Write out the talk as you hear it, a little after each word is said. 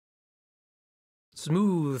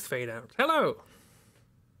Smooth fade out. Hello!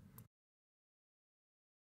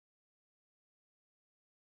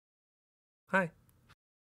 Hi.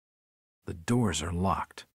 The doors are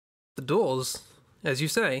locked. The doors, as you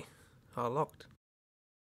say, are locked.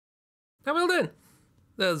 How well done?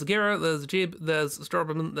 There's Gira, there's Jib, there's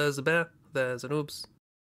Strawberman, there's a bear, there's an oops,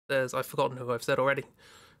 there's... I've forgotten who I've said already.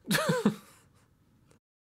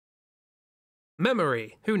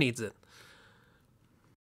 Memory. Who needs it?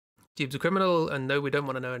 Jib's a criminal, and no, we don't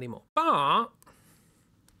want to know anymore. But I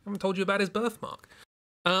haven't told you about his birthmark.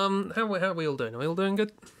 How are we all doing? Are we all doing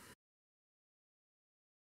good?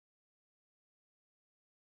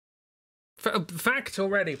 Fact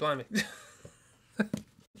already, blimey.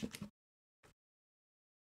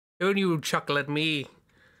 Don't you chuckle at me.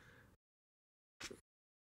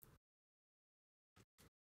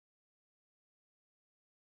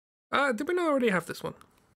 Did we not already have this one?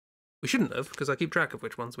 We shouldn't have, because I keep track of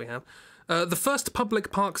which ones we have. The first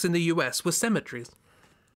public parks in the US were cemeteries.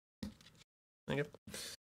 There you go.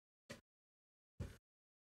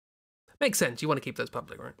 Makes sense, you want to keep those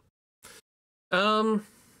public, right?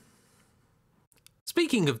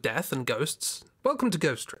 Speaking of death and ghosts, welcome to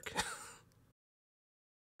Ghost Trick.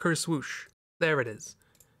 Curse swoosh. There it is.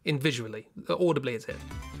 In visually. Audibly it's here.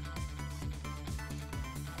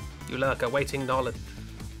 You lurk awaiting knowledge.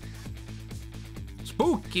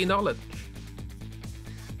 Spooky knowledge.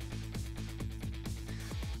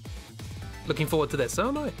 Looking forward to this,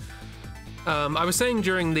 aren't I? I was saying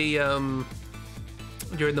during the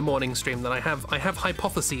morning stream that I have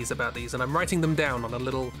hypotheses about these, and I'm writing them down on a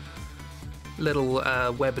little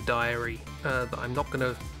web diary that I'm not going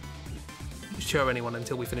to show anyone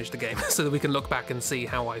until we finish the game, so that we can look back and see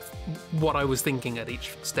what I was thinking at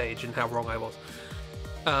each stage and how wrong I was.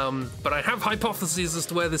 But I have hypotheses as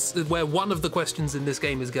to where one of the questions in this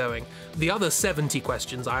game is going. The other 70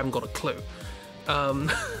 questions, I haven't got a clue. But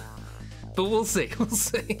we'll see. We'll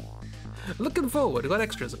see. Looking forward. We've got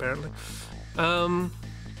extras apparently. The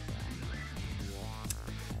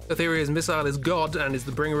theory is Missile is God and is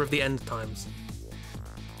the bringer of the end times.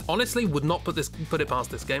 Honestly, would not put it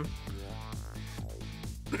past this game.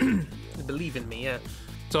 Believe in me, yeah.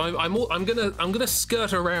 So I'm gonna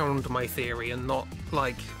skirt around my theory and not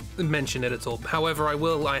like mention it at all. However,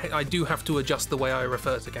 I do have to adjust the way I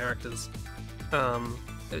refer to characters,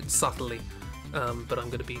 subtly. But I'm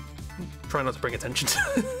gonna be trying not to bring attention to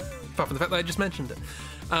it, apart from the fact that I just mentioned it.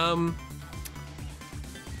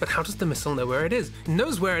 But how does the missile know where it is? It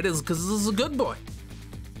knows where it is because this is a good boy.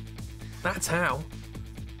 That's how.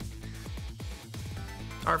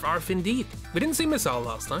 Arf arf indeed. We didn't see Missile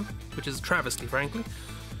last time, which is a travesty, frankly.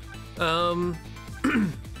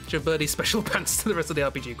 Show Birdie special pants to the rest of the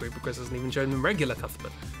RPG group, because hasn't even shown them regular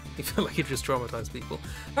Cuthbert. You feel like you've just traumatized people.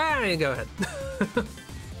 Ah, you go ahead.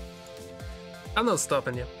 I'm not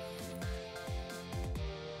stopping you.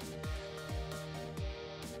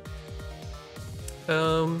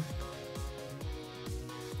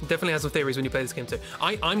 Definitely has some theories when you play this game too.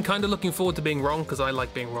 I'm kind of looking forward to being wrong, because I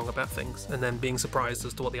like being wrong about things and then being surprised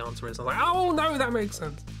as to what the answer is. I'm like, oh no, that makes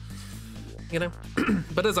sense. You know?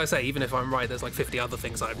 But as I say, even if I'm right, there's like 50 other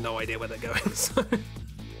things I have no idea where they're going. So.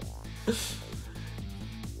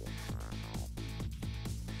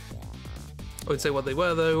 I would say what they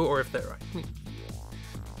were though, or if they're right.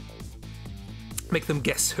 Make them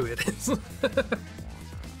guess who it is.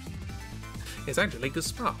 It's actually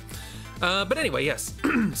Gaspar. But anyway, yes.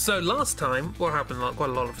 So last time, what happened? Quite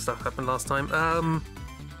a lot of stuff happened last time.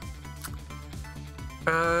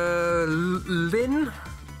 Lynn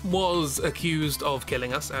was accused of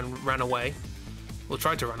killing us and ran away. Well,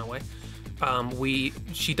 tried to run away.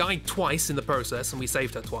 She died twice in the process, and we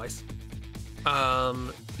saved her twice.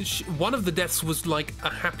 One of the deaths was like a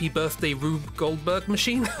happy birthday Rube Goldberg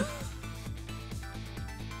machine.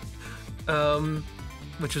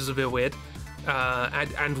 Which was a bit weird.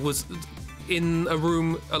 And was in a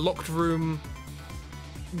locked room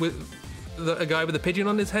with a guy with a pigeon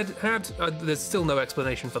on his head had. There's still no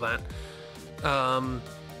explanation for that.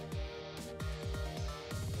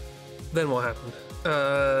 Then what happened?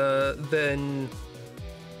 Then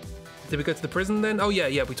did we go to the prison then? Oh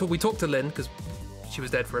yeah. We talked to Lynn because she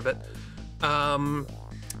was dead for a bit, and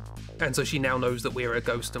so she now knows that we're a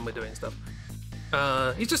ghost and we're doing stuff.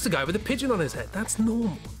 He's just a guy with a pigeon on his head. That's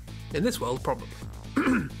normal in this world, probably.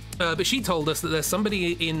 But she told us that there's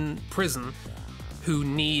somebody in prison who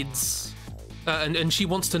needs, and she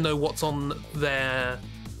wants to know what's on their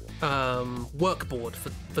work board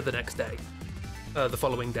for the next day, the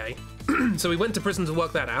following day. So we went to prison to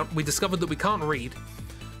work that out. We discovered that we can't read,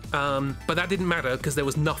 but that didn't matter because there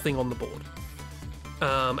was nothing on the board.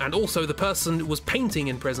 And also the person was painting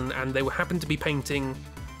in prison, and they happened to be painting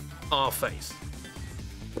our face.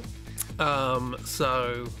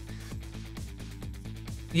 So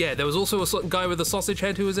yeah, there was also a guy with a sausage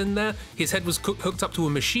head who was in there. His head was hooked up to a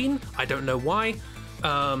machine. I don't know why.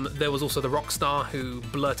 There was also the rock star who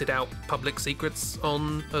blurted out public secrets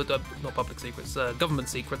on, not public secrets, government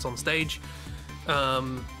secrets on stage. A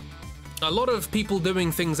lot of people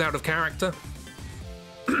doing things out of character,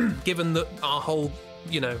 given that our whole,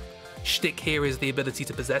 you know, shtick here is the ability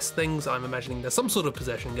to possess things. I'm imagining there's some sort of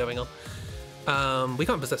possession going on. We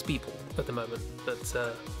can't possess people at the moment,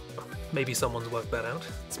 but maybe someone's worked that out.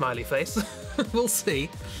 Smiley face. We'll see.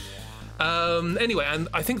 Anyway, and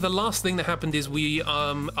I think the last thing that happened is we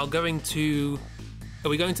are going to... Are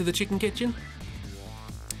we going to the chicken kitchen?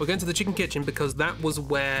 We're going to the chicken kitchen because that was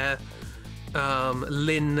where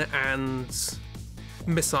Lynn and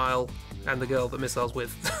Missile and the girl that Missile's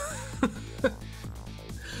with...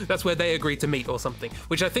 That's where they agreed to meet or something,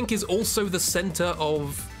 which I think is also the center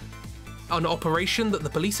of an operation that the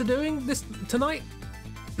police are doing tonight.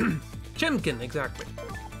 Chimkem, exactly.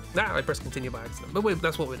 I pressed continue by accident, but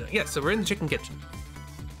that's what we're doing. Yeah, so we're in the chicken kitchen.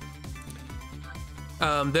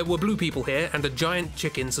 There were blue people here and a giant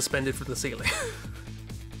chicken suspended from the ceiling.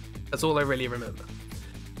 That's all I really remember.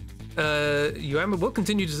 Yuama will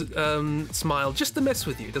continue to smile just to mess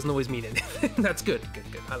with you. It doesn't always mean anything. That's good. Good.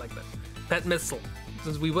 I like that. Pet missile.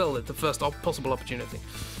 As we will at the first possible opportunity.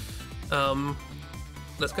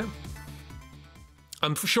 Let's go.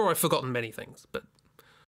 I'm sure I've forgotten many things, but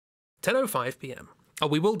 10:05 p.m. Oh,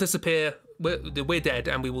 we will disappear. We're dead,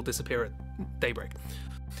 and we will disappear at daybreak.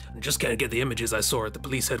 I just can't get the images I saw at the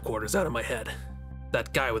police headquarters out of my head.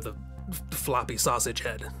 That guy with the floppy sausage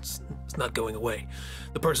head. It's not going away.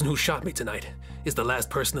 The person who shot me tonight is the last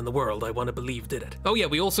person in the world I want to believe did it. Oh yeah,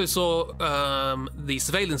 we also saw the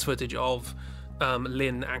surveillance footage of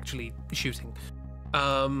Lynn actually shooting,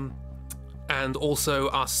 and also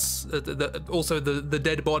us, the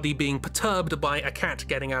dead body being perturbed by a cat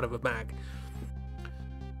getting out of a bag,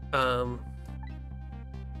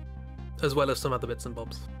 as well as some other bits and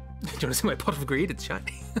bobs. Do you want to see my pot of greed? It's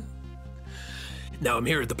shiny. Now I'm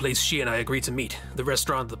here at the place she and I agreed to meet, the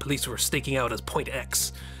restaurant the police were staking out as Point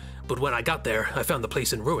X. But when I got there, I found the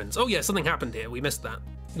place in ruins. Oh yeah, something happened here. We missed that.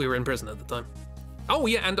 We were in prison at the time. Oh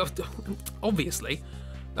yeah, and obviously,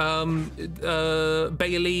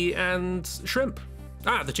 Bailey and Shrimp.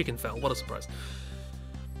 Ah, the chicken fell. What a surprise.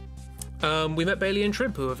 We met Bailey and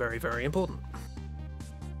Shrimp, who are very, very important.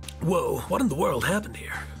 Whoa, what in the world happened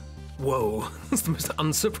here? Whoa, that's the most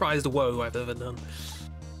unsurprised whoa I've ever done.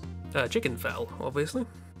 Chicken fell, obviously.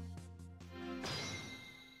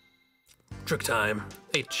 Trick time.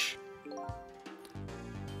 H.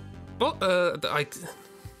 What? What did I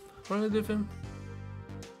do for him?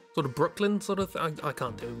 Sort of Brooklyn, sort of. I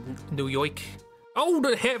can't do New York. Oh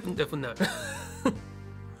the heavens! No.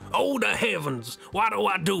 Oh the heavens! What do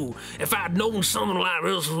I do? If I'd known something like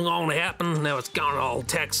this was going to happen, now it's gone all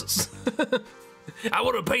Texas. I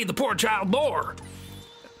would have paid the poor child more.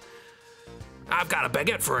 I've got a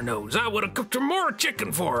baguette for her nose. I would have cooked her more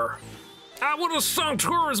chicken for her. I would have sung to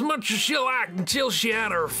her as much as she liked until she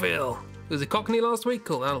had her fill. Was it Cockney last week?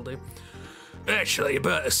 Cool, that'll do. Actually,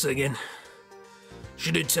 about the singing.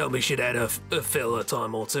 She did tell me she'd had a fill a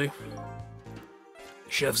time or two. The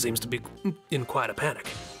chef seems to be in quite a panic.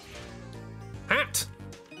 Hat!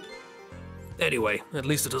 Anyway, at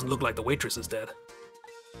least it doesn't look like the waitress is dead.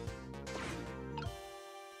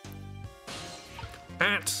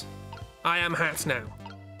 Hat! I am Hat now.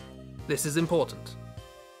 This is important.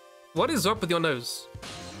 What is up with your nose?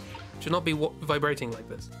 It should not be vibrating like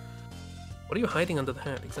this. What are you hiding under the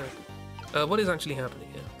hat, exactly? What is actually happening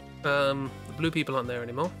here? The blue people aren't there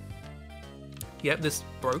anymore. Yep, this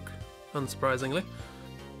broke, unsurprisingly.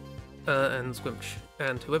 And Squimch.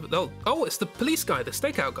 And whoever... Oh, it's the police guy, the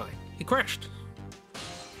stakeout guy. He crashed.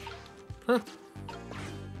 Huh.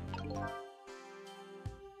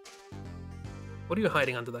 What are you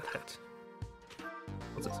hiding under that hat?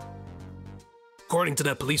 What's this? According to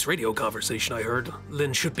that police radio conversation I heard,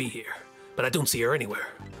 Lynn should be here, but I don't see her anywhere.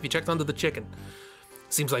 Have you checked under the chicken?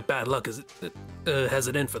 Seems like bad luck has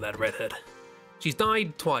it in for that redhead. She's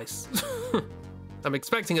died twice. I'm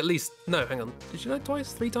expecting at least... No, hang on. Did she die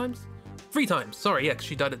twice? 3 times? 3 times. Sorry, yeah, 'cause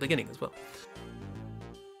she died at the beginning as well.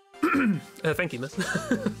 Thank you, miss.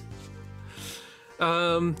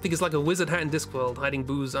 Think it's like a wizard hat in Discworld, hiding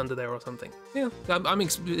booze under there or something. Yeah,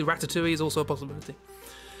 Ratatouille is also a possibility.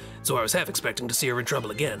 So I was half expecting to see her in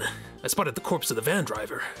trouble again. I spotted the corpse of the van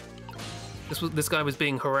driver. This guy was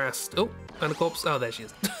being harassed. Oh, and a corpse. Oh, there she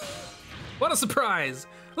is. What a surprise!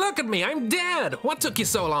 Look at me, I'm dead! What took you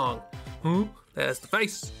so long? There's the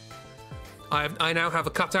face. I now have a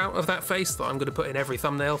cutout of that face that I'm going to put in every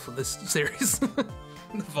thumbnail for this series. The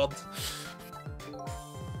VODs.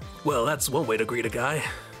 Well, that's one way to greet a guy.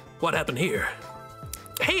 What happened here?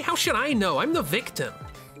 Hey, how should I know? I'm the victim.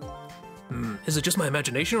 Is it just my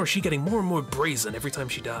imagination, or is she getting more and more brazen every time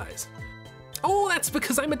she dies? Oh, that's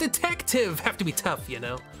because I'm a detective. Have to be tough, you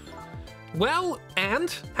know. Well,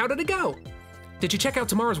 and how did it go? Did you check out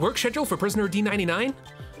tomorrow's work schedule for prisoner D99?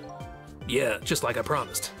 Yeah, just like I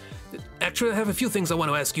promised. Actually, I have a few things I want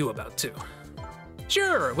to ask you about, too.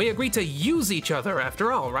 Sure, we agreed to use each other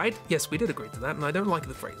after all, right? Yes, we did agree to that, and I don't like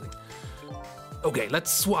the phrasing. Okay, let's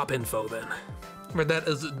swap info then. Read that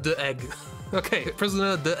as the egg. Okay,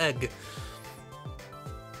 prisoner the egg.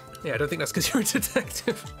 Yeah, I don't think that's because you're a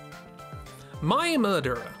detective. My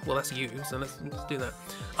murderer. Well, that's you, so let's do that.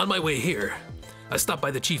 On my way here, I stopped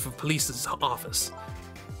by the chief of police's office.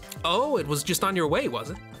 Oh, it was just on your way,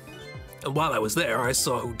 was it? And while I was there, I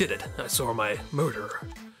saw who did it. I saw my murderer.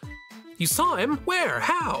 You saw him? Where?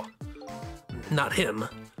 How? Not him.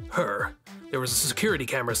 Her. There was a security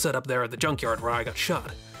camera set up there at the junkyard where I got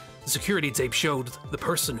shot. The security tape showed the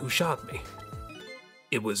person who shot me.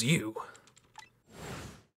 It was you.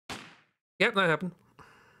 Yep, that happened.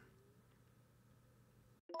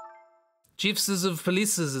 Chiefs of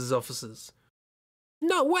police's offices.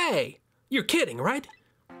 No way! You're kidding, right?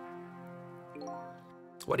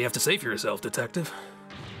 What do you have to say for yourself, detective?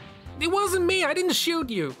 It wasn't me. I didn't shoot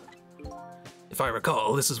you. If I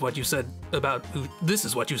recall, this is what you said about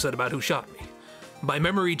who shot me. My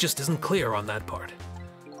memory just isn't clear on that part.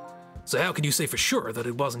 So how can you say for sure that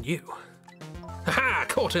it wasn't you? Haha,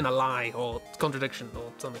 caught in a lie or contradiction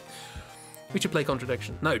or something. We should play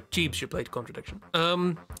contradiction. No, Jeeves should play contradiction.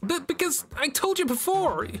 But because I told you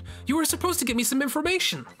before, you were supposed to give me some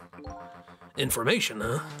information. Information,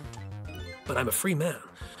 huh? But I'm a free man.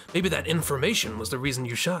 Maybe that information was the reason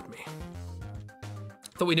you shot me.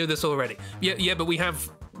 Thought we knew this already. Yeah, but we have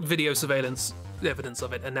video surveillance evidence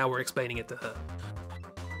of it, and now we're explaining it to her.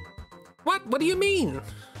 What? What do you mean?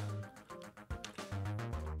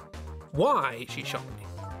 Why she shot me?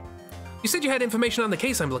 You said you had information on the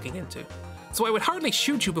case I'm looking into, so I would hardly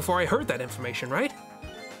shoot you before I heard that information, right?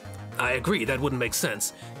 I agree, that wouldn't make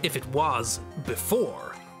sense if it was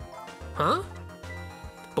before. Huh?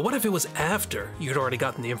 But what if it was after you'd already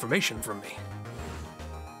gotten the information from me?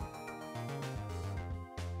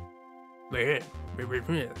 I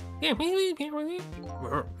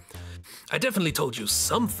definitely told you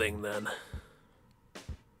something then.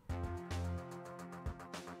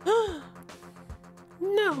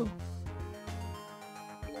 No.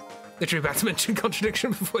 Literally about to mention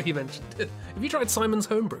contradiction before you mentioned it. Have you tried Simon's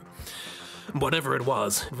homebrew? Whatever it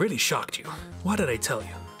was, it really shocked you. Why did I tell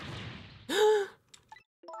you?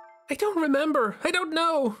 I don't remember. I don't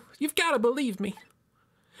know. You've got to believe me.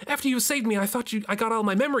 After you saved me, I thought I got all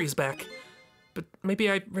my memories back. But maybe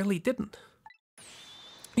I really didn't.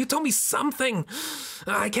 You told me something.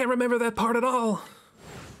 I can't remember that part at all.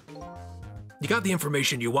 You got the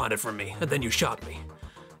information you wanted from me, and then you shot me.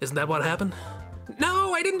 Isn't that what happened?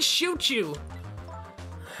 No, I didn't shoot you.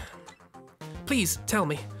 Please, tell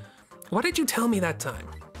me. What did you tell me that time?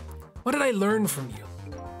 What did I learn from you?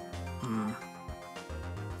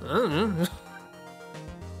 I don't know.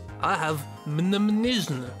 I have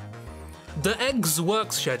mnemonition. The egg's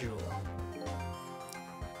work schedule.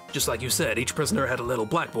 Just like you said, each prisoner had a little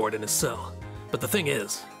blackboard in his cell. But the thing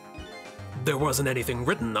is, there wasn't anything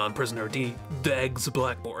written on prisoner the egg's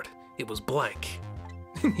blackboard. It was blank.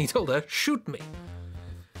 He told her, shoot me.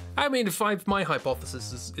 I mean, if my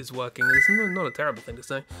hypothesis is working, it's not a terrible thing to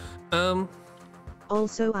say.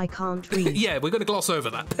 Also, I can't read. Yeah, we're gonna gloss over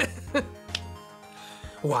that.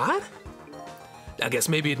 What? I guess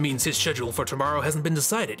maybe it means his schedule for tomorrow hasn't been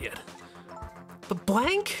decided yet. But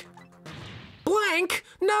blank? Blank?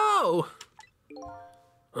 No!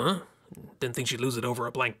 Huh? Didn't think she'd lose it over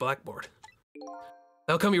a blank blackboard.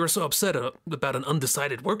 How come you were so upset about an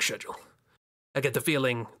undecided work schedule? I get the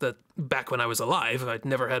feeling that back when I was alive, I'd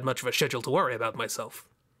never had much of a schedule to worry about myself.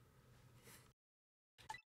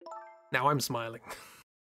 Now I'm smiling.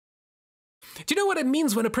 Do you know what it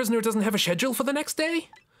means when a prisoner doesn't have a schedule for the next day?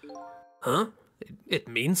 Huh? It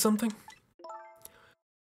means something?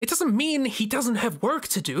 It doesn't mean he doesn't have work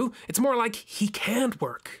to do. It's more like he can't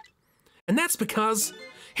work. And that's because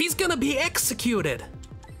he's gonna be executed.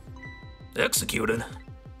 Executed?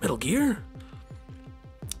 Metal Gear?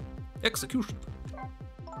 Execution.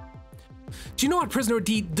 Do you know what prisoner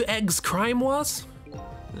the Egg's crime was?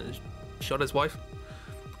 Shot his wife?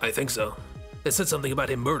 I think so. It said something about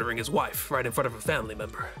him murdering his wife right in front of a family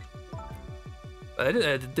member. I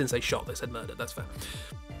didn't say shot, they said murder, that's fair.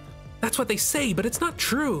 That's what they say, but it's not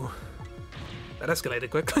true. That escalated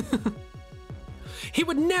quick. He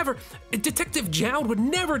would never, Detective Jowd would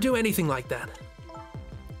never do anything like that.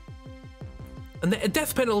 And the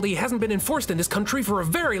death penalty hasn't been enforced in this country for a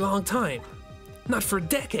very long time. Not for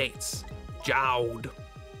decades. Jowd.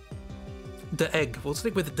 The egg. We'll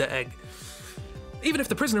stick with the egg. Even if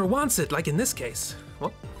the prisoner wants it, like in this case.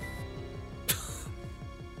 What?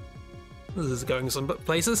 This is going some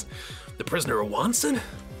places. The prisoner wants it?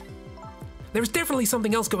 There's definitely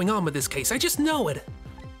something else going on with this case. I just know it.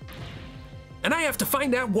 And I have to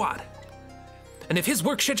find out what. And if his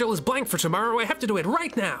work schedule is blank for tomorrow, I have to do it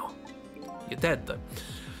right now. You're dead, though.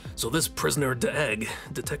 So this prisoner de egg,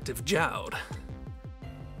 Detective Jowd,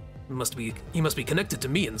 he must be connected to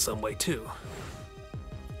me in some way, too.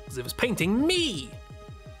 Because it was painting me.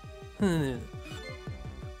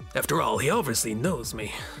 After all, he obviously knows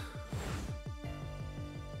me.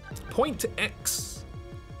 Point X.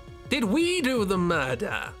 Did we do the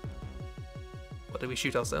murder? What, did we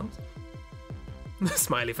shoot ourselves?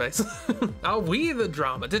 Smiley face. Are we the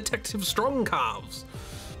drama? Detective Strong Calves.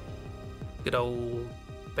 Good old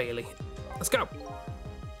Bailey. Let's go.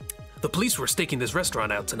 The police were staking this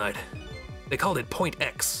restaurant out tonight. They called it Point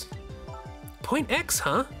X. Point X,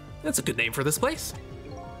 huh? That's a good name for this place.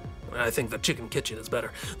 I think the Chicken Kitchen is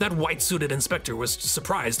better. That white-suited inspector was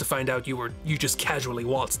surprised to find out you just casually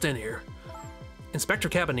waltzed in here. Inspector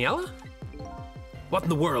Cabanella? What in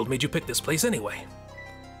the world made you pick this place anyway?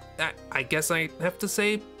 I guess I have to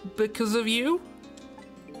say because of you?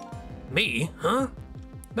 Me, huh?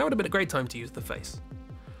 That would have been a great time to use the face.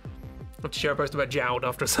 I'll have to share a post about Jowd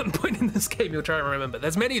after a certain point in this game, you'll try and remember.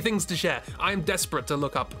 There's many things to share. I'm desperate to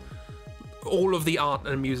look up all of the art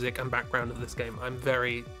and music and background of this game. I'm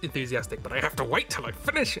very enthusiastic, but I have to wait till I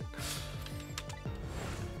finish it.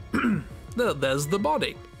 There's the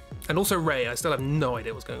body. And also Ray, I still have no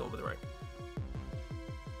idea what's going on with Ray.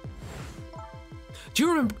 Do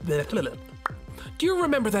you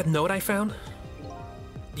remember that note I found?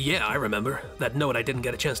 Yeah, I remember. That note I didn't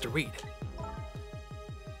get a chance to read.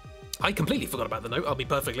 I completely forgot about the note, I'll be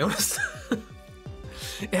perfectly honest.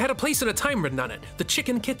 It had a place and a time written on it. The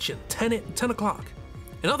Chicken Kitchen, 10 o'clock.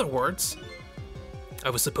 In other words,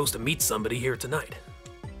 I was supposed to meet somebody here tonight.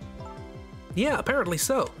 Yeah, apparently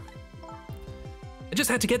so. I just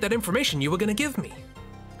had to get that information you were gonna give me.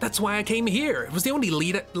 That's why I came here. It was the only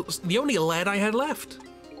lead I had left.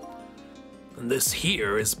 And this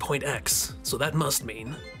here is Point X, so that must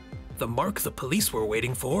mean the mark the police were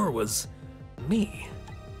waiting for was me.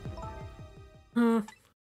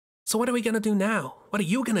 So what are we gonna do now? What are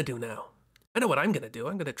you gonna do now? I know what I'm gonna do.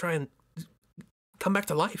 I'm gonna try and come back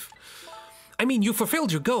to life. I mean, you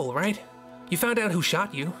fulfilled your goal, right? You found out who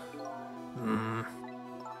shot you.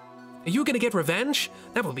 Are you gonna get revenge?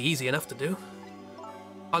 That will be easy enough to do.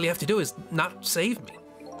 All you have to do is not save me.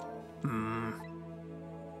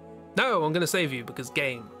 No, I'm gonna save you because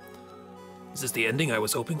game. Is this the ending I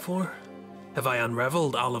was hoping for? Have I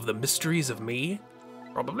unraveled all of the mysteries of me?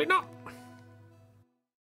 Probably not.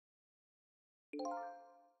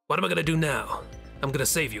 What am I gonna do now? I'm gonna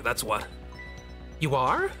save you, that's what. You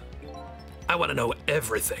are? I wanna know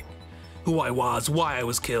everything. Who I was, why I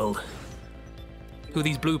was killed. Who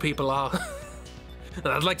these blue people are. And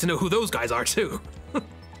I'd like to know who those guys are too.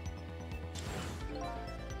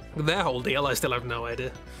 Their whole deal, I still have no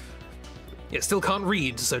idea. Yeah, still can't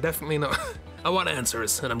read, so definitely not. I want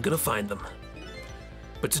answers, and I'm gonna find them.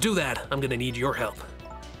 But to do that, I'm gonna need your help.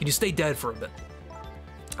 Can you stay dead for a bit?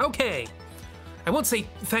 Okay. I won't say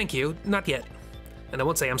thank you, not yet. And I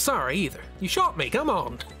won't say I'm sorry either. You shot me, come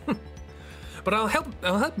on. But I'll help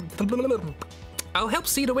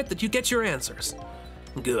see to it that you get your answers.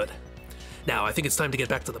 Good. Now, I think it's time to get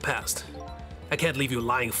back to the past. I can't leave you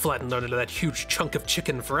lying flattened under that huge chunk of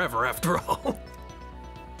chicken forever, after all.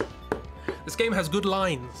 This game has good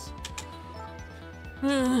lines.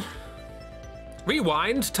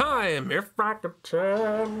 Rewind time, if I could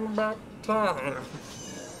turn back time.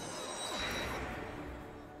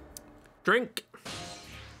 Drink.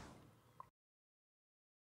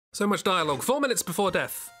 So much dialogue. 4 minutes before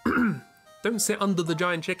death. Don't sit under the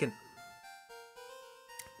giant chicken.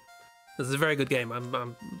 This is a very good game.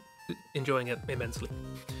 I'm enjoying it immensely.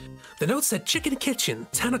 The note said Chicken Kitchen,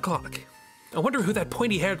 10 o'clock. I wonder who that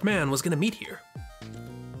pointy-haired man was gonna meet here.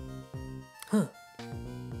 Huh.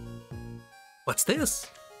 What's this?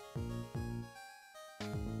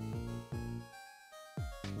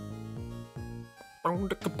 Oh,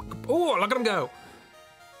 look at him go.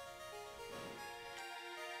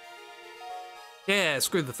 Yeah,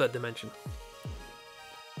 screw the third dimension.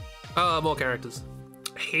 More characters.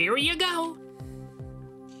 Here you go.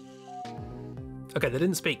 Okay, they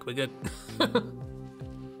didn't speak. We're good.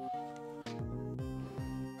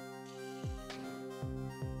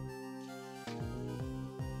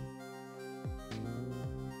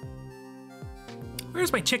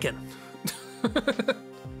 Where's my chicken?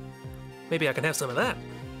 Maybe I can have some of that.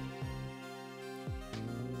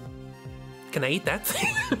 Can I eat that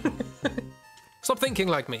thing? Stop thinking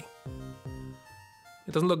like me.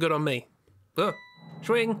 It doesn't look good on me. Oh,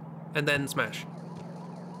 swing, and then smash.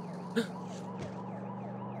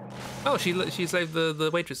 Oh, she saved the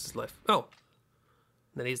waitress's life. Oh,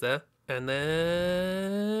 then he's there, and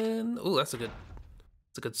then oh, that's a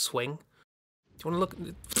good swing. Do you want to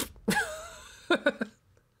look?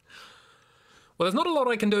 Well, there's not a lot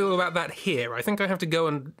I can do about that here. I think I have to go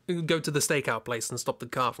to the stakeout place and stop the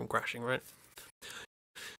car from crashing, right?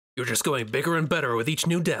 You're just going bigger and better with each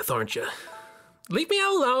new death, aren't you? Leave me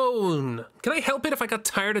alone! Can I help it if I got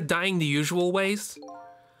tired of dying the usual ways?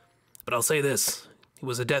 But I'll say this, it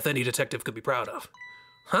was a death any detective could be proud of.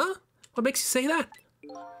 Huh? What makes you say that?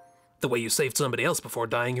 The way you saved somebody else before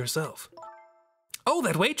dying yourself. Oh,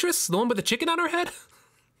 that waitress? The one with the chicken on her head?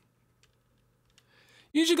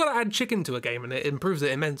 You usually gotta add chicken to a game and it improves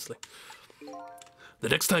it immensely. The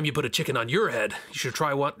next time you put a chicken on your head, you should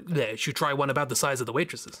try one about the size of the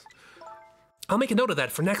waitress's. I'll make a note of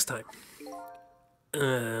that for next time.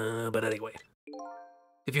 But anyway.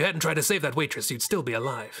 If you hadn't tried to save that waitress, you'd still be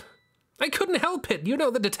alive. I couldn't help it, you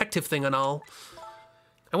know, the detective thing and all.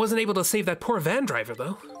 I wasn't able to save that poor van driver,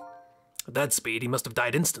 though. At that speed, he must have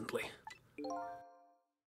died instantly. How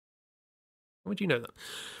would you know that?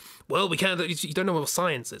 Well, we can't, you don't know what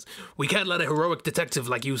science is. We can't let a heroic detective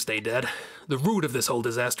like you stay dead. The root of this whole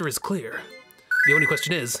disaster is clear. The only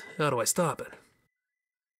question is, how do I stop it?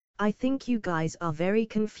 I think you guys are very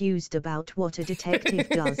confused about what a detective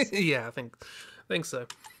does. Yeah, I think so.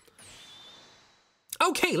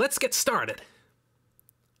 Okay, let's get started.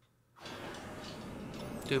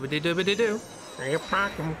 Doobity-doobity-doo.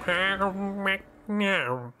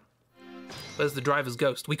 Where's the driver's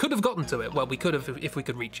ghost? We could have gotten to it. Well, we could have if we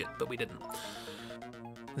could reach it, but we didn't.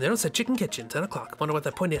 They don't say Chicken Kitchen, 10 o'clock. Wonder what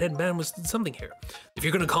that pointed-head man was something here. If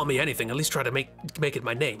you're gonna call me anything, at least try to make it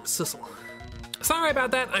my name, Sissel. Sorry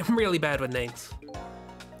about that, I'm really bad with names.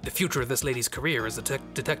 The future of this lady's career as a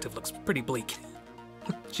detective looks pretty bleak.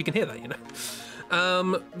 She can hear that, you know.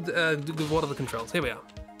 What are the controls? Here we are.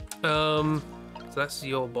 So that's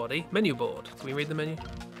your body. Menu board. Can we read the menu?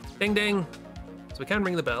 Ding ding. So we can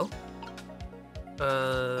ring the bell.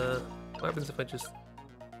 What happens if I just...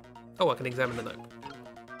 Oh, I can examine the note.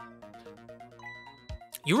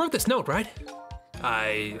 You wrote this note, right?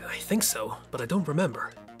 I think so, but I don't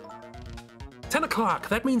remember. 10 o'clock,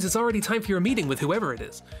 that means it's already time for your meeting with whoever it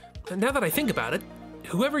is. And now that I think about it,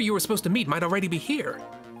 whoever you were supposed to meet might already be here.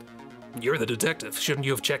 You're the detective, shouldn't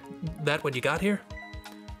you have checked that when you got here?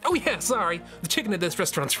 Oh yeah, sorry, the chicken at this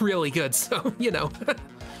restaurant's really good, so, you know.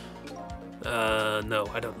 No,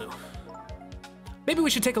 I don't know. Maybe we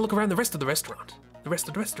should take a look around the rest of the restaurant. The rest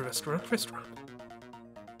of the restaurant.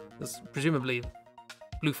 There's presumably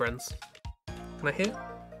blue friends. Can I hear?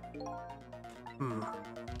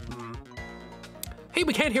 Hey,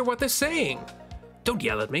 we can't hear what they're saying. Don't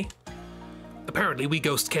yell at me. Apparently, we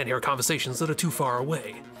ghosts can't hear conversations that are too far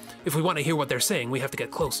away. If we want to hear what they're saying, we have to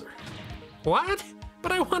get closer. What?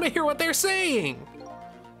 But I want to hear what they're saying.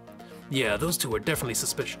 Yeah, those two are definitely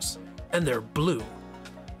suspicious. And they're blue.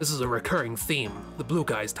 This is a recurring theme. The blue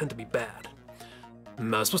guys tend to be bad. I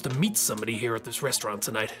was supposed to meet somebody here at this restaurant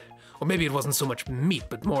tonight. Or maybe it wasn't so much meet,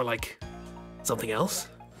 but more like something else.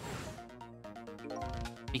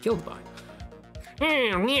 Be killed by.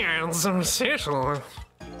 Yeah, some Cecil.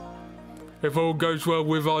 If all goes well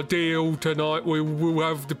with our deal tonight, we will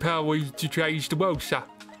have the power to change the world, sir.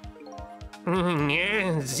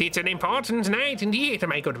 Yes, it's an important night indeed,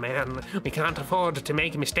 my good man. We can't afford to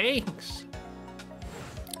make mistakes.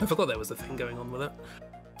 I forgot there was a thing going on with it.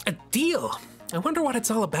 A deal? I wonder what it's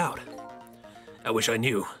all about. I wish I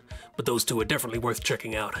knew, but those two are definitely worth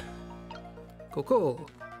checking out. Cool.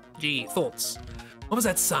 Gee, thoughts? What was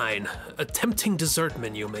that sign? A tempting dessert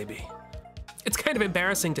menu, maybe? It's kind of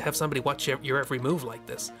embarrassing to have somebody watch your every move like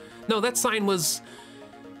this. No, that sign was...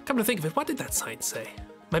 Come to think of it, what did that sign say?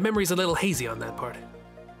 My memory's a little hazy on that part.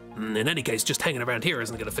 In any case, just hanging around here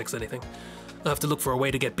isn't gonna fix anything. I'll have to look for a way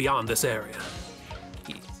to get beyond this area.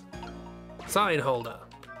 Jeez. Sign holder.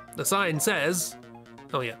 The sign says...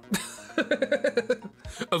 Oh yeah.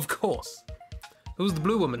 Of course. Who's the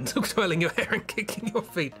blue woman twirling your hair and kicking your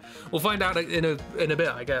feet? We'll find out in a bit,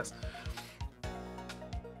 I guess.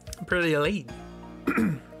 Pretty late.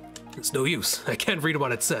 It's no use. I can't read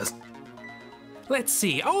what it says. Let's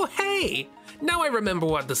see. Oh, hey! Now I remember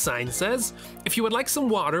what the sign says. If you would like some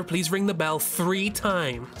water, please ring the bell 3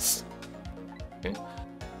 times. Okay.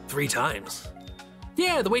 3 times?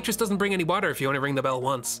 Yeah, the waitress doesn't bring any water if you only ring the bell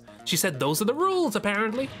once. She said those are the rules,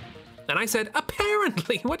 apparently. And I said,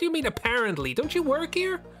 apparently? What do you mean, apparently? Don't you work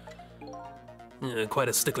here? Quite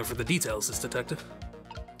a stickler for the details, this detective.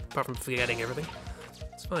 Apart from forgetting everything.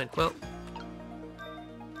 It's fine, well.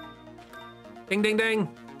 Ding, ding, ding.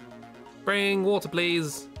 Bring water,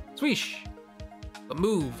 please. Swish. What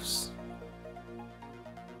moves?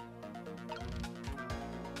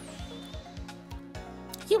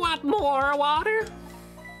 You want more water?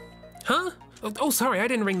 Huh? Oh, sorry, I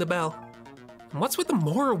didn't ring the bell. What's with the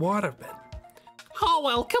more water bit? Oh,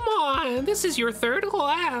 well, come on. This is your 3rd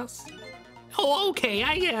glass. Oh, okay,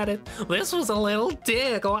 I get it. This was a little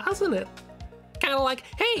dig, wasn't it? Kind of like,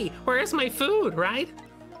 hey, where's my food, right?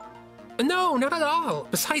 No, not at all.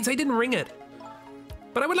 Besides, I didn't ring it.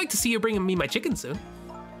 But I would like to see you bringing me my chicken soon.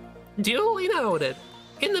 Duly noted.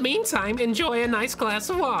 In the meantime, enjoy a nice glass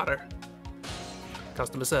of water.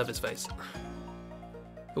 Customer service face.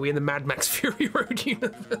 Are we in the Mad Max Fury Road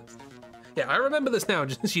universe? Yeah, I remember this now,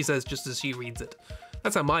 she says, just as she reads it.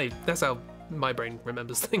 That's how my brain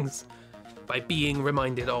remembers things. By being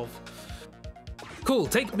reminded of. Cool,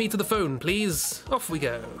 take me to the phone, please. Off we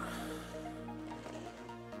go.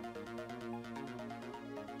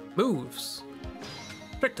 Moves.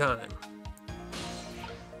 Trick time.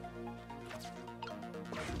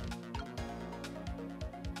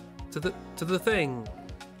 To the thing.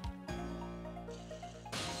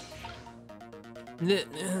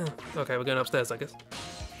 Okay, we're going upstairs, I guess.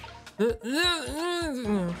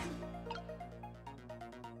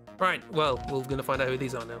 Right, well, we're gonna find out who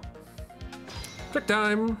these are now. Trick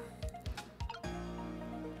time.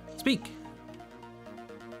 Speak.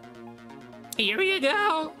 Here you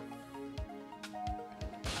go.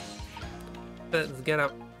 Let's get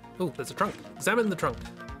up. Oh, there's a trunk. Examine the trunk.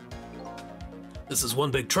 This is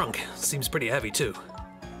one big trunk. Seems pretty heavy, too.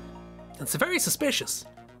 It's very suspicious.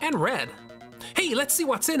 And red. Hey, let's see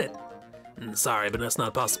what's in it. Sorry, but that's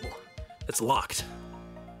not possible. It's locked.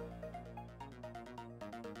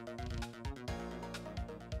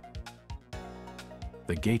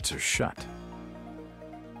 The gates are shut.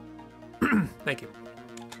 Thank you.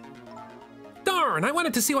 Darn, I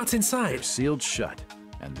wanted to see what's inside. They're sealed shut,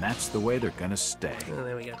 and that's the way they're gonna stay. Oh,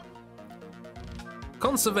 there we go.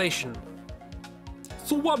 Conservation.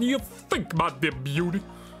 So what do you think, my dear beauty?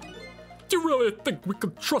 Do you really think we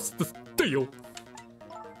can trust this deal?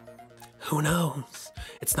 Who knows?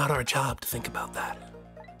 It's not our job to think about that.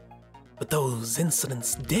 But those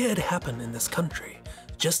incidents did happen in this country,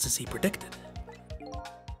 just as he predicted.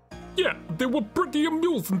 Yeah, they were pretty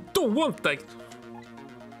amusing too, weren't they?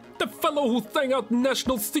 The fellow who sang out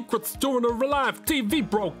national secrets during a live TV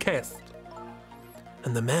broadcast.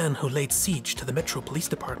 And the man who laid siege to the Metro Police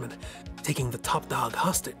Department, taking the top dog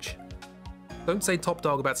hostage. Don't say top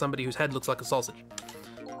dog about somebody whose head looks like a sausage.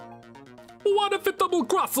 What if it double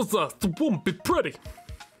crosses us? It won't be pretty.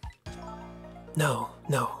 No,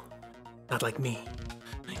 not like me.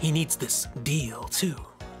 He needs this deal too.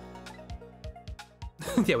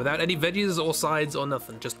 Yeah, without any veggies or sides or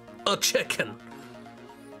nothing, just a chicken.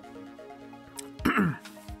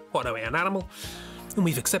 What are we, an animal? And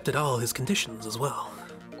we've accepted all his conditions as well.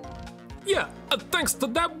 Yeah, and thanks to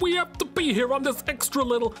that, we have to be here on this extra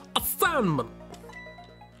little assignment.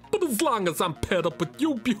 But as long as I'm paired up with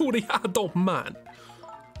you, beauty, I don't mind.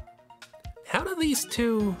 How do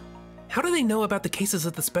they know about the cases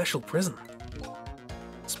at the special prison?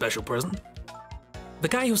 Special prison? The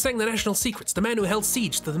guy who sang the national secrets, the man who held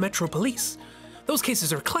siege to the Metro Police. Those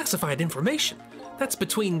cases are classified information. That's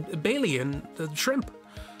between Bailey and the Shrimp.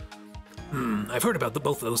 I've heard about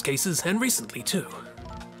both of those cases, and recently too.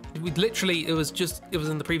 It was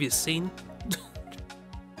in the previous scene.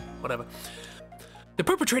 Whatever. The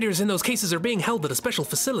perpetrators in those cases are being held at a special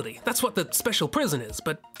facility. That's what the special prison is,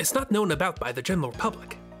 but it's not known about by the general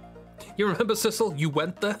public. You remember, Cecil? You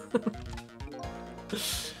went there?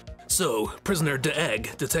 So, prisoner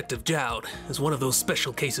DeEgg, Detective Jowd, is one of those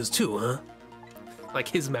special cases too, huh? Like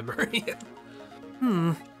his memory.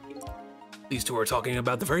 These two are talking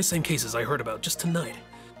about the very same cases I heard about just tonight.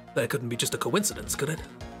 That couldn't be just a coincidence, could it?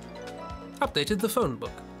 Updated the phone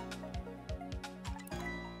book.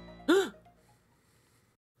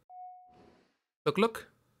 Look.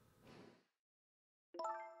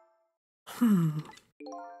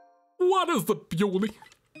 What is the beauty?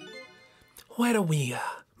 Why don't we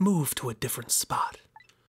move to a different spot?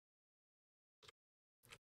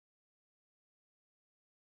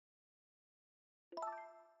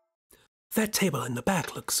 That table in the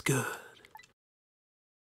back looks good.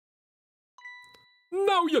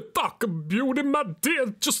 Now you're talking beauty, my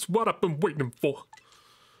dear, just what I've been waiting for.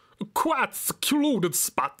 A quiet, secluded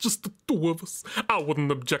spot, just the two of us. I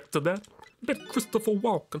wouldn't object to that. Bet Christopher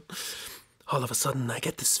Walken. All of a sudden, I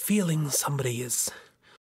get this feeling somebody is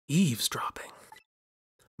eavesdropping.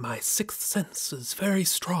 My sixth sense is very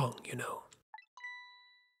strong, you know.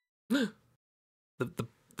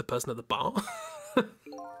 The person at the bar?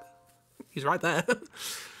 He's right there.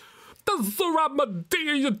 That's all right, my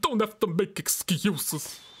dear, you don't have to make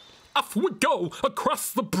excuses. Off we go,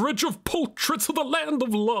 across the bridge of poultry to the land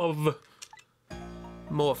of love.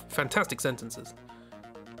 More fantastic sentences.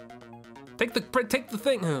 Take the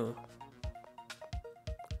thing. Oh.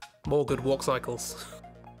 More good walk cycles.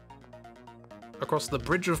 Across the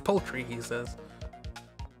bridge of poultry, he says.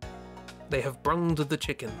 They have brunged the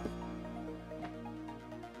chicken.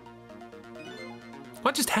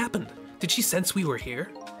 What just happened? Did she sense we were here?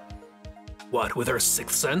 What, with her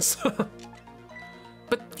sixth sense?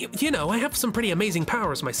 But, you know, I have some pretty amazing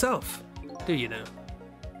powers myself. Do you know?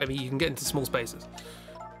 I mean, you can get into small spaces.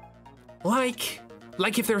 Like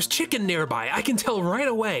if there's chicken nearby, I can tell right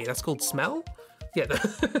away. That's called smell? Yeah,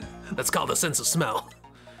 that's called a sense of smell.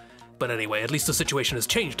 But anyway, at least the situation has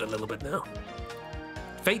changed a little bit now.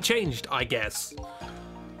 Fate changed, I guess.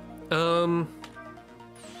 I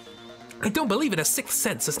don't believe in a sixth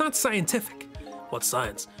sense. It's not scientific. What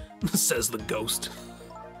science? Says the ghost.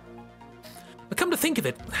 But come to think of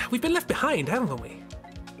it, we've been left behind, haven't we?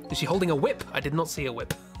 Is she holding a whip? I did not see a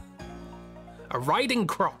whip. A riding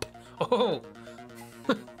crop. Oh.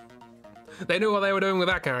 They knew what they were doing with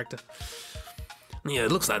that character. Yeah,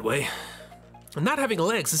 it looks that way. And not having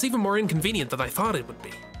legs is even more inconvenient than I thought it would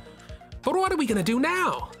be. But what are we gonna do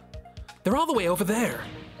now? They're all the way over there.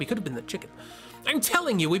 We could have been the chicken. I'm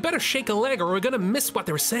telling you, we better shake a leg or we're gonna miss what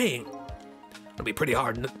they're saying. It'll be pretty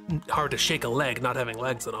hard to shake a leg not having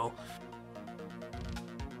legs and all.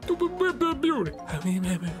 Beauty.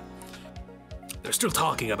 They're still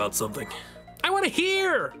talking about something. I want to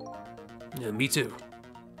hear! Yeah, me too.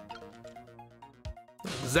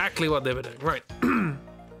 Exactly what they were doing. Right.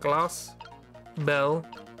 Glass, bell,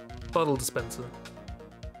 bottle dispenser.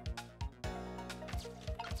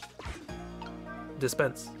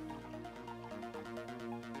 Dispense.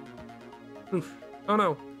 Oof. Oh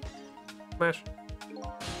no. Smash.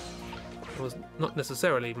 That was not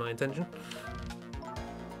necessarily my intention.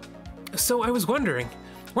 So I was wondering,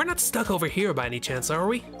 we're not stuck over here by any chance, are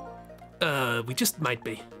we? We just might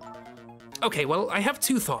be. Okay, well, I have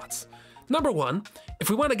two thoughts. Number one, if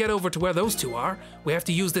we want to get over to where those two are, we have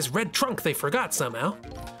to use this red trunk they forgot somehow.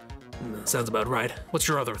 Sounds about right. What's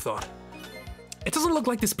your other thought? It doesn't look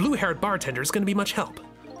like this blue-haired bartender is going to be much help.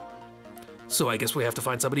 So I guess we have to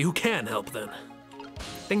find somebody who can help then.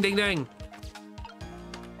 Ding, ding, ding.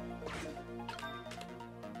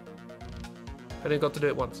 I only got to do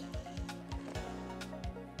it once.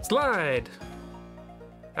 Slide!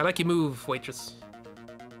 I like your move, waitress.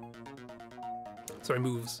 Sorry,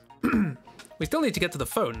 moves. We still need to get to the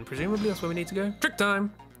phone. Presumably that's where we need to go. Trick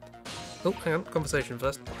time! Oh, hang on. Conversation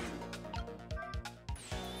first.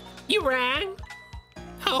 You rang?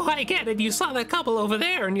 Oh, I get it. You saw that couple over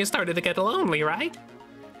there and you started to get lonely, right?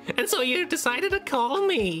 And so you decided to call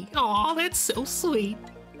me. Oh, that's so sweet.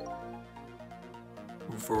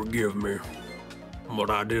 Forgive me,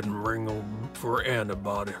 but I didn't ring for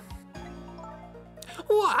anybody.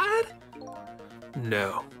 What?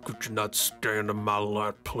 Now, could you not stand in my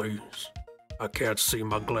light, please? I can't see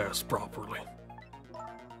my glass properly.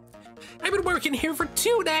 I've been working here for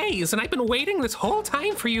 2 days and I've been waiting this whole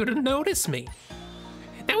time for you to notice me.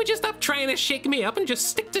 Now would you stop trying to shake me up and just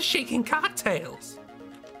stick to shaking cocktails?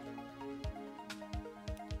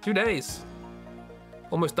 2 days.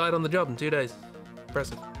 Almost died on the job in 2 days.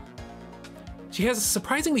 Impressive. She has a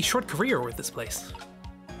surprisingly short career with this place.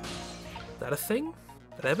 Is that a thing?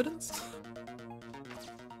 That evidence?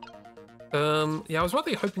 Yeah, I was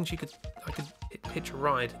rather hoping I could hitch a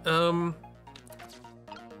ride. 2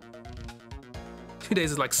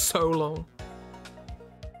 days is like so long.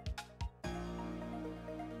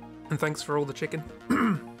 And thanks for all the chicken.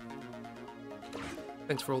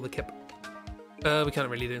 Thanks for all the kip. We can't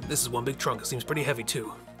really do. This is one big trunk. It seems pretty heavy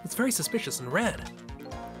too. It's very suspicious and red.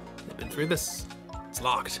 They've been through this. It's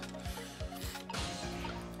locked.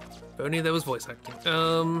 If only there was voice acting.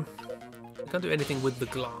 We can't do anything with the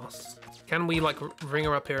glass. Can we like ring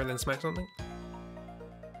her up here and then smack something?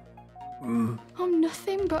 I'm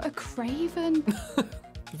nothing but a craven.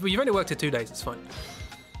 You've only worked here 2 days. It's fine.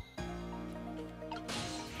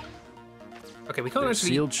 Okay, we can't They're actually.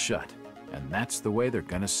 sealed shut, and that's the way they're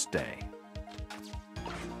gonna stay.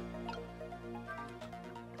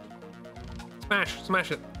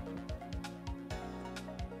 Smash it.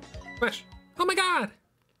 Smash. Oh my god!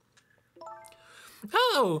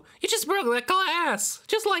 Oh, you just broke that glass,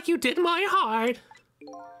 just like you did my heart.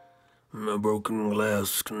 A broken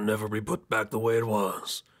glass can never be put back the way it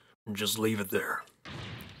was. Just leave it there.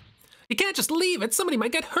 You can't just leave it, somebody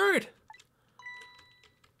might get hurt.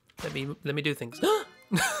 Let me do things.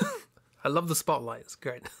 I love the spotlight, it's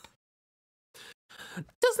great.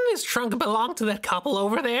 Doesn't this trunk belong to that couple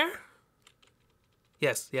over there?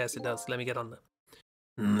 Yes, it does. Let me get on there.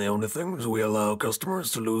 The only things we allow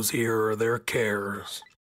customers to lose here are their cares.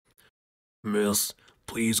 Miss,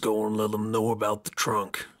 please go and let them know about the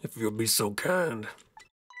trunk, if you'll be so kind.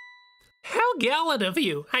 How gallant of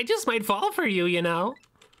you. I just might fall for you, you know.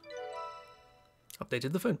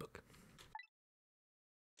 Updated the phone book.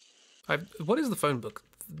 What is the phone book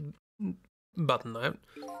button?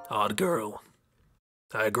 Odd girl.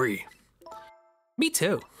 I agree. Me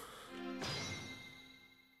too.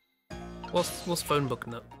 What's phone book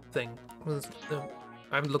thing?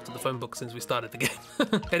 I haven't looked at the phone book since we started the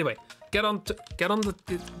game. Anyway, get on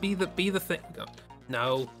the be the thing.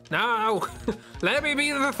 No, let me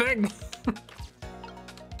be the thing.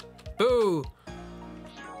 Boo.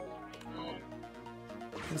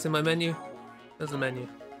 It's in my menu. There's the menu.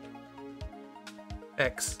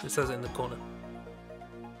 X. It says it in the corner.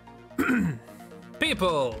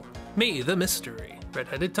 People. Me, the mystery.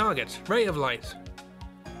 Red-headed target. Ray of light.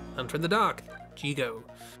 Hunter in the dark. Jigo.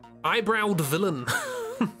 Eyebrowed villain.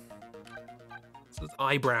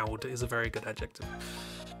 Eyebrowed is a very good adjective.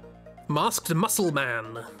 Masked muscle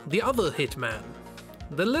man. The other hitman.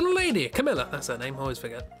 The little lady. Camilla. That's her name. Always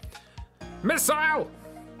forget. Missile.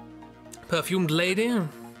 Perfumed lady.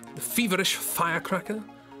 The feverish firecracker.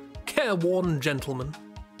 Careworn gentleman.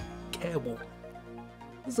 Careworn.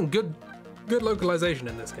 There's some good localization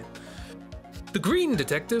in this game. The green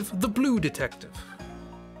detective. The blue detective.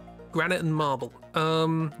 Granite and marble.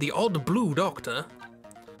 The odd blue doctor.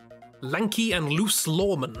 Lanky and loose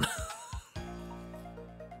lawman.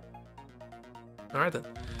 Alright then.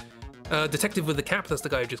 Detective with the cap, that's the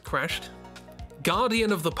guy who just crashed.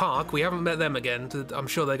 Guardian of the park, we haven't met them again. I'm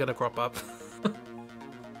sure they're gonna crop up.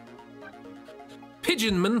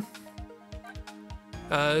 Pigeonman.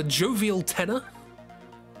 Jovial tenor.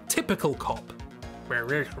 Typical cop.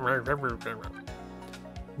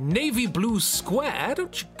 Navy blue square.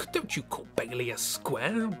 Don't you call Bailey a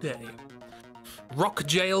square? How dare you? Rock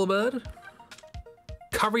jailbird.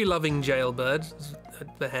 Curry loving jailbird.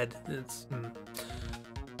 The head. It's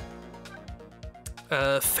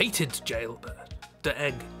fated jailbird. The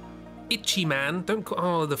egg. Itchy man. Don't call.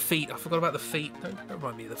 Oh, the feet. I forgot about the feet. Don't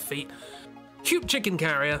remind me of the feet. Cute chicken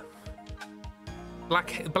carrier.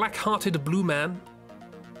 Black-hearted blue man.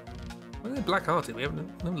 Why are they black-hearted? We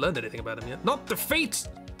haven't learned anything about him yet. Not the feet.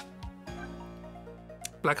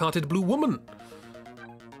 Black-hearted blue woman.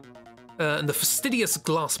 And the fastidious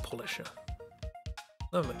glass polisher.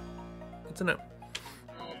 Lovely. Good to know.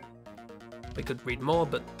 We could read more,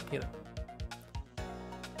 but, you know.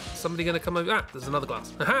 Somebody gonna come over? Ah, there's another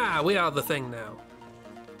glass. Aha! We are the thing now.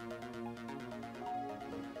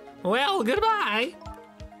 Well, goodbye.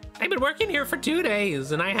 I've been working here for 2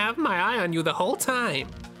 days, and I have my eye on you the whole time.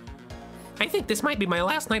 I think this might be my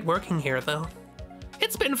last night working here, though.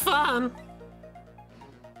 It's been fun.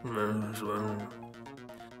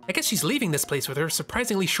 I guess she's leaving this place with her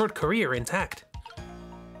surprisingly short career intact.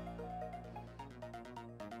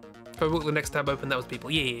 If I look the next tab open, that was people.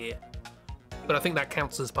 Yeah. But I think that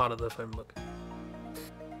counts as part of the phone book.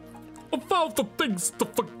 Of all the things to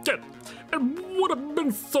forget, it would have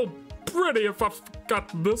been so pretty if I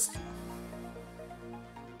forgot this.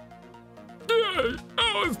 Yay!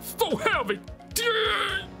 Oh, it's so heavy.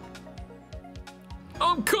 Yay!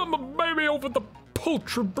 I'm coming, baby, over the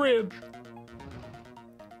poultry bridge.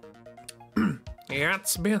 Yeah,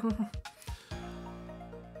 it's been...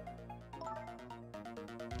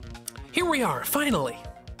 Here we are, finally.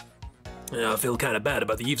 Yeah, I feel kind of bad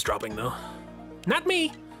about the eavesdropping, though. Not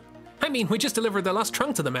me. I mean, we just delivered the lost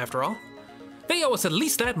trunk to them after all. They owe us at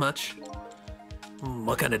least that much.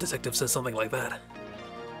 What kind of detective says something like that?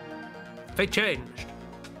 Fate changed,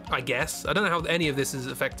 I guess. I don't know how any of this is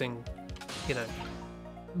affecting, you know,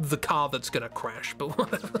 the car that's gonna crash, but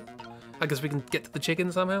whatever. I guess we can get to the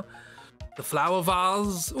chicken somehow. The flower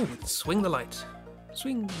vase. Ooh, swing the light.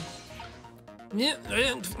 Swing. Yeah.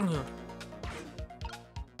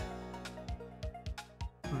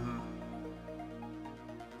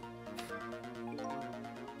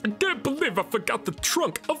 I can't believe I forgot the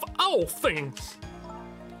trunk of all things.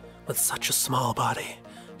 With such a small body,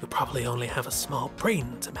 you probably only have a small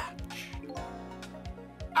brain to match.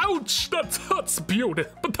 Ouch, that hurts, beauty,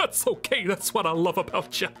 but that's okay. That's what I love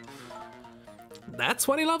about you. That's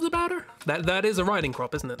what he loves about her? That is a riding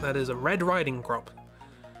crop, isn't it? That is a red riding crop.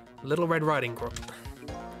 Little red riding crop.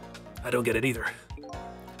 I don't get it either.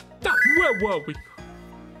 Now, where were we?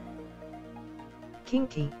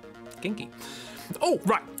 Kinky. Kinky. Oh,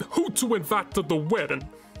 right. Who to invite to the wedding?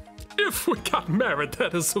 If we got married,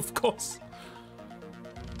 that is, of course.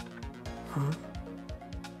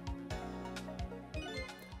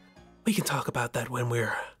 We can talk about that when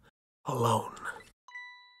we're alone.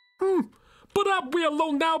 But are we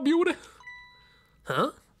alone now, beauty?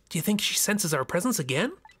 Huh? Do you think she senses our presence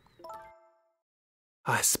again?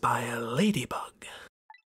 I spy a ladybug.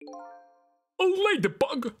 A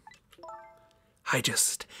ladybug? I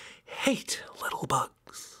just hate little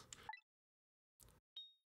bugs.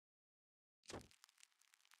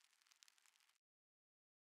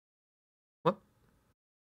 What?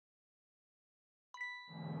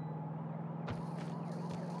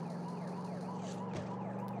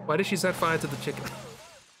 Why did she set fire to the chicken?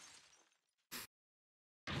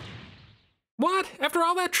 What? After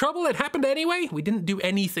all that trouble, it happened anyway? We didn't do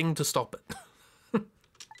anything to stop it.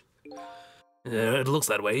 Yeah, it looks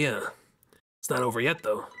that way, yeah. It's not over yet,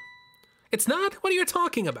 though. It's not? What are you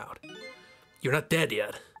talking about? You're not dead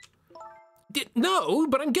yet. No,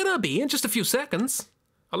 but I'm gonna be in just a few seconds.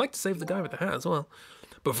 I'd like to save the guy with the hat as well.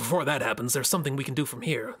 But before that happens, there's something we can do from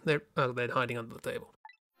here. They're hiding under the table.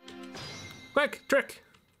 Quick, trick!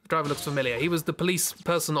 The driver looks familiar. He was the police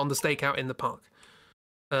person on the stakeout in the park.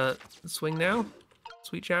 Swing now.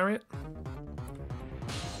 Sweet chariot.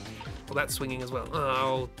 Well, that's swinging as well.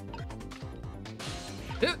 Oh.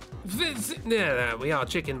 Yeah, there we are.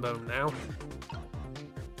 Chicken bone now.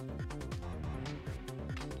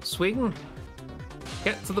 Swing.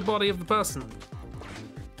 Get to the body of the person.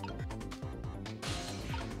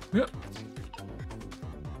 Yep.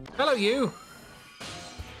 Hello, you.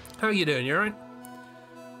 How you doing? You alright?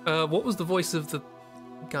 What was the voice of the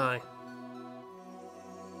guy?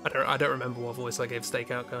 I don't remember what voice I gave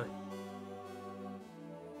stakeout guy.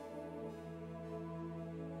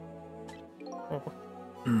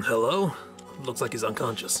 Hello? Looks like he's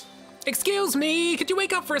unconscious. Excuse me, could you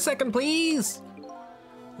wake up for a second, please?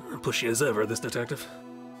 Pushy as ever, this detective.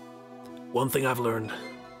 One thing I've learned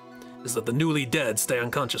is that the newly dead stay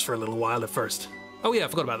unconscious for a little while at first. Oh yeah, I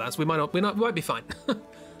forgot about that. So we might be fine.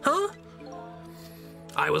 Huh?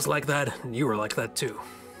 I was like that, and you were like that too.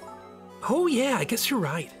 Oh yeah, I guess you're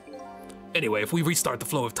right. Anyway, if we restart the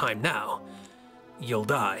flow of time now, you'll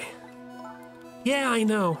die. Yeah, I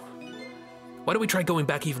know. Why don't we try going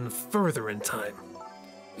back even further in time?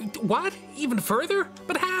 What? Even further?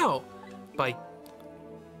 But how? By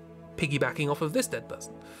piggybacking off of this dead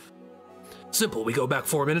person. Simple, we go back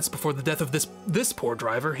 4 minutes before the death of this poor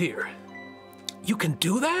driver here. You can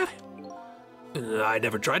do that? I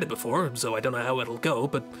never tried it before, so I don't know how it'll go,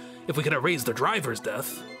 but if we can erase the driver's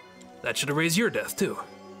death, that should erase your death too.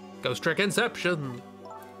 Ghost trick inception.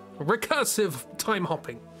 Recursive time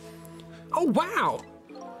hopping. Oh wow!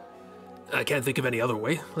 I can't think of any other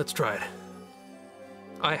way. Let's try it.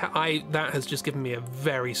 That has just given me a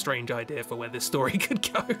very strange idea for where this story could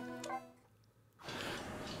go.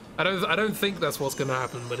 I don't think that's what's gonna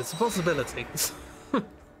happen, but it's a possibility.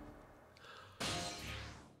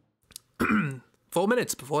 4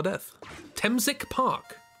 minutes before death. Temsick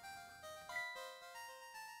Park.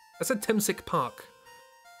 I said Temsick Park.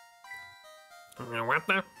 What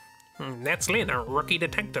the? That's Lynn, a rookie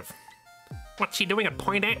detective. What's she doing at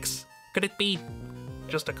Point X? Could it be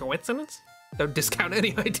just a coincidence? Don't discount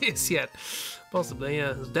any ideas yet. Possibly,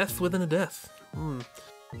 yeah. There's death within a death.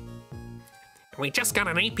 We just got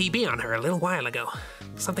an APB on her a little while ago.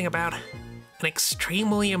 Something about an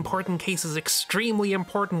extremely important case's extremely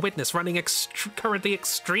important witness running currently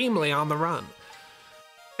extremely on the run.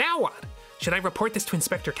 Now what? Should I report this to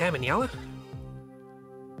Inspector Camignella?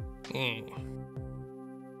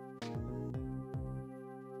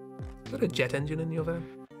 Is that a jet engine in your van?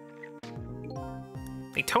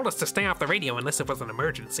 They told us to stay off the radio unless it was an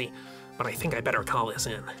emergency, but I think I better call this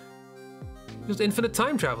in. Just infinite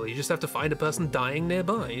time travel. You just have to find a person dying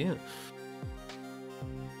nearby, yeah.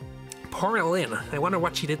 Poor Lynn. I wonder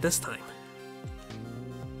what she did this time.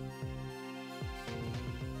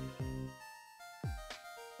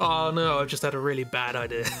 Oh no, I've just had a really bad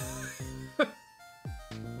idea.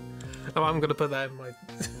 Oh, I'm gonna put that in my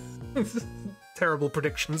terrible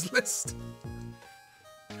predictions list.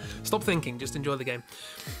 Stop thinking, just enjoy the game.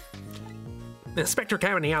 Inspector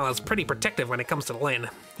Camignola's pretty protective when it comes to Lynn.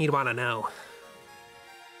 He'd want to know.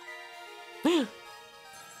 Ring,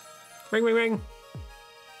 ring, ring.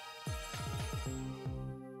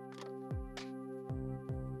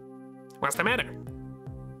 What's the matter?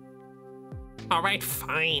 All right,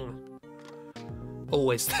 fine.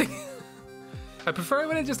 always think. I prefer it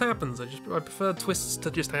when it just happens. I prefer twists to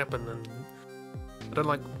just happen, and I don't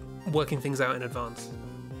like working things out in advance.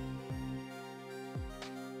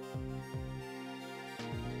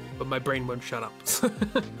 But my brain won't shut up.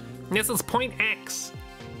 This is point X.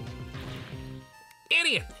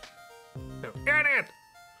 Idiot! No, idiot!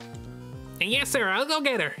 Yes, sir, I'll go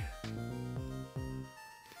get her.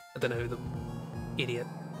 I don't know who the idiot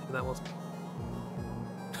who that was.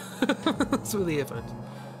 It's with the earphones.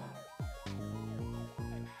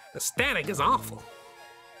 The static is awful.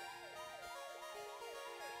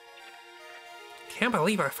 Can't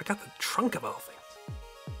believe I forgot the trunk of all things.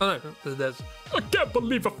 Oh no, there's... I can't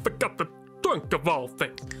believe I forgot the trunk of all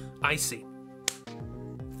things. I see.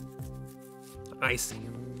 I see.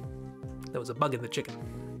 There was a bug in the chicken.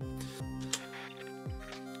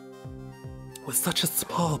 With such a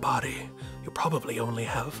small body, you probably only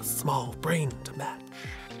have a small brain to match.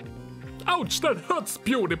 Ouch, that hurts,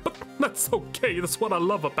 Beauty, but that's okay. That's what I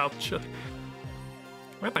love about you.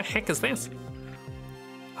 What the heck is this?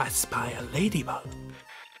 I spy a ladybug.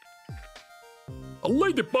 A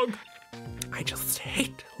ladybug? I just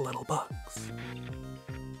hate little bugs.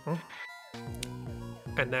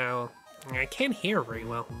 And now, I can't hear very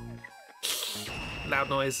well. Loud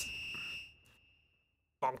noise.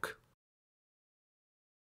 Bonk.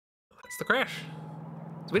 That's the crash.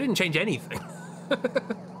 So we didn't change anything.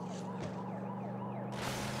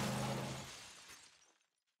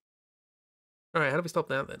 Alright, how do we stop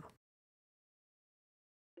that then?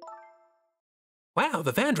 Wow,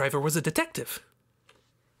 the van driver was a detective.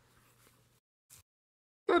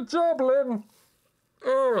 Good job, Lynn.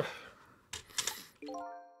 Oh,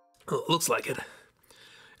 looks like it.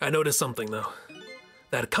 I noticed something, though.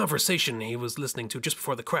 That conversation he was listening to just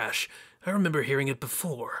before the crash, I remember hearing it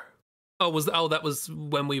before. Oh, that was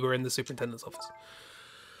when we were in the superintendent's office.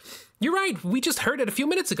 You're right, we just heard it a few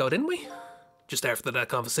minutes ago, didn't we? Just after that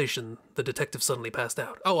conversation, the detective suddenly passed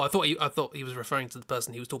out. Oh, I thought he was referring to the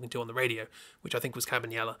person he was talking to on the radio, which I think was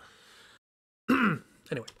Cabaniella.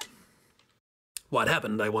 Anyway. What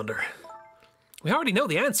happened, I wonder? We already know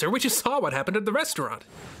the answer. We just saw what happened at the restaurant.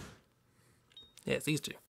 Yeah, it's these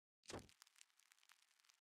two.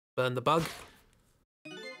 Burn the bug.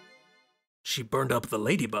 She burned up the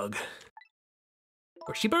ladybug.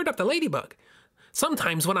 Or she burned up the ladybug.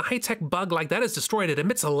 Sometimes when a high-tech bug like that is destroyed, it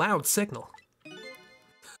emits a loud signal.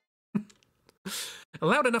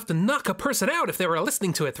 Loud enough to knock a person out if they were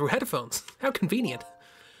listening to it through headphones. How convenient.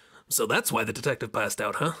 So that's why the detective passed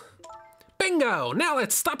out, huh? Bingo! Now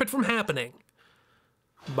let's stop it from happening.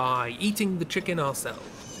 By eating the chicken ourselves.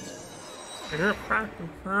 Right,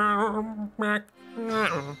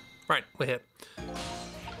 we're here.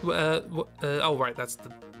 Oh, right, that's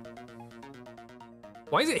the...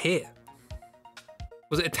 Why is it here?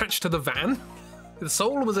 Was it attached to the van? The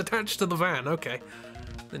soul was attached to the van, okay.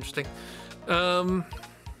 Interesting. Turn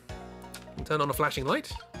on a flashing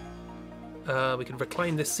light. We can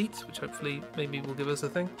recline this seat, which hopefully maybe will give us a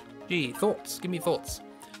thing. Gee, thoughts. Give me thoughts.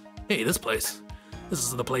 Hey, this place. This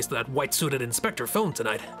is the place that white-suited inspector phoned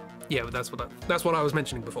tonight. Yeah, but that's what I was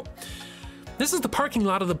mentioning before. This is the parking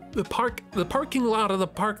lot of the park in the park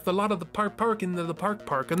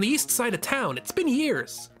on the east side of town. It's been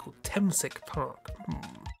years. Called Chimkem Park.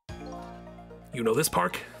 You know this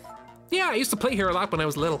park? Yeah, I used to play here a lot when I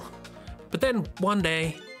was little. But then one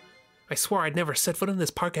day, I swore I'd never set foot in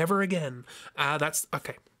this park ever again. That's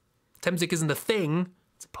okay. Chimkem isn't a thing.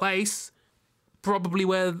 It's a place. Probably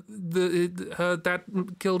where her dad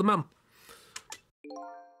killed her mum.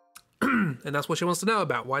 And that's what she wants to know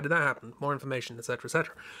about. Why did that happen? More information, etc.,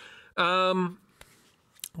 etc.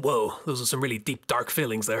 Whoa, those are some really deep, dark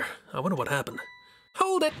feelings there. I wonder what happened.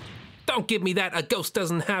 Hold it! Don't give me that. A ghost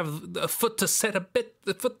doesn't have a foot to set a bit.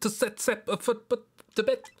 A foot to set a foot but to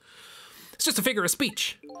bit. It's just a figure of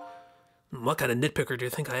speech. What kind of nitpicker do you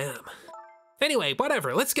think I am? Anyway,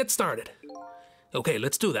 whatever. Let's get started. Okay,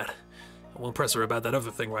 let's do that. I won't press her about that other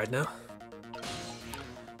thing right now.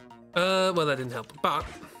 Well, that didn't help. But...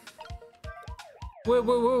 Whoa,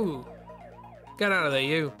 whoa, whoa. Get out of there,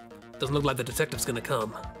 you. Doesn't look like the detective's gonna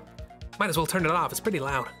come. Might as well turn it off. It's pretty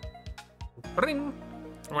loud. Ring.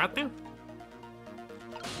 Right there.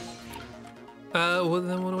 Well,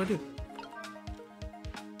 then what do I do?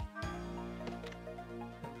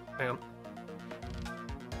 Hang on.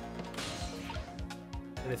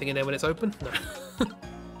 Anything in there when it's open? No.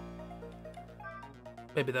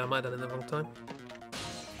 Maybe that I might have done it in the wrong time.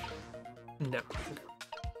 No.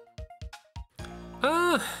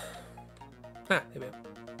 There we go.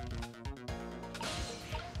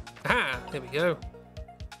 Ah, there we go.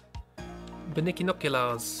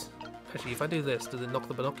 Binoculars. Actually, if I do this, does it knock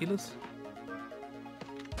the binoculars?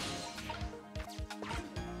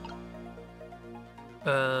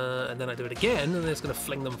 And then I do it again, and it's going to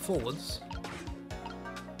fling them forwards.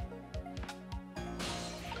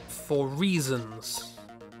 For reasons.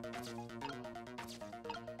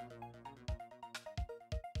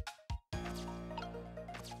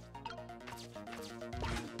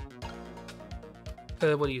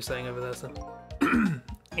 What are you saying over there, son?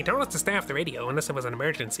 He told us to stay off the radio unless it was an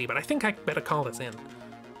emergency, but I think I better call this in.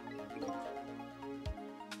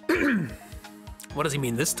 What does he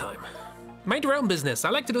mean this time? Mind your own business. I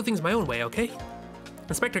like to do things my own way, okay?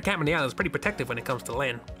 Inspector Campanella is pretty protective when it comes to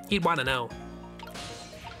Lynn. He'd want to know.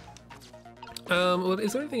 Well,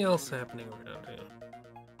 is there anything else happening around here?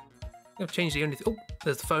 I've changed the only thing. Oh,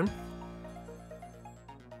 there's the phone.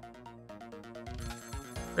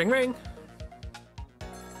 Ring, ring.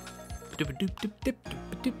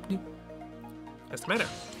 What's the matter?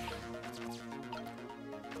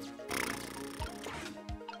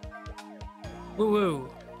 Woo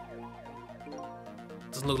woo.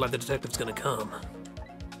 Doesn't look like the detective's gonna come.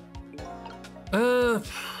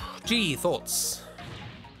 Gee, thoughts.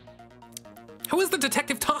 Who is the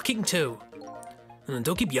detective talking to? And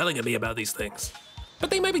don't keep yelling at me about these things.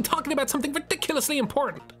 But they might be talking about something ridiculously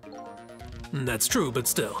important. That's true, but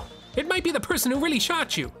still. It might be the person who really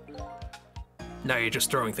shot you. Now you're just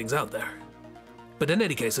throwing things out there. But in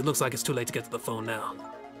any case, it looks like it's too late to get to the phone now.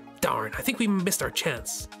 Darn, I think we missed our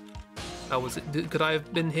chance. Oh, was it? Could I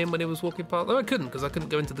have been him when he was walking past? Oh, I couldn't, because I couldn't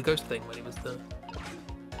go into the ghost thing when he was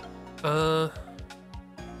there.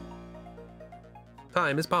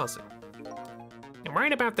 Time is passing. I'm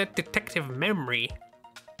worried about that detective memory.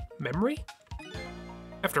 Memory?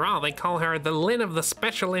 After all, they call her the Lynn of the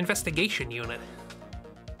Special Investigation Unit.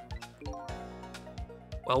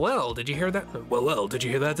 Well, did you hear that? Well, did you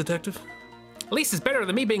hear that, detective? At least it's better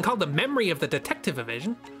than me being called the memory of the detective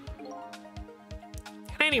division.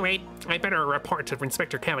 At any rate, I better report to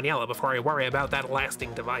Inspector Campanella before I worry about that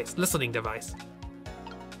listening device.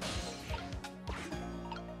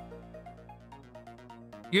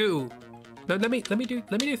 You. No, let me do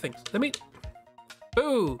things.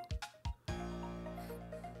 Ooh.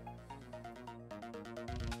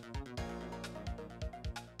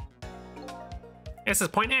 This is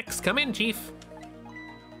Point X. Come in, Chief.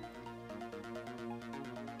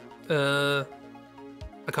 I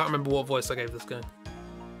can't remember what voice I gave this guy.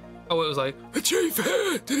 Oh, it was like, The chief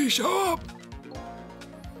here! Did he show up?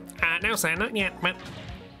 No, sir, not yet, but...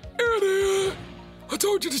 Idiot! I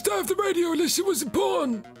told you to stay off the radio unless it was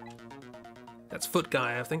important. that's Foot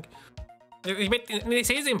Guy, I think. But this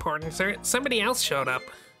is important, sir. Somebody else showed up.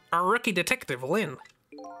 Our rookie detective, Lynn.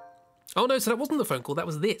 Oh no, so that wasn't the phone call, that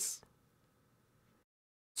was this.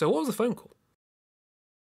 So what was the phone call?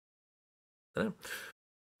 I don't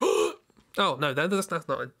know. Oh no, that's not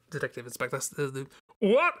a detective inspector. That's the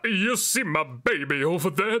What? You see my baby over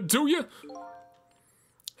there, do you?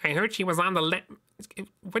 I heard she was on the What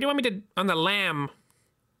do you want me to... On the lam?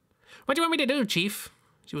 What do you want me to do, Chief?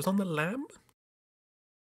 She was on the lam? Is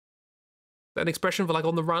that an expression for like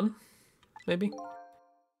on the run? Maybe?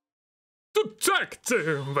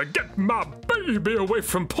 Detective, get my baby away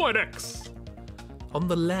from Point X. On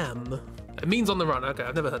the lam? It means on the run. Okay,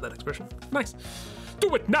 I've never heard that expression. Nice.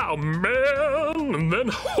 Do it now, man, and then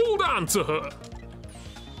hold on to her.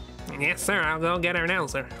 Yes, sir. I'll go get her now,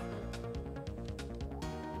 sir.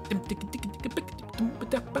 I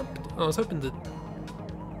was hoping that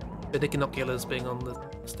the binoculars being on the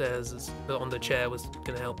stairs, on the chair, was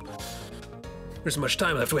going to help. There isn't much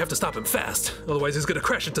time left. We have to stop him fast. Otherwise, he's going to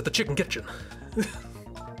crash into the chicken kitchen.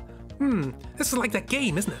 This is like that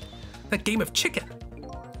game, isn't it? That game of chicken.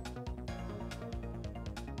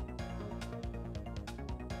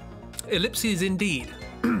 Ellipses indeed.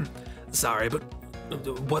 Sorry, but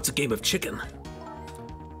what's a game of chicken?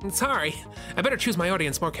 Sorry. I better choose my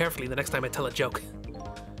audience more carefully the next time I tell a joke.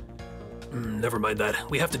 Never mind that.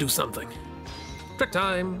 We have to do something. Trick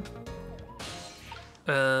time.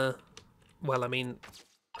 Well, I mean...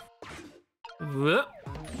 I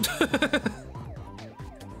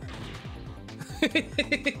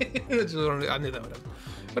knew that would happen.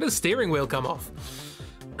 Why does the steering wheel come off?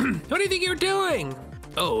 What do you think you're doing?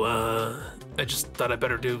 Oh, I just thought I'd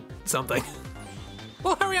better do something.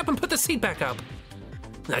 Well, hurry up and put the seat back up.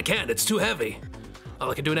 I can't, it's too heavy. All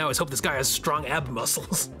I can do now is hope this guy has strong ab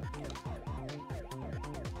muscles.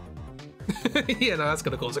 Yeah, no, that's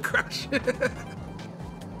gonna cause a crash.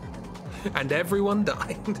 And everyone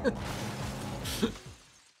died.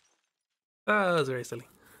 That was very silly.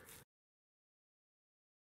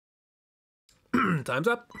 Time's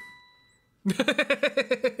up.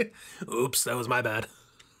 Oops, that was my bad.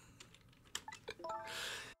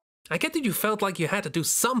 I get that you felt like you had to do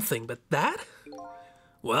something, but that?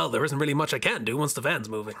 Well, there isn't really much I can do once the van's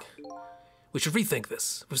moving. We should rethink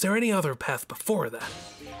this. Was there any other path before that?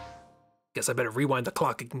 Guess I better rewind the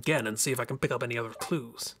clock again and see if I can pick up any other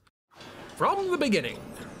clues. From the beginning.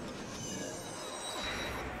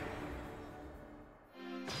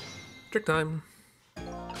 Trick time.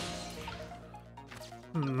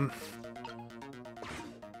 I've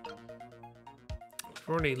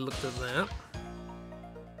already looked at that.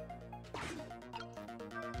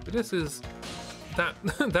 But this is that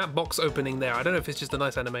that box opening there. I don't know if it's just a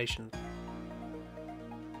nice animation.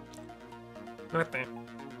 Right there.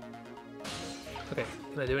 Okay,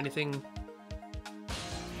 can I do anything?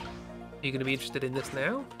 Are you going to be interested in this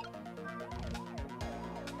now?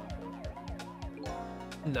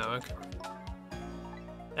 No, okay.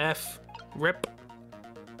 F. Rip.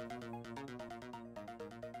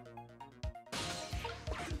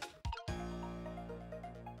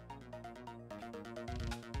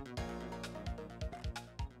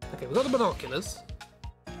 Okay, we've got the binoculars.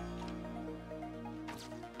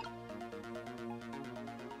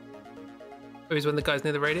 Maybe it's when the guy's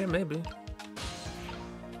near the radio, maybe.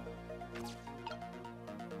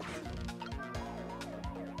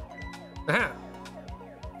 Aha!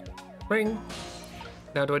 Ring!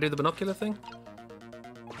 Now do I do the binocular thing?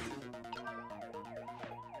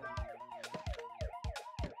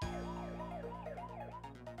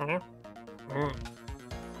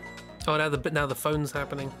 Oh, now the phone's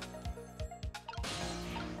happening.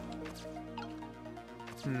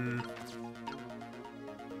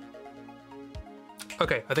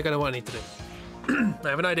 Okay, I think I know what I need to do. I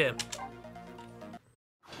have an idea.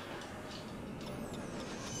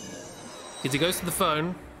 He goes to the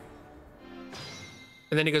phone,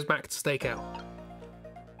 and then he goes back to stake out.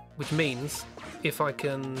 Which means, if I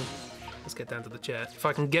can... Let's get down to the chair. If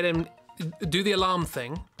I can get him... Do the alarm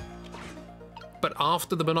thing, but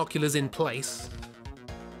after the binoculars in place,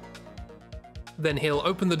 then he'll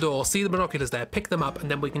open the door, see the binoculars there, pick them up, and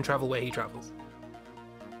then we can travel where he travels.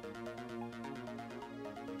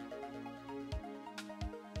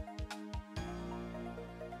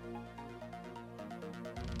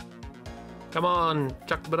 Come on,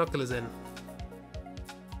 chuck the binoculars in.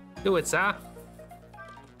 Do it, sir.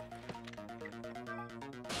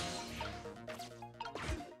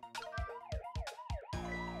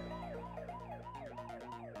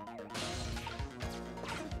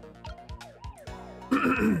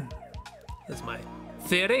 That's my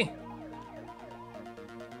theory.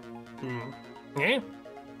 Yeah?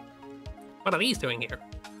 What are these doing here?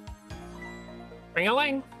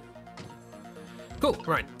 Ring-a-ling. Cool,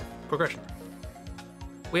 right. Progression.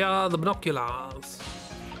 We are the binoculars.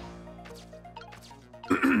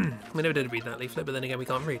 We never did read that leaflet, but then again we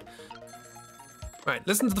can't read. Right,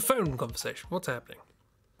 listen to the phone conversation. What's happening?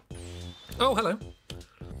 Oh, hello.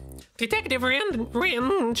 Detective Ringe.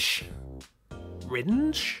 Ringe?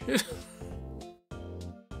 Ringe.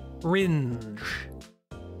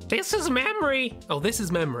 This is Memory. Oh, this is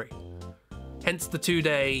Memory. Hence the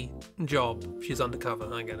 2-day job. She's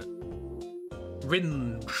undercover, I get it.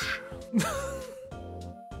 Ringe.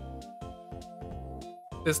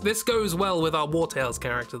 This goes well with our Wartails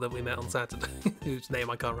character that we met on Saturday, whose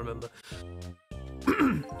name I can't remember.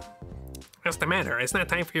 What's the matter? It's not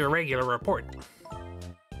time for your regular report.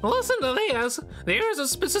 Listen to this. There's a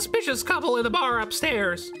suspicious couple in the bar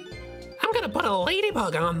upstairs. I'm gonna put a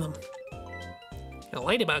ladybug on them. A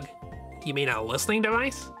ladybug? You mean a listening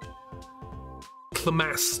device?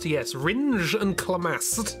 Clamast, yes. Ringe and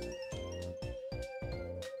Clamast.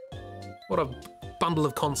 What a bundle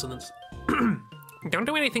of consonants. Don't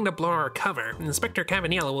do anything to blow our cover. Inspector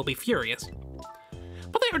Cavanilla will be furious.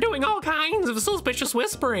 But they're doing all kinds of suspicious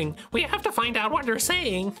whispering. We have to find out what they're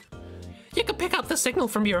saying. You can pick up the signal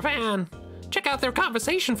from your van. Check out their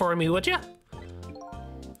conversation for me, would you?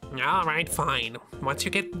 All right, fine. Once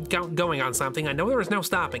you get going on something, I know there is no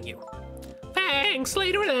stopping you. Thanks,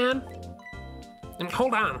 later then. And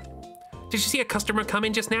hold on. Did you see a customer come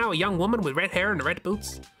in just now? A young woman with red hair and red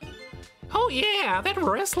boots? Oh yeah, that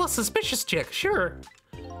restless, suspicious chick, sure.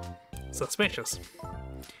 Suspicious.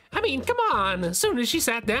 I mean, come on. As soon as she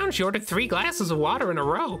sat down, she ordered 3 glasses of water in a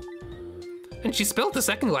row. And she spilled the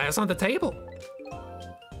second glass on the table.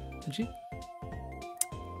 Did she?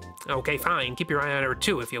 Okay, fine. Keep your eye on her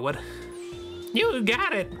too, if you would. You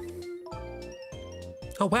got it.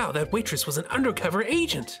 Oh wow, that waitress was an undercover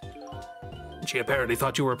agent. She apparently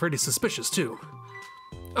thought you were pretty suspicious too.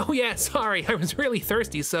 Oh yeah, sorry, I was really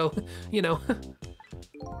thirsty, so, you know.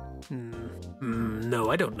 No,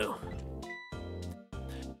 I don't know.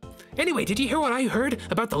 Anyway, did you hear what I heard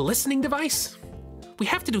about the listening device? We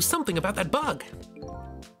have to do something about that bug.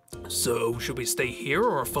 So, should we stay here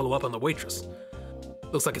or follow up on the waitress?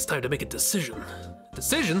 Looks like it's time to make a decision.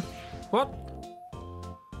 Decision? What?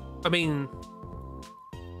 I mean,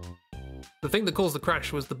 the thing that caused the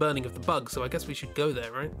crash was the burning of the bug, so I guess we should go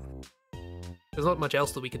there, right? There's not much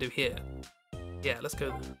else that we can do here. Yeah, let's go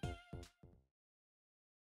there.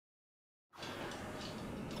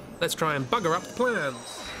 Let's try and bugger up the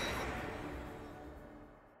plans.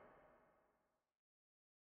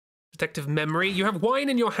 Detective memory, you have wine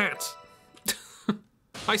in your hat.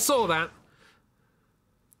 I saw that.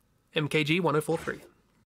 MKG 1043.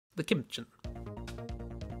 The Chimkem.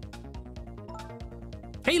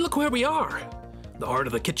 Hey, look where we are! The heart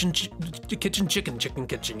of the kitchen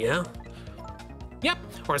kitchen, yeah? Yep,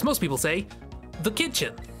 or as most people say, the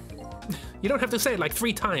kitchen. You don't have to say it like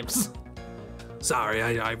 3 times. Sorry,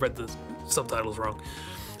 I read the subtitles wrong.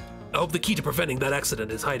 I hope the key to preventing that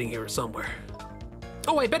accident is hiding here somewhere.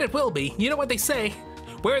 Oh, I bet it will be. You know what they say?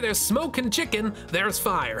 Where there's smoke and chicken, there's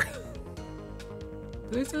fire.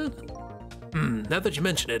 Did they say that? Now that you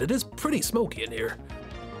mention it, it is pretty smoky in here.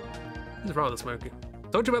 It's rather smoky.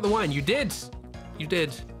 Told you about the wine. You did. You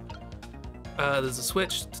did. There's a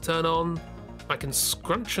switch to turn on. I can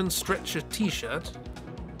scrunch and stretch a t-shirt.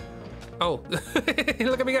 Oh,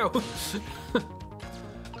 look at me go.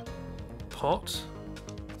 Pot.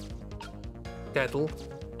 Kettle.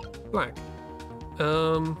 Black.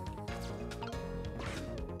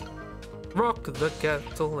 Rock the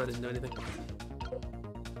kettle. I didn't do anything.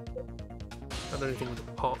 I don't do anything with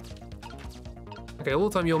the pot. Okay, all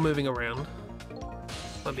the time you're moving around.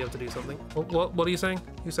 Might be able to do something. What are you saying?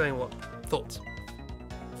 You're saying what? Thoughts?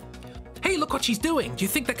 Hey, look what she's doing! Do you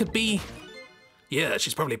think that could be... Yeah,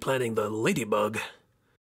 she's probably planning the ladybug.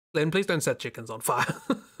 Lynn, please don't set chickens on fire.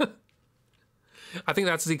 I think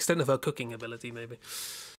that's the extent of her cooking ability, maybe.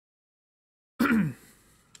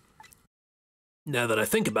 Now that I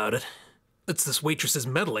think about it, it's this waitress's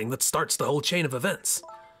meddling that starts the whole chain of events.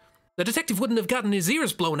 The detective wouldn't have gotten his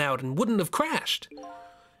ears blown out and wouldn't have crashed.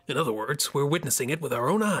 In other words, we're witnessing it with our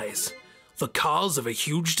own eyes. The cause of a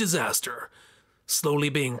huge disaster, slowly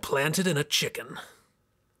being planted in a chicken.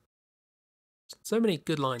 So many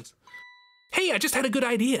good lines. Hey, I just had a good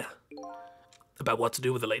idea. About what to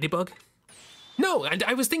do with the ladybug? No, and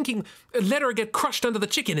I was thinking, let her get crushed under the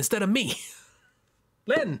chicken instead of me.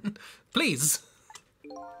 Len, please.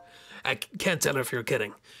 I can't tell her if you're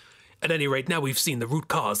kidding. At any rate, now we've seen the root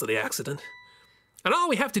cause of the accident. And all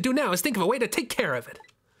we have to do now is think of a way to take care of it.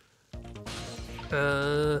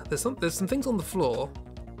 There's some things on the floor.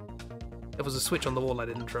 There was a switch on the wall I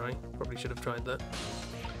didn't try. Probably should have tried that.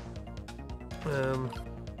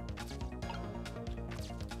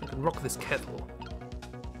 I can rock this kettle.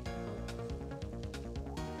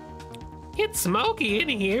 It's smoky in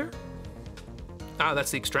here. Ah,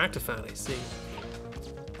 that's the extractor fan, I see.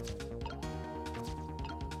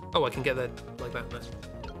 Oh, I can get that like that now.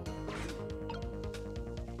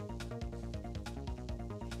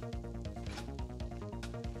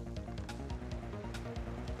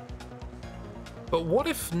 But what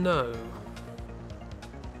if no?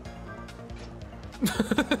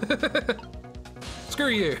 Screw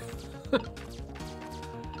you. I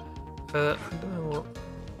don't know what.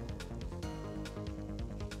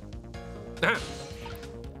 Ah.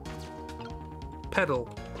 Pedal.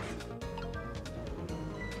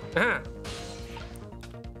 Ah.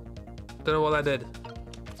 Don't know what that did.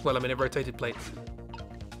 Well, I mean, it rotated plates.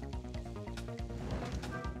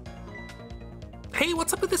 Hey,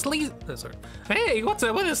 what's up with this lazy... Oh, sorry. Hey, what's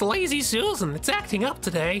up with this lazy Susan? It's acting up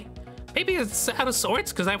today. Maybe it's out of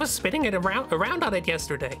sorts because I was spinning it around on it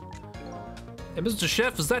yesterday. Hey, Mr.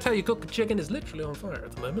 Chef, is that how you cook a chicken? It's literally on fire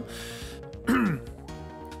at the moment.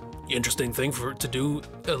 Interesting thing to do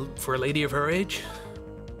for a lady of her age.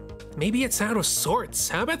 Maybe it's out of sorts.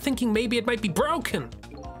 How about thinking maybe it might be broken?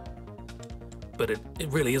 But it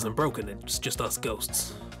really isn't broken. It's just us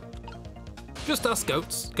ghosts. Just us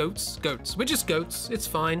goats. Goats. Goats. We're just goats. It's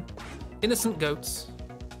fine. Innocent goats.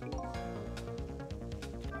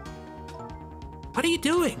 What are you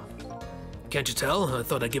doing? Can't you tell? I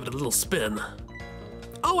thought I'd give it a little spin.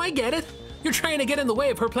 Oh, I get it. You're trying to get in the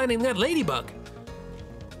way of her planning that ladybug.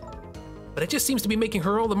 But it just seems to be making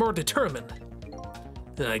her all the more determined.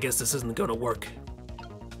 I guess this isn't gonna work.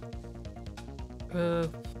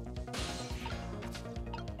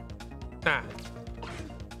 Ah.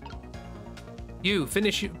 You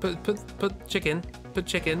finish. Put chicken. Put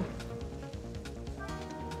chicken.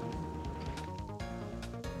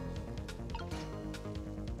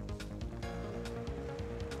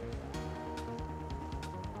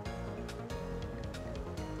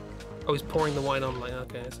 Oh, he's pouring the wine on. Like,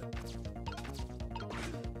 okay. I see.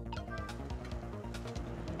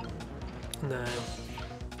 No.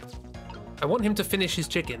 I want him to finish his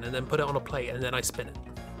chicken and then put it on a plate and then I spin it.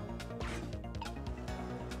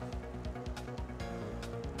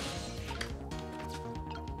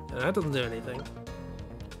 No, that doesn't do anything.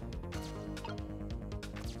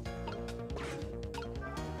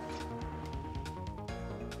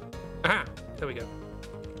 Aha! There we go.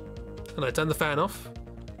 And I turn the fan off.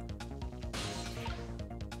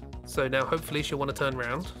 So now hopefully she'll want to turn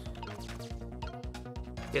around.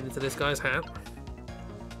 Get into this guy's hat.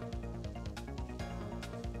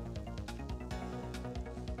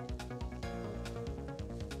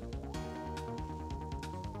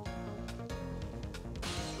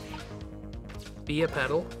 Be a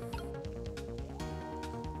pedal.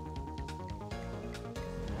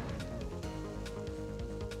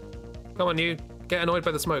 Come on, you. Get annoyed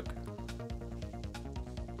by the smoke.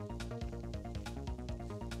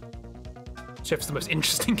 Chef's the most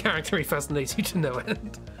interesting character. He fascinates you to no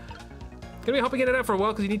end. Gonna be hopping in and out for a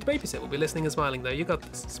while because you need to babysit. We'll be listening and smiling though. You got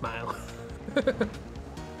this. Smile.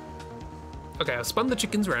 Okay, I've spun the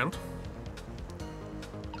chickens around.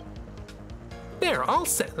 They're all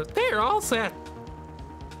set. They're all set.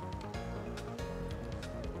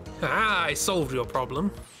 Ah, I solved your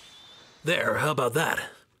problem. There, how about that?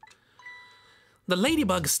 The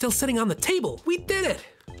ladybug's still sitting on the table. We did it.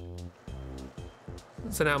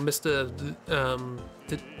 So now, Mr.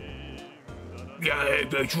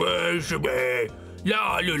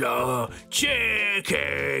 La la la,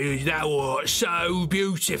 chicken, that was so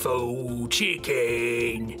beautiful,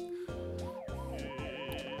 chicken.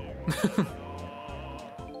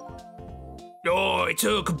 I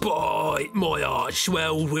took a bite, my heart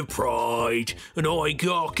swelled with pride, and I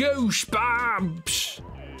got goosebumps.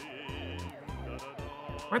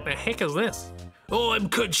 What the heck is this? I'm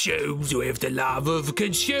consumed with the love of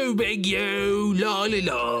consuming you, la la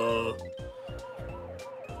la.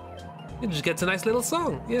 It just gets a nice little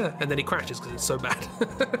song, yeah. And then he crashes because it's so bad.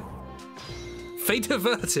 Fate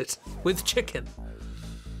averted with chicken.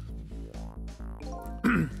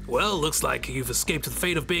 Well, looks like you've escaped the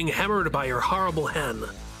fate of being hammered by your horrible hen.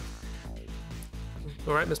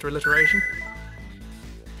 All right, Mr. Alliteration.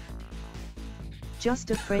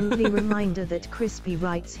 Just a friendly reminder that Crispy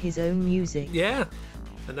writes his own music. Yeah,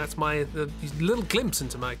 and that's my little glimpse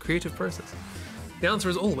into my creative process. The answer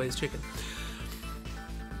is always chicken.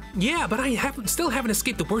 Yeah, but I still haven't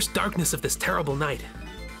escaped the worst darkness of this terrible night.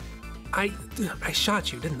 I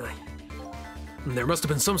shot you, didn't I? There must have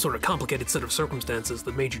been some sort of complicated set of circumstances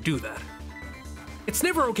that made you do that. It's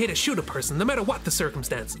never okay to shoot a person, no matter what the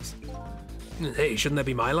circumstances. Hey, shouldn't that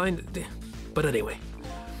be my line? But anyway,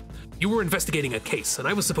 you were investigating a case, and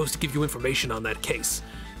I was supposed to give you information on that case.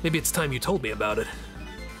 Maybe it's time you told me about it.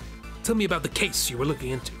 Tell me about the case you were looking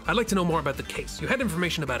into. I'd like to know more about the case. You had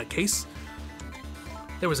information about a case?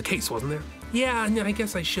 There was a case, wasn't there? Yeah, I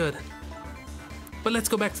guess I should. But let's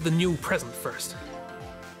go back to the new present first.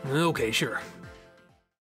 Okay, sure.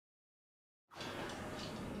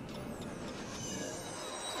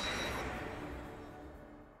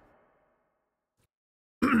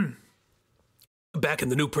 Back in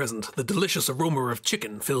the new present, the delicious aroma of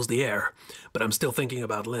chicken fills the air, but I'm still thinking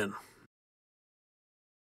about Lynn.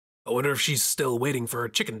 I wonder if she's still waiting for her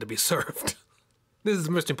chicken to be served. This is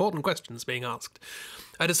the most important question that's being asked.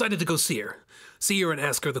 I decided to go see her and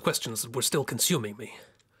ask her the questions that were still consuming me.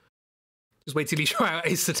 Just wait till you try out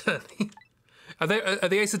Ace Attorney. Are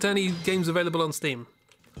the Ace Attorney games available on Steam?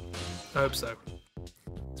 I hope so.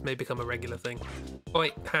 This may become a regular thing.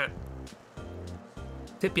 Oi, hat.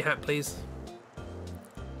 Tip your hat, please.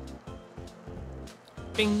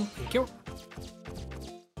 Bing, thank you.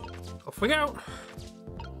 Off we go.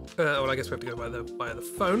 Well, I guess we have to go via the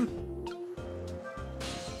phone,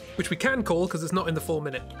 which we can call because it's not in the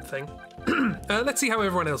 4-minute thing. Let's see how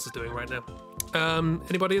everyone else is doing right now.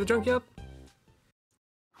 Anybody at the junkyard?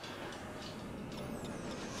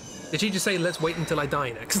 Did she just say, let's wait until I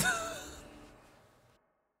die next?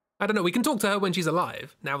 I don't know, we can talk to her when she's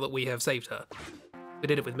alive, now that we have saved her. We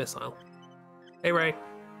did it with Missile. Hey, Ray.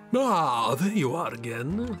 Ah, there you are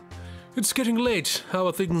again. It's getting late. How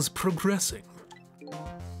are things progressing?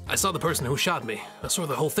 I saw the person who shot me. I saw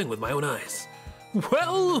the whole thing with my own eyes.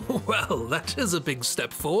 Well, that is a big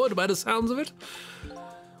step forward by the sounds of it.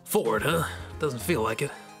 Forward, huh? Doesn't feel like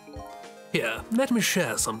it. Here, let me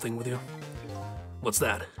share something with you. What's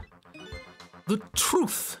that? The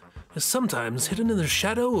truth is sometimes hidden in the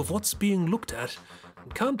shadow of what's being looked at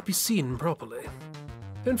and can't be seen properly.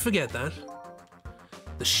 Don't forget that.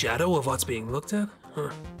 The shadow of what's being looked at?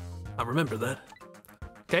 Huh. I'll remember that.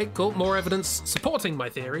 Okay, cool. More evidence supporting my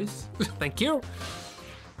theories. Thank you.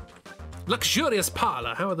 Luxurious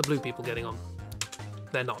parlor. How are the blue people getting on?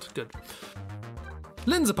 They're not. Good.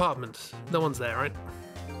 Lynn's apartment. No one's there, right?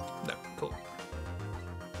 No, cool.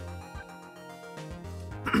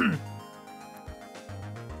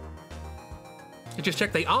 You just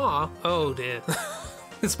check they are. Oh dear.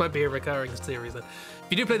 This might be a recurring series then.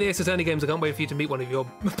 If you do play the Ace Attorney games, I can't wait for you to meet one of your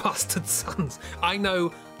bastard sons. I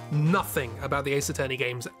know nothing about the Ace Attorney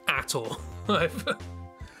games at all.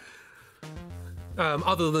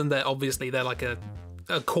 Other than that, obviously they're like a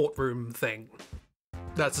courtroom thing.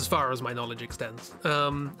 That's as far as my knowledge extends.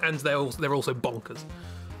 And they're also bonkers.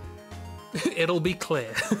 It'll be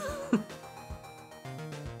clear.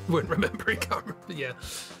 Won't remember, I can't remember, yeah.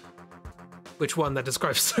 Which one that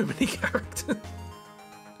describes so many characters?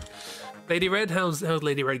 Lady Red, how's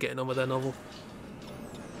Lady Red getting on with her novel?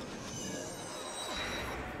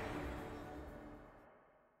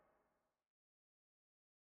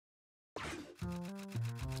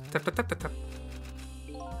 Tap, tap, tap, tap, tap.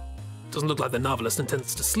 Doesn't look like the novelist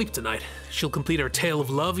intends to sleep tonight. She'll complete her tale of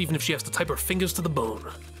love even if she has to type her fingers to the bone.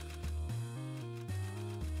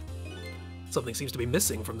 Something seems to be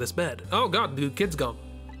missing from this bed. Oh god, the kid's gone.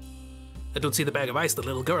 I don't see the bag of ice the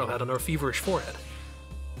little girl had on her feverish forehead.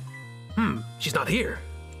 She's not here.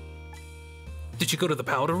 Did she go to the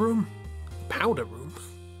powder room? Powder room?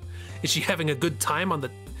 Is she having a good time on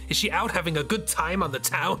the... Is she out having a good time on the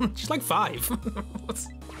town? She's like 5.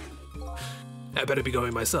 I better be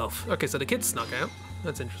going myself. Okay, so the kid snuck out.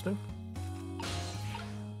 That's interesting.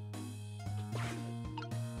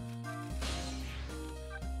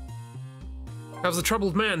 How's the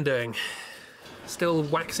troubled man doing? Still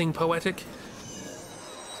waxing poetic?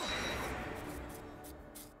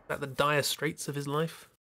 At the dire straits of his life?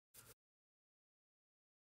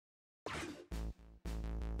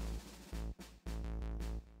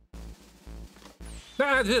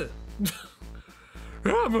 Emma,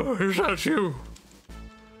 is that you?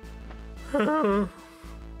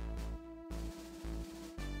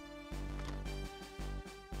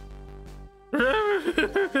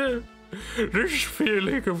 This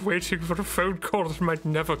feeling of waiting for a phone call that might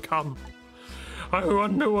never come. I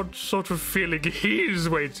wonder what sort of feeling he's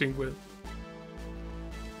waiting with.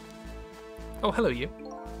 Oh, hello, you.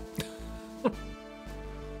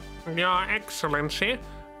 Your Excellency,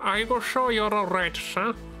 are you sure you're all right,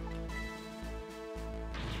 sir?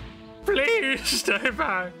 Please stay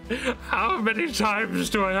back. How many times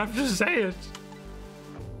do I have to say it?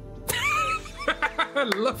 I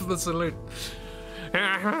love the salute.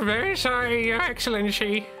 I'm very sorry, Your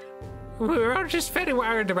Excellency. We're all just very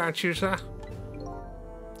worried about you, sir.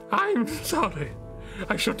 I'm sorry.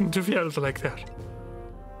 I shouldn't have yelled like that.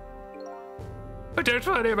 But don't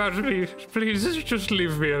worry about me. Please, just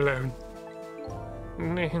leave me alone.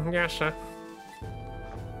 Yes, sir.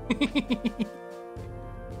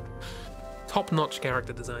 Top-notch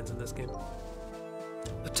character designs in this game.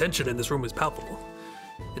 The tension in this room is palpable.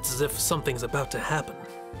 It's as if something's about to happen.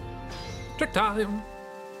 Trick time!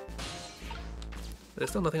 There's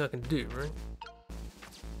still nothing I can do, right?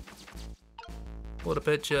 Water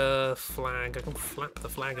pitcher, flag. I can flap the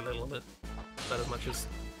flag a little bit. About as much as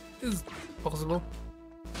is possible.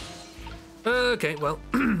 Okay, well,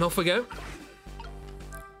 off we go.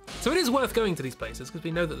 So it is worth going to these places because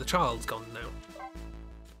we know that the child's gone now.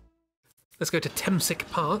 Let's go to Temsick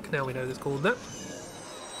Park, now we know it's called that.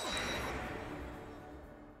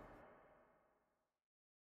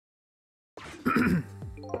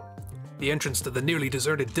 The entrance to the nearly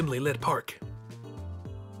deserted, dimly lit park.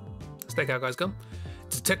 Stakeout guy's gone.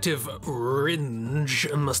 Detective Ringe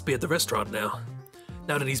must be at the restaurant now.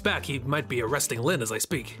 Now that he's back, he might be arresting Lynn as I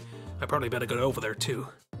speak. I probably better go over there too.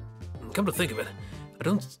 Come to think of it, I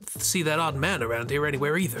don't see that odd man around here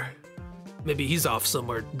anywhere either. Maybe he's off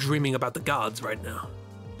somewhere dreaming about the gods right now.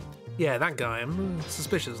 Yeah, that guy. I'm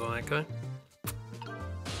suspicious of that guy.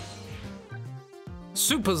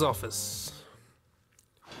 Super's office.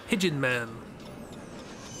 Pigeon Man.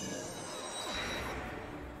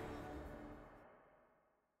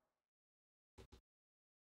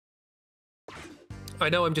 I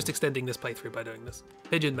know I'm just extending this playthrough by doing this.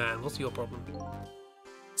 Pigeon Man, what's your problem?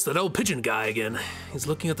 It's that old pigeon guy again. He's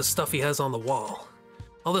looking at the stuff he has on the wall.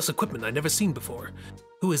 All this equipment I've never seen before.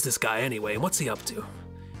 Who is this guy anyway, and what's he up to?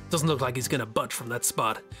 Doesn't look like he's gonna budge from that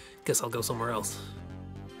spot. Guess I'll go somewhere else.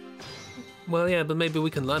 Well, yeah, but maybe we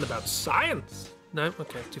can learn about science. No?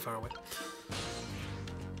 Okay, too far away.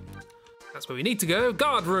 That's where we need to go.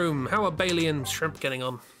 Guard room! How are Bailey and Shrimp getting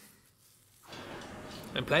on?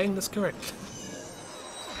 I'm playing this correct.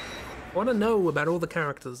 I want to know about all the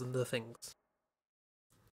characters and the things.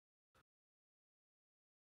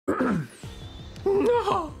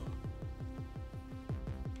 No!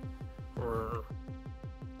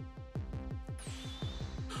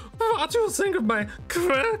 What do you think of my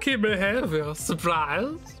quirky behavior?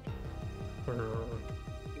 Surprised?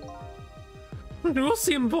 You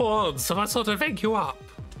seem bored, so I thought I'd wake you up.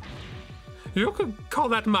 You could call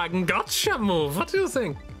that my gotcha move. What do you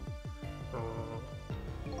think?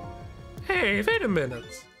 Hey, wait a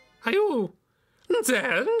minute. Are you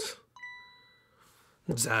dead?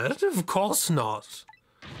 Dead? Of course not.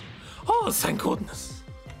 Oh, thank goodness.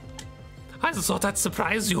 I just thought I'd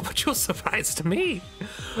surprise you, but you surprised me.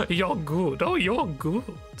 You're good. Oh, you're good.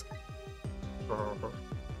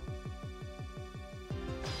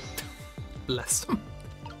 Bless them.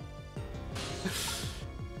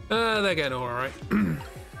 They're getting alright.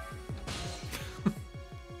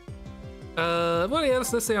 Well, yeah,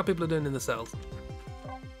 let's see how people are doing in the cells.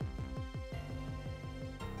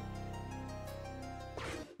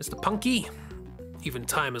 Mr. Punky. Even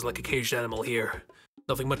time is like a caged animal here.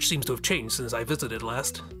 Nothing much seems to have changed since I visited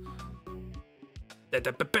last.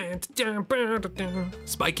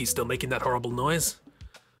 Spiky's still making that horrible noise.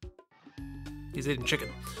 He's eating chicken.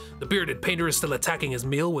 The bearded painter is still attacking his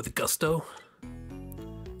meal with gusto.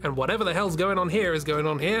 And whatever the hell's going on here is going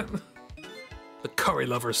on here. The curry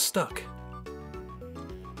lover's stuck.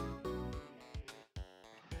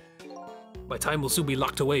 My time will soon be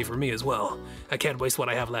locked away for me as well. I can't waste what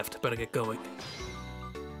I have left. Better get going.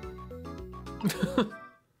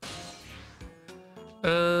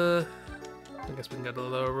 I guess we can go to the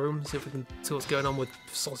lower room, see if we can see what's going on with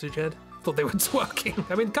Sausage Head. Thought they were twerking.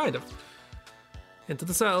 I mean, kind of. Into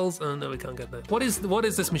the cells. Oh no, we can't get there. What is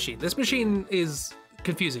this machine? This machine is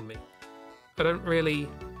confusing me. I don't really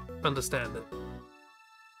understand it.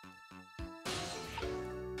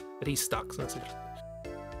 But he's stuck, so that's interesting.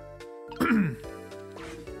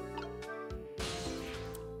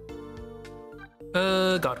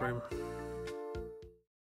 Guard room.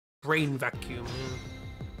 Brain vacuum.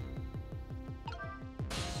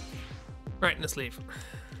 Right, let's leave.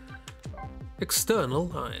 External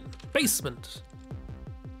line. Basement.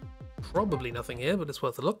 Probably nothing here, but it's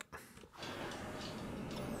worth a look.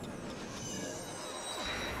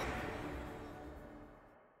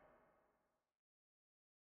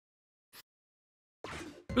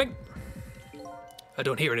 Blink. I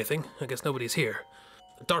don't hear anything. I guess nobody's here.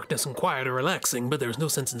 The darkness and quiet are relaxing, but there's no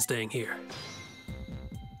sense in staying here.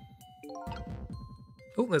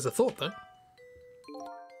 Oh, there's a thought, though.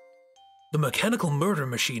 The mechanical murder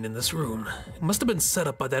machine in this room. It must have been set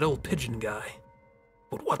up by that old pigeon guy.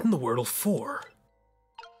 But what in the world for?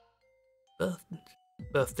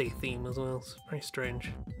 Birthday theme as well. It's very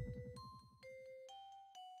strange.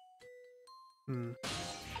 Yeah,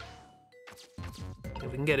 we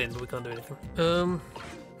can get in, but we can't do anything.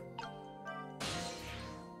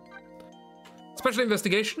 Special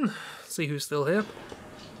investigation. See who's still here.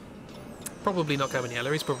 Probably not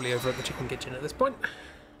Cabaniello. He's probably over at the chicken kitchen at this point.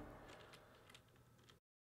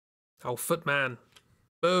 Oh, Footman.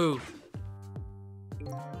 Boo.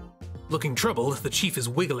 Looking troubled, the chief is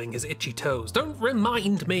wiggling his itchy toes. Don't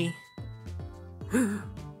remind me. No,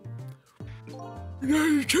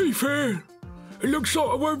 Chief here. It looks like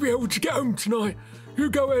I won't be able to get home tonight. You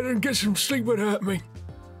go ahead and get some sleep without me.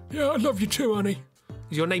 Yeah, I love you too, honey.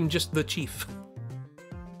 Is your name just the chief?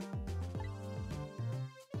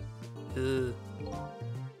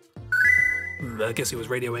 I guess he was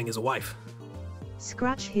radioing his wife.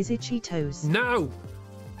 Scratch his itchy toes. No!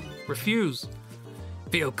 Refuse.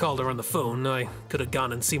 Theo called her on the phone. I could have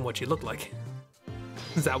gone and seen what she looked like.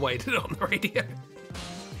 Is that why he did it on the radio?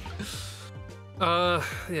 Yeah,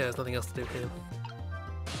 there's nothing else to do here.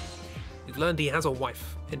 We've learned he has a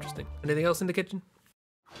wife. Interesting. Anything else in the kitchen?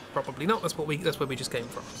 Probably not. That's where we just came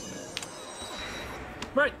from.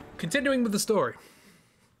 Right, continuing with the story.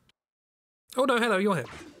 Oh no, hello, you're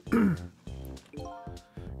here.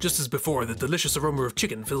 Just as before, the delicious aroma of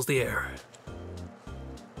chicken fills the air.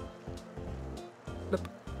 Nope.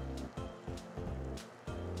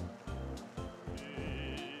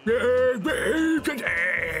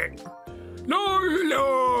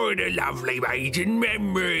 Lord, a lovely maiden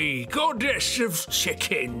memory, goddess of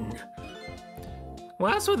chicken.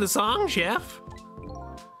 What's with the song, Chef?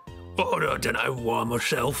 Oh, I don't know why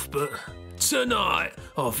myself, but tonight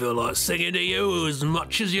I feel like singing to you as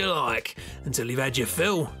much as you like until you've had your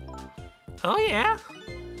fill. Oh yeah?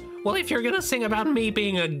 Well, if you're gonna sing about me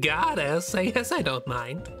being a goddess, I guess I don't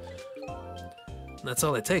mind. That's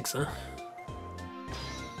all it takes, huh?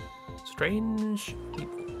 Strange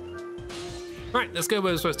people. Right, let's go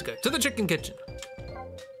where we're supposed to go. To the chicken kitchen.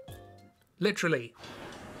 Literally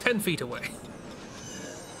 10 feet away.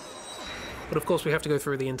 But of course we have to go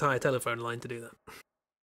through the entire telephone line to do that.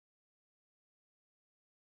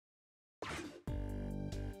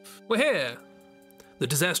 We're here. The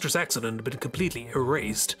disastrous accident had been completely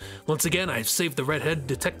erased. Once again, I've saved the redhead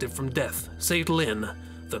detective from death, saved Lynn,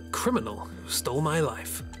 the criminal who stole my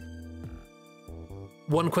life.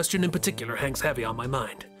 One question in particular hangs heavy on my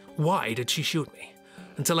mind. Why did she shoot me?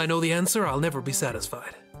 Until I know the answer, I'll never be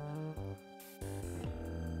satisfied.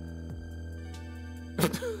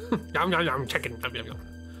 Yum, yum, yum, chicken. Yum, yum, yum.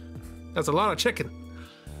 That's a lot of chicken.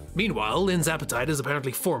 Meanwhile, Lynn's appetite is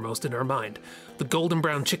apparently foremost in her mind. The golden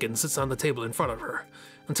brown chicken sits on the table in front of her.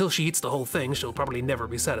 Until she eats the whole thing, she'll probably never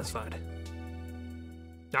be satisfied.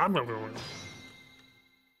 Yum, yum, yum.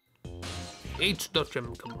 Eat the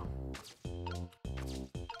Chimkem.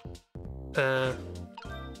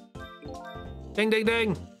 Ding, ding,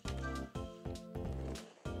 ding.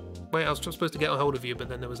 Wait, I was supposed to get a hold of you, but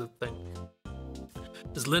then there was a thing.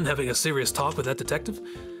 Is Lynn having a serious talk with that detective?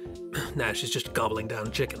 Nah, she's just gobbling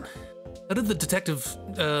down chicken. How did the detective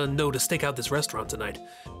know to stake out this restaurant tonight?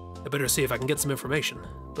 I better see if I can get some information.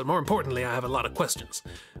 But more importantly, I have a lot of questions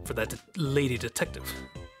for that lady detective.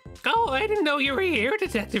 Oh, I didn't know you were here,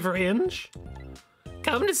 Detective Ringe.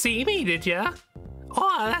 Come to see me, did ya?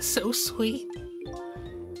 Oh, that's so sweet.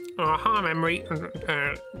 Hi, Memory.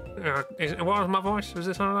 What was my voice? Was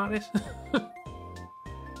it something like this?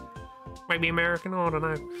 Maybe American, I don't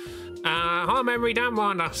know. Hi, Memory, don't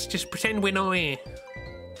mind us. Just pretend we're not here.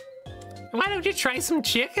 Why don't you try some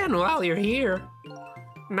chicken while you're here?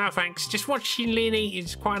 No, thanks. Just watching Lynn eat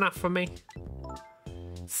is quite enough for me.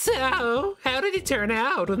 So, how did it turn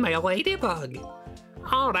out with my ladybug?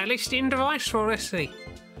 Oh, they listed device for us, see.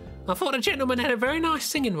 I thought a gentleman had a very nice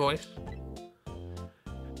singing voice.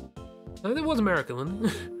 Oh, that was American, wasn't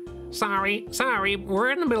it? Sorry,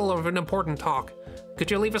 we're in the middle of an important talk. Could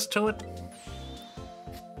you leave us to it?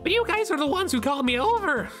 But you guys are the ones who called me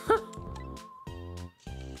over.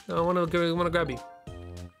 I want to grab you.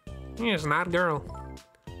 Yes, not a girl.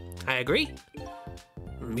 I agree.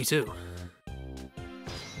 Me too.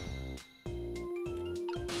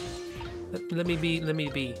 Let me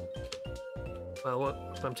be. Well,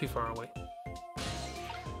 what? I'm too far away.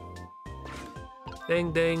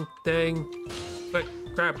 Ding, ding, ding. Quick,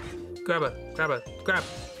 grab.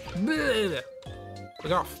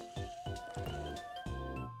 Look off.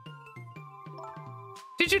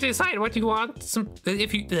 Did you decide what you want?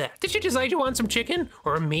 Did you decide you want some chicken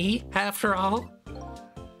or me after all?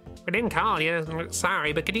 We didn't call you.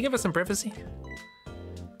 Sorry, but could you give us some privacy?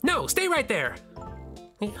 No, stay right there.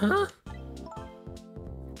 Huh?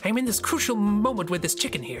 I'm in this crucial moment with this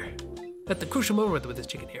chicken here. At the crucial moment with this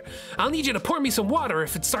chicken here. I'll need you to pour me some water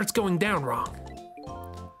if it starts going down wrong.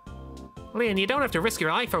 Lynn, you don't have to risk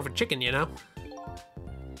your life over chicken, you know.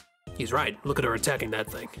 He's right. Look at her attacking that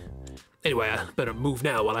thing. Anyway, I better move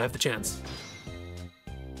now while I have the chance.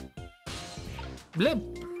 Blip.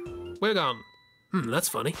 We're gone. That's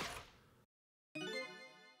funny.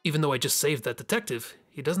 Even though I just saved that detective,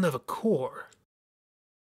 he doesn't have a core.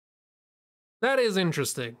 That is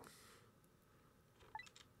interesting.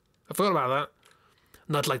 I forgot about that.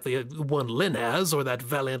 Not like the one Lynn has, or that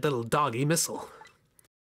valiant little doggy missile.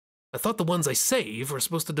 I thought the ones I save were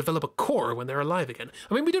supposed to develop a core when they're alive again.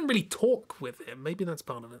 I mean, we didn't really talk with him. Maybe that's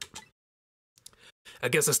part of it. I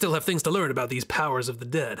guess I still have things to learn about these powers of the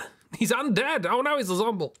dead. He's undead! Oh no, he's a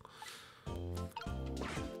zombie!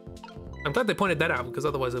 I'm glad they pointed that out, because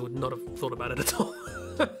otherwise I would not have thought about it at all.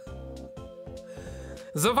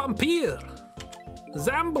 The vampire!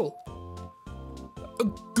 Zamble! A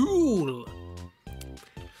ghoul!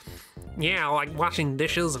 Yeah, like washing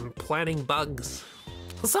dishes and planting bugs.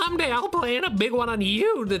 Someday I'll plan a big one on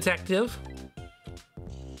you, Detective.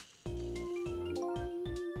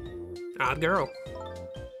 Odd girl.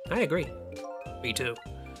 I agree. Me too.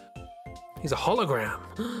 He's a hologram.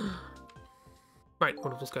 Right,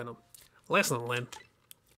 what's going on? Listen, Lynn.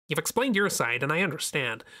 You've explained your side, and I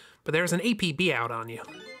understand, but there's an APB out on you.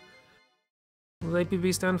 What does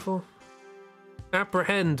APB stand for?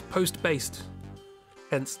 Apprehend Post-Based.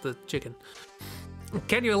 Hence the chicken.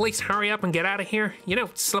 Can you at least hurry up and get out of here? You know,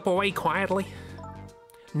 slip away quietly.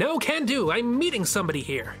 No, can do. I'm meeting somebody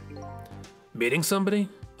here. Meeting somebody?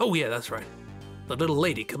 Oh yeah, that's right. The little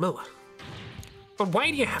lady, Camilla. But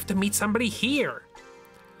why do you have to meet somebody here?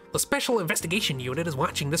 The Special Investigation Unit is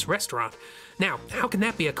watching this restaurant. Now, how can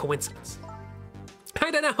that be a coincidence?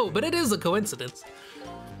 I don't know, but it is a coincidence.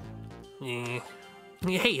 Hey,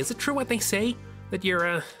 is it true what they say? That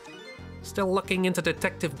you're, still looking into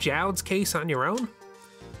Detective Jowd's case on your own?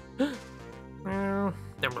 Well,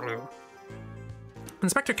 never mind.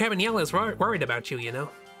 Inspector Cabaniella is worried about you, you know.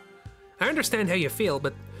 I understand how you feel,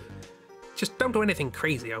 but just don't do anything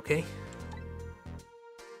crazy, okay?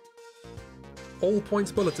 All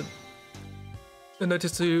points bulletin. A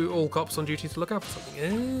notice to all cops on duty to look out for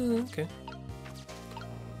something. Okay.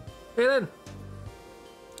 Hey then.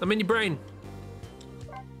 I'm in your brain.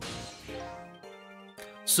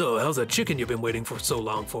 So, how's that chicken you've been waiting for so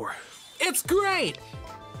long for? It's great!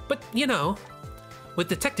 But, you know, with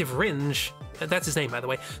Detective Ringe, that's his name by the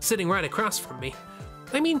way, sitting right across from me.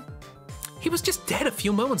 I mean, he was just dead a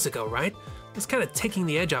few moments ago, right? It's kind of taking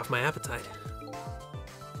the edge off my appetite.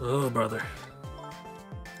 Oh, brother.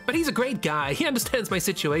 But he's a great guy. He understands my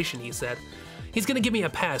situation, he said. He's gonna give me a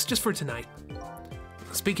pass just for tonight.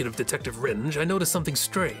 Speaking of Detective Ringe, I noticed something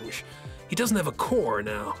strange. He doesn't have a core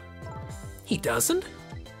now. He doesn't?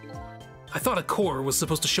 I thought a core was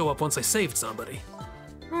supposed to show up once I saved somebody.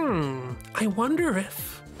 I wonder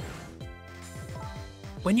if...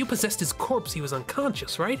 When you possessed his corpse, he was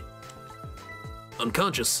unconscious, right?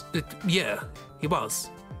 Unconscious? Yeah, he was.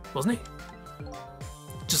 Wasn't he?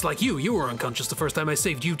 Just like you were unconscious the first time I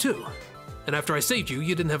saved you too. And after I saved you,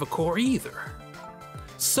 you didn't have a core either.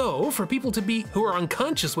 So, for people to be who are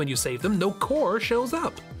unconscious when you save them, no core shows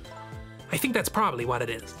up. I think that's probably what it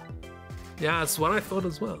is. Yeah, that's what I thought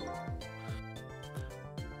as well.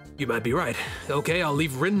 You might be right. Okay, I'll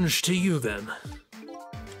leave Ringe to you then.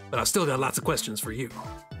 But I've still got lots of questions for you.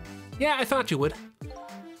 Yeah, I thought you would.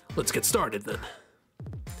 Let's get started then.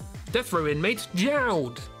 Death row inmate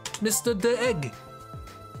Jowd, Mr. De Egg.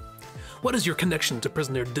 What is your connection to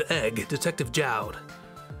prisoner De Egg, Detective Jowd?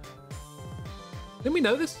 Didn't we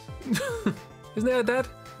know this? Isn't that Dad?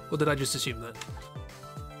 Or did I just assume that?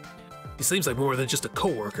 He seems like more than just a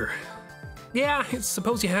co-worker. Yeah, I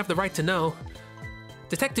suppose you have the right to know.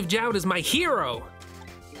 Detective Jowd is my hero!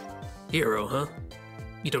 Hero, huh?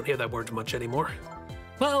 You don't hear that word much anymore.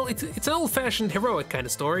 Well, it's an old-fashioned heroic kind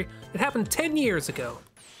of story. It happened 10 years ago.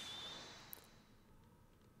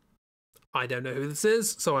 I don't know who this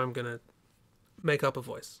is, so I'm gonna make up a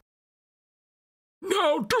voice.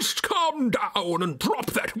 Now just calm down and drop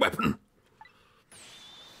that weapon.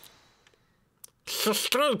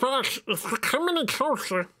 Stay back. If you come any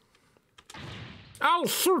closer, I'll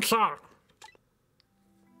shoot her.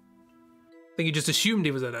 I think you just assumed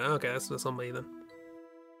he was at it. Okay, that's on me then.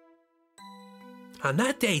 On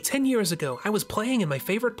that day, 10 years ago, I was playing in my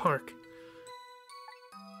favorite park.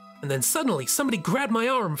 And then suddenly, somebody grabbed my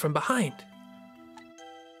arm from behind.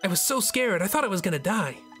 I was so scared, I thought I was gonna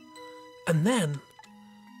die. And then...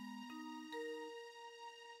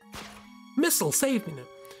 Missile saved me.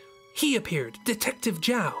 He appeared, Detective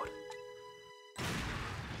Jowd.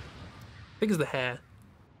 Big as the hair.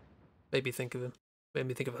 Made me think of him. Made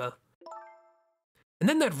me think of her. And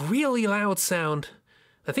then that really loud sound,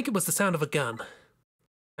 I think it was the sound of a gun.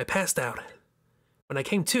 I passed out. When I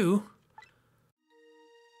came to...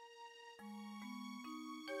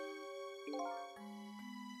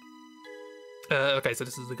 okay, so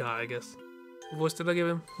this is the guy, I guess. What voice did I give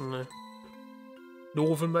him? No.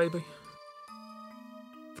 Northern, maybe?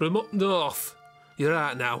 From up north. You're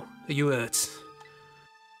right now. Are you hurt?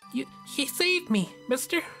 You saved me,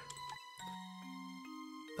 mister.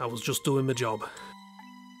 I was just doing my job.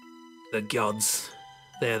 The gods,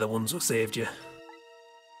 they're the ones who saved you.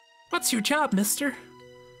 What's your job, mister?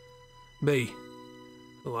 Me?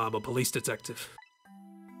 Oh, I'm a police detective.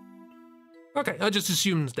 Okay, I just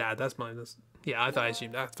assumed Dad, that's mine. Yeah, I thought I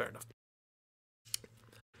assumed that, fair enough.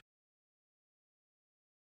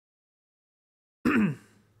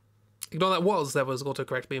 Ignore that was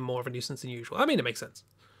autocorrect being more of a nuisance than usual. I mean, it makes sense.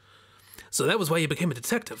 So that was why you became a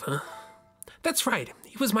detective, huh? That's right.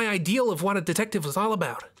 He was my ideal of what a detective was all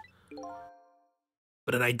about.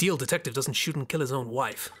 But an ideal detective doesn't shoot and kill his own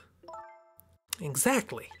wife.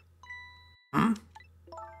 Exactly. And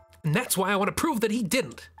that's why I want to prove that he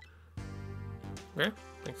didn't. Yeah,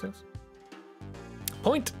 makes sense.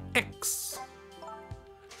 Point X.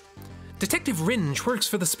 Detective Ringe works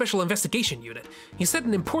for the Special Investigation Unit. He said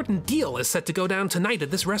an important deal is set to go down tonight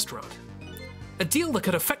at this restaurant. A deal that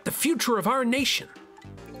could affect the future of our nation.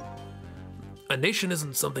 A nation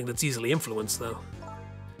isn't something that's easily influenced, though.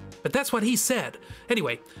 But that's what he said.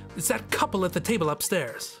 Anyway, it's that couple at the table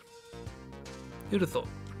upstairs. Who'd have thought?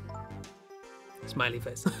 Smiley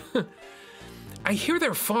face. I hear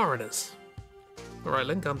they're foreigners. All right,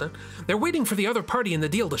 Lynn, calm down. They're waiting for the other party in the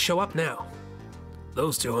deal to show up now.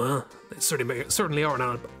 Those two, huh? They certainly are an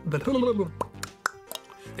odd...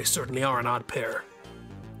 They certainly are an odd pair.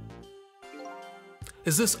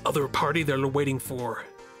 Is this other party they're waiting for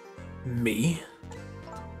me?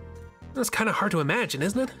 That's kind of hard to imagine,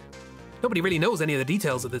 isn't it? Nobody really knows any of the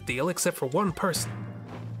details of the deal except for one person.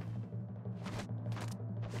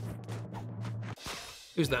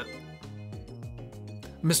 Who's that?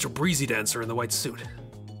 Mr. Breezy Dancer in the white suit.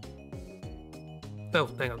 Oh,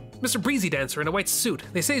 hang on. Mr. Breezy Dancer in a white suit.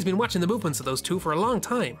 They say he's been watching the movements of those two for a long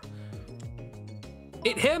time.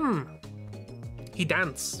 It him! He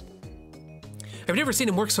dance. I've never seen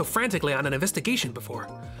him work so frantically on an investigation before.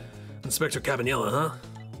 Inspector Cabanela, huh?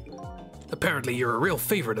 Apparently you're a real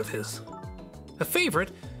favorite of his. A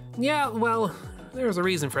favorite? Yeah, well, there's a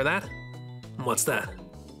reason for that. What's that?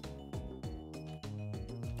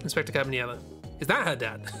 Inspector Cabanela. Is that her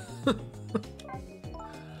dad?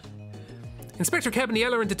 Inspector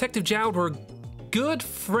Cabanela and Detective Jowd were good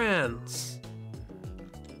friends.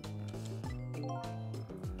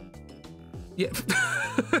 Yeah.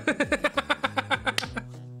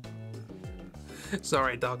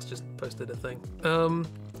 Sorry, Docs just posted a thing.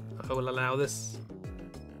 I will allow this.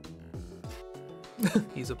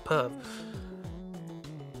 He's a perv.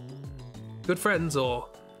 Good friends or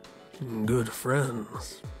good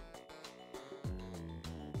friends?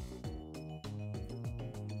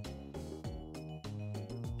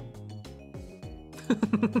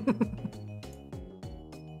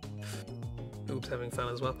 Oops, having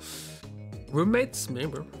fun as well. Roommates,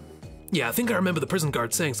 maybe. Yeah, I think I remember the prison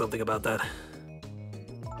guard saying something about that.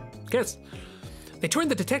 Guess. They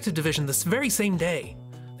joined the detective division this very same day.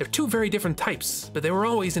 They're two very different types, but they were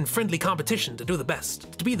always in friendly competition to do the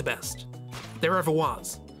best, to be the best. There ever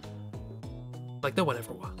was. Like no one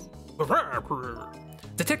ever was.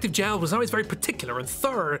 Detective Jowd was always very particular and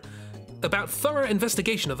thorough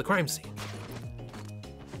investigation of the crime scene.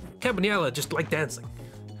 Cabanela just liked dancing.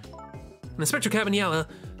 And Inspector Cabanela,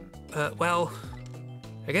 well,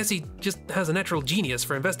 I guess he just has a natural genius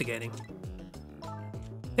for investigating.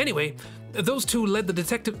 Anyway, those two lead the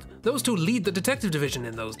detective division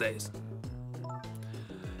in those days.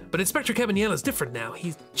 But Inspector Cabanela's different now.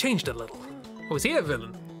 He's changed a little. Oh, is he a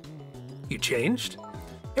villain? You changed?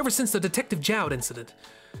 Ever since the Detective Jowd incident,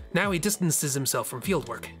 now he distances himself from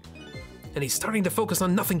fieldwork. And he's starting to focus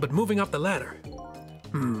on nothing but moving up the ladder.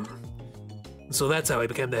 So that's how I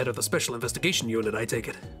became the head of the Special Investigation Unit, I take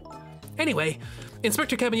it. Anyway,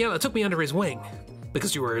 Inspector Cabanela took me under his wing.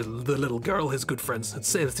 Because you were the little girl his good friends had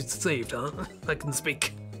saved, huh? I can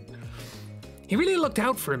speak. He really looked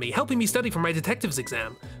out for me, helping me study for my detective's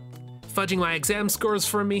exam. Fudging my exam scores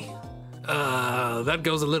for me. That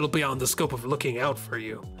goes a little beyond the scope of looking out for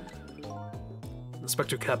you.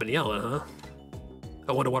 Inspector Cabanela, huh?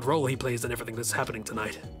 I wonder what role he plays in everything that's happening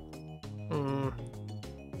tonight.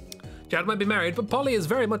 Jowd might be married, but Polly is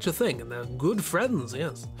very much a thing, and they're good friends,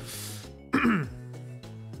 yes.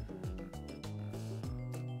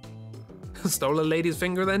 Stole a lady's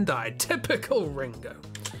finger, then died. Typical Ringo.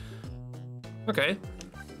 Okay.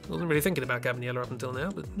 Wasn't really thinking about Cabanela up until now,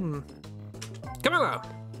 but Camilla!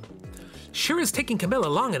 Sure is taking Camilla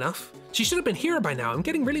long enough. She should have been here by now. I'm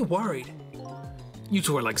getting really worried. You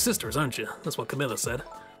two are like sisters, aren't you? That's what Camilla said.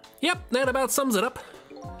 Yep, that about sums it up.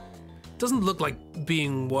 Doesn't look like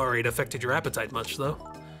being worried affected your appetite much, though.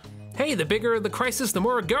 Hey, the bigger the crisis, the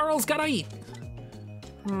more a girl's gotta eat.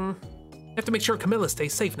 Have to make sure Camilla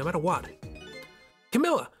stays safe no matter what.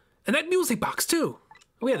 Camilla! And that music box, too!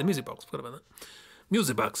 Oh yeah, the music box. Forgot about that.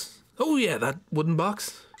 Music box. Oh yeah, that wooden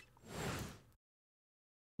box.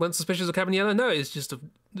 Wasn't suspicious of Cabanela? No, it's just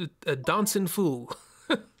a dancing fool.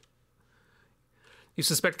 You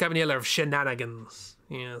suspect Cabanela of shenanigans.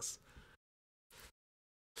 Yes.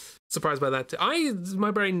 Surprised by that too.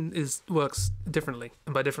 My brain works differently,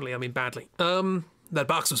 and by differently I mean badly. That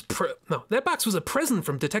box was that box was a present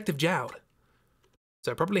from Detective Jowd.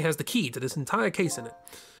 So it probably has the key to this entire case in it.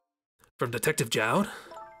 From Detective Jowd?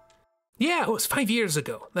 Yeah, it was 5 years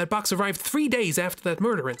ago. That box arrived 3 days after that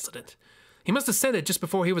murder incident. He must have sent it just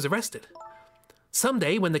before he was arrested.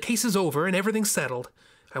 Someday, when the case is over and everything's settled,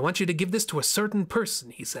 I want you to give this to a certain person,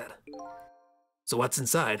 he said. So what's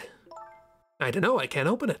inside? I don't know, I can't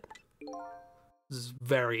open it. This is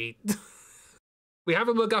very... We have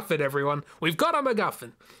a MacGuffin, everyone. We've got a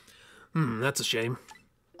MacGuffin. That's a shame.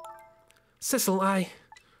 Cecil,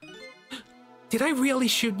 Did I really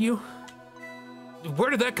shoot you? Where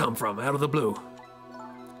did that come from, out of the blue?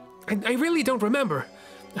 I really don't remember.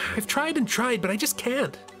 I've tried and tried, but I just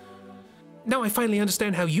can't. Now I finally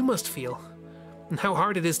understand how you must feel, and how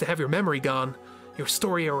hard it is to have your memory gone, your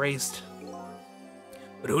story erased.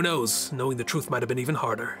 But who knows, knowing the truth might have been even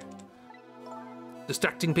harder.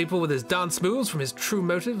 Distracting people with his dance moves from his true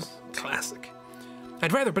motives? Classic.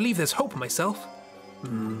 I'd rather believe there's hope myself.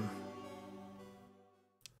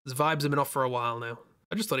 His vibes have been off for a while now.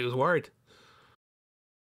 I just thought he was worried.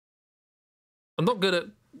 I'm not good at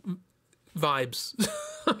vibes.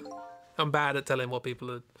 I'm bad at telling what people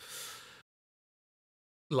are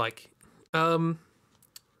like. Throwing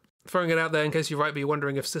it out there in case you're right, but you're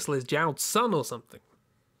wondering if Cecil is Jowd's son or something.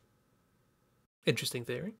 Interesting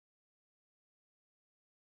theory.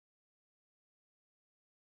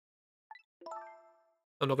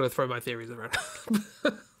 I'm not going to throw my theories around.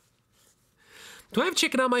 Do I have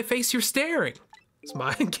chicken on my face? You're staring.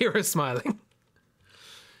 Kira's smiling.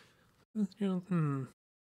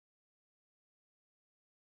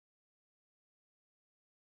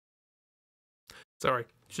 Sorry,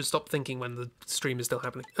 should stop thinking when the stream is still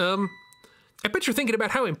happening. I bet you're thinking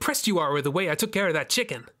about how impressed you are with the way I took care of that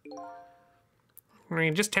chicken. I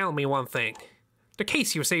mean, just tell me one thing. The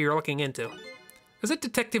case you say you're looking into. Is it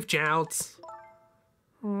Detective Jowd's?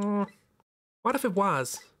 What if it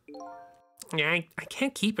was? Yeah, I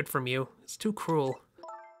can't keep it from you. It's too cruel.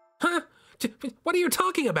 Huh? What are you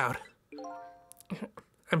talking about?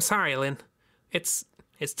 I'm sorry, Lynn. It's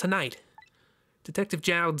tonight. Detective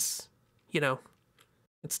Jowd's, you know,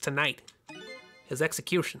 it's tonight. His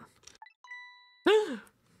execution.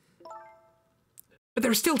 But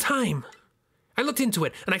there's still time. I looked into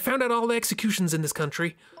it, and I found out all the executions in this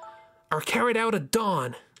country are carried out at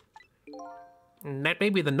dawn. And that may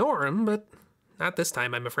be the norm, but not this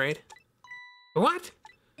time, I'm afraid. What?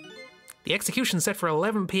 The execution's set for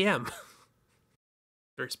 11 p.m.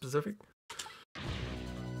 Very specific.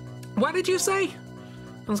 What did you say?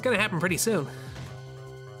 Well, it's gonna happen pretty soon.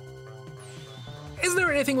 Isn't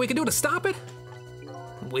there anything we can do to stop it?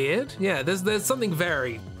 Weird. Yeah, there's something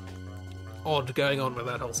very odd going on with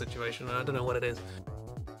that whole situation. I don't know what it is.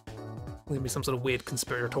 There's gonna be some sort of weird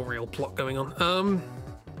conspiratorial plot going on.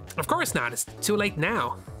 Of course not. It's too late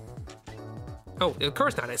now. Oh, of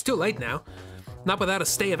course not. It's too late now. Not without a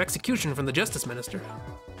stay of execution from the Justice Minister.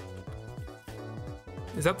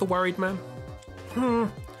 Is that the worried man?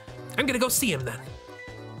 I'm gonna go see him then.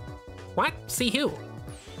 What? See who?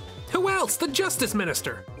 Who else? The Justice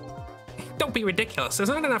Minister. Don't be ridiculous. There's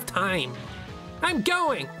not enough time. I'm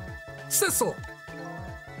going. Sissel.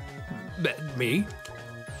 Me?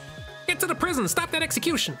 Get to the prison. Stop that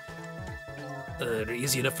execution.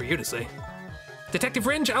 Easy enough for you to say. Detective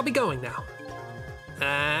Ringe, I'll be going now.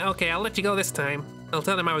 Okay, I'll let you go this time. I'll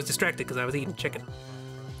tell them I was distracted because I was eating chicken.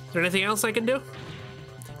 Is there anything else I can do?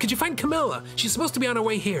 Could you find Camilla? She's supposed to be on her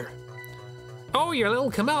way here. Oh, your little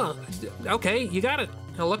Camilla. Okay, you got it.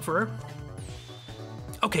 I'll look for her.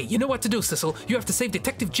 Okay, you know what to do, Sissel. You have to save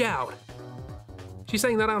Detective Jowd. She's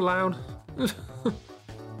saying that out loud.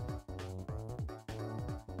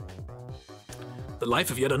 The life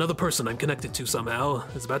of yet another person I'm connected to somehow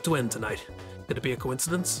is about to end tonight. Could it be a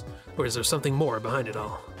coincidence? Or is there something more behind it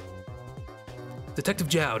all? Detective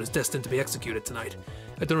Jowd is destined to be executed tonight.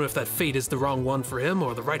 I don't know if that fate is the wrong one for him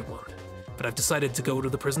or the right one, but I've decided to go to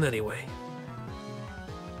the prison anyway.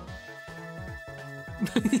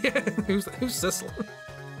 Yeah, who's Sissel?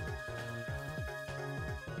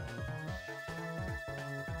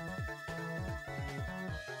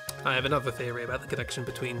 I have another theory about the connection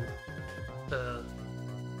between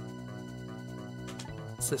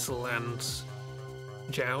Sissel and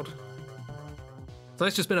Jowd. So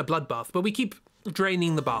it's just been a bloodbath, but we keep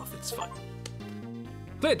draining the bath, it's fine.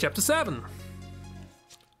 Clear, chapter 7.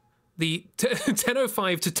 The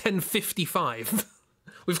 10:05 to 10:55.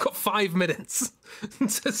 We've got 5 minutes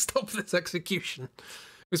to stop this execution.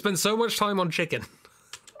 We spend so much time on chicken.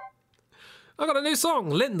 I got a new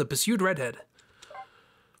song, Lynn the Pursued Redhead.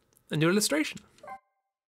 A new illustration.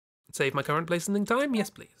 Save my current place and time?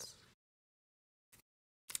 Yes, please.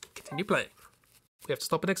 Continue playing. We have to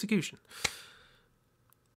stop an execution.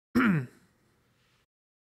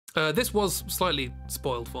 This was slightly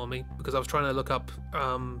spoiled for me because I was trying to look up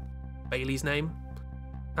Bailey's name.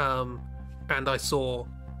 And I saw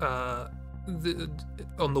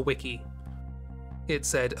on the wiki, it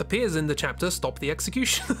said, appears in the chapter, stop the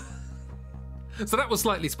execution. So that was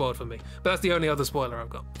slightly spoiled for me, but that's the only other spoiler I've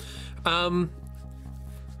got.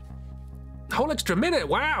 Whole extra minute,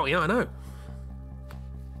 wow, yeah, I know.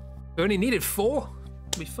 We only needed 4,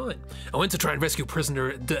 it'll be fine. I went to try and rescue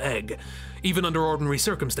prisoner De Egg. Even under ordinary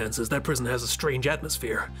circumstances, that prison has a strange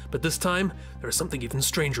atmosphere, but this time, there is something even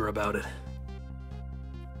stranger about it.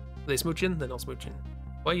 Are they smooching? They're not smooching.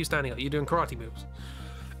 Why are you standing up? You're doing karate moves.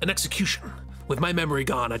 An execution. With my memory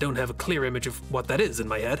gone, I don't have a clear image of what that is in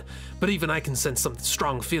my head, but even I can sense some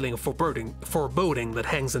strong feeling of foreboding that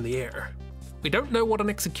hangs in the air. We don't know what an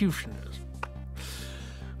execution is.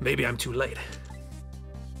 Maybe I'm too late.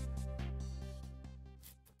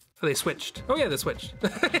 Oh, they switched. Oh yeah, they switched.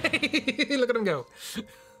 Look at them go.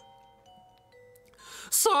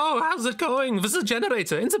 So, how's it going? There's a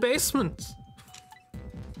generator in the basement.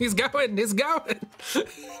 He's going, he's going.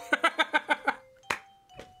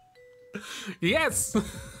 Yes.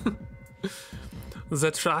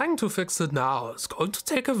 They're trying to fix it now. It's going to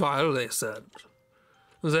take a while, they said.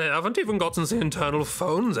 They haven't even gotten the internal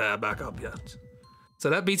phones air back up yet. So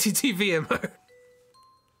that BTTV ammo.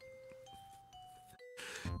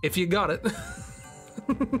 If you got it.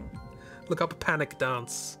 Look up a panic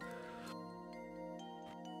dance.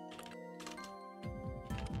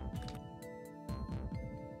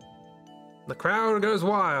 The crowd goes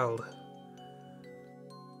wild.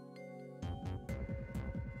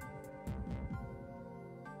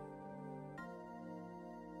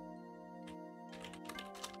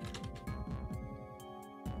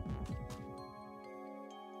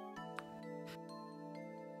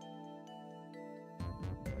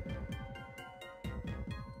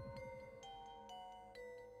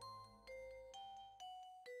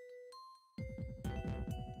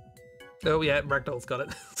 Oh yeah, Ragdoll's got it.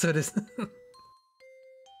 So it is.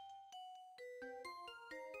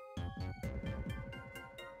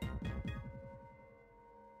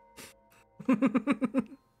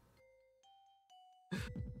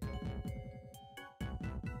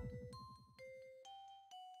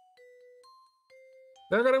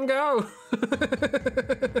 Look at him go!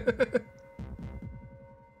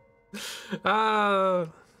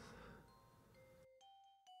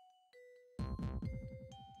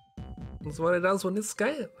 That's what it does when it's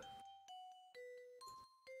scared.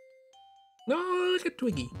 No, look at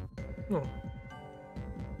Twiggy. Oh.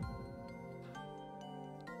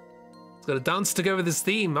 It's got a dance to go with his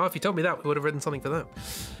theme. Oh, if you told me that, we would have written something for that.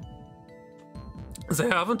 They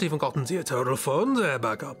haven't even gotten the total phone there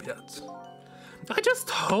back up yet. I just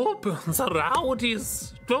hope the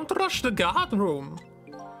rowdies don't rush the guard room.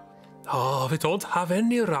 Oh, we don't have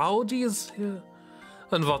any rowdies here.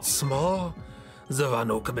 And what's more, the one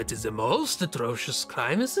who committed the most atrocious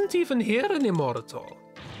crime isn't even here anymore at all.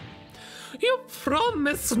 You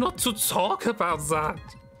promise not to talk about that.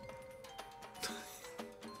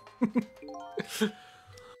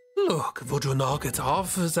 Look, would you knock it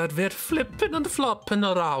off that we're flipping and flopping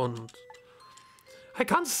around? I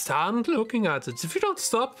can't stand looking at it. If you don't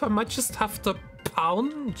stop, I might just have to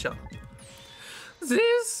pound you.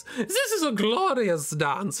 This is a glorious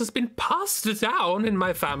dance. It's been passed down in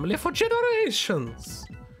my family for generations.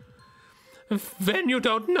 When you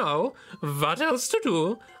don't know what else to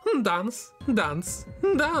do, dance, dance,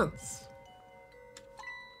 dance.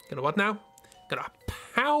 Gonna what now? Gonna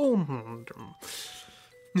pound.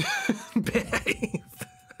 Behave.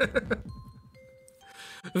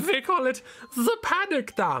 We call it the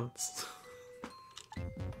panic dance.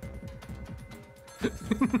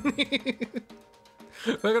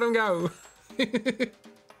 Look at him go.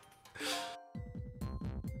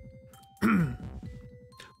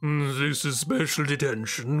 This is special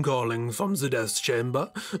detention calling from the death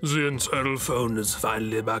chamber. The internal phone is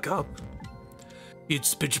finally back up.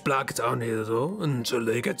 It's pitch black down here though, until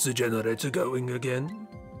they get the generator going again.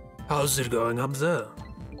 How's it going up there?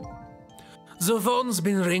 The phone's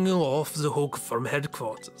been ringing off the hook from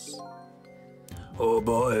headquarters. Oh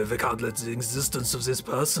boy, we can't let the existence of this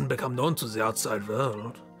person become known to the outside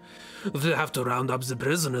world. We'll have to round up the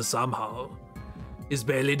prisoners somehow. Is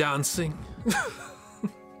Bailey dancing?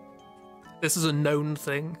 This is a known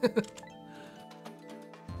thing.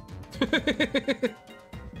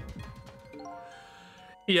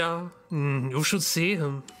 Yeah, you should see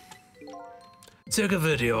him. Take a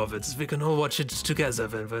video of it. We can all watch it together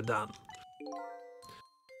when we're done.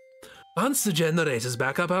 Once the generator's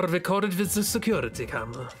back up, I'll record it with the security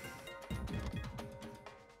camera.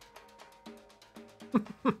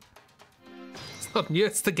 It's not new,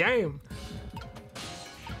 it's the game.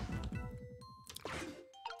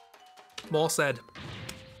 More said.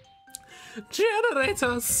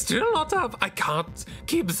 Generator still not up. I can't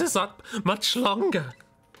keep this up much longer.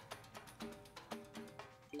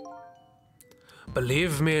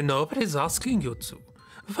 Believe me, nobody's asking you to.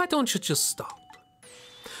 Why don't you just stop?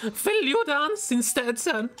 Will you dance instead,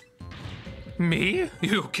 then? Me?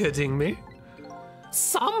 You kidding me?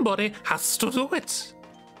 Somebody has to do it.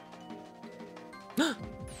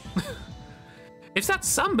 If that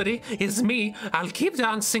somebody is me, I'll keep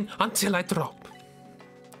dancing until I drop.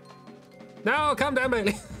 No, calm down,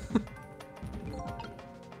 Bailey.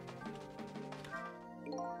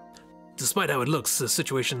 Despite how it looks, the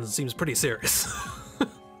situation seems pretty serious.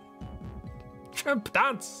 Trump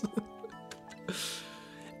dance.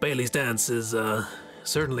 Bailey's dance is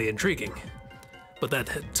certainly intriguing, but that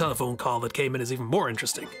telephone call that came in is even more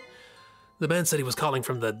interesting. The man said he was calling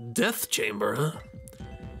from the death chamber, huh?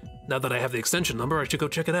 Now that I have the extension number, I should go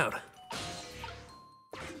check it out.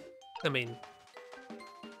 I mean...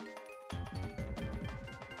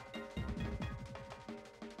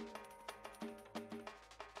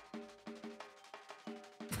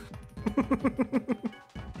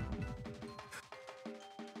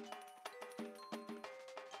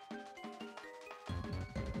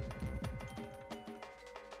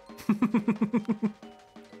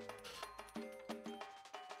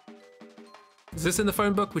 Is this in the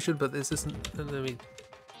phone book? We should, but this isn't. Let me.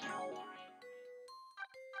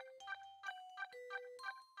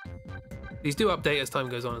 These do update as time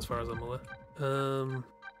goes on, as far as I'm aware.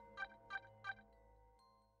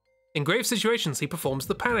 In grave situations, he performs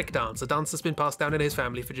the panic dance, a dance that's been passed down in his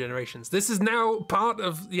family for generations. This is now part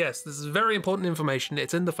of... Yes, this is very important information.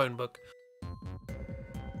 It's in the phone book.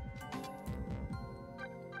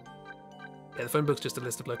 Yeah, the phone book's just a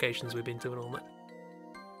list of locations we've been to and all that.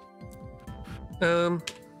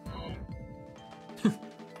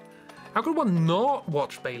 How could one not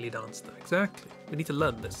watch Bailey dance, though? Exactly. We need to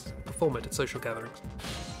learn this. Perform it at social gatherings.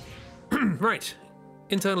 Right.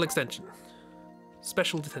 Internal extension.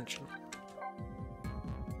 Special detention.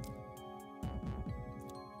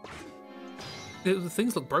 The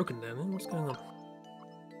things look broken down here. What's going on?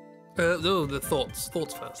 Oh, the thoughts.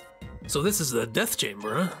 Thoughts first. So this is the death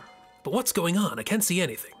chamber, huh? But what's going on? I can't see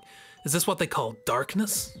anything. Is this what they call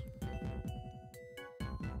darkness?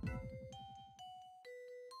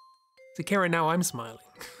 See, Karen, now I'm smiling.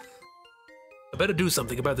 I better do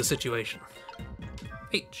something about the situation.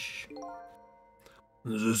 H.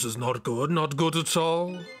 This is not good at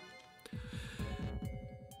all.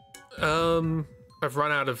 I've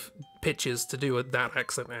run out of pitches to do that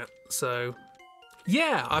accent at, so...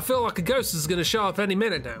 Yeah, I feel like a ghost is gonna show up any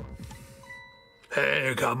minute now.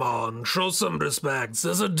 Hey, come on, show some respect.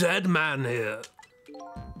 There's a dead man here.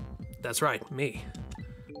 That's right, me.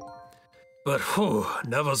 But, whew,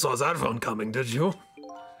 never saw that one coming, did you?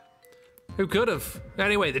 Who could have?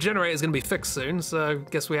 Anyway, the generator's gonna be fixed soon, so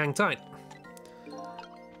guess we hang tight.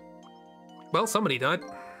 Well, somebody died.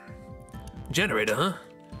 Generator, huh?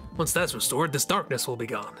 Once that's restored, this darkness will be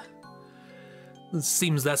gone. It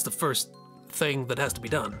seems that's the first thing that has to be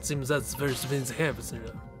done. It seems that's the first thing that happens.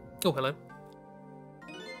 Oh, hello.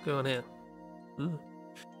 Go on here.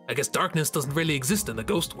 I guess darkness doesn't really exist in the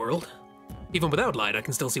ghost world. Even without light, I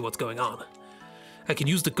can still see what's going on. I can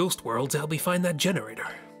use the ghost world to help me find that generator.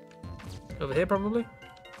 Over here, probably?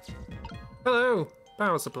 Hello!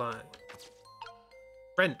 Power supply.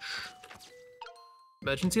 Wrench.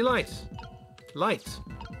 Emergency light. Light.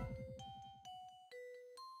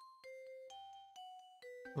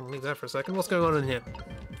 I'll leave that for a second. What's going on in here?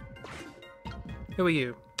 Who are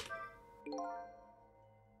you?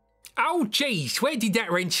 Oh, jeez, where did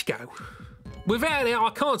that wrench go? Without it, I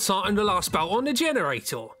can't tighten the last bolt on the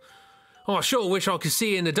generator. Oh, I sure wish I could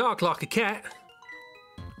see in the dark like a cat.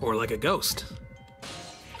 Or like a ghost.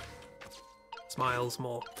 Smiles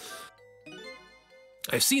more.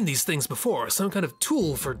 I've seen these things before, some kind of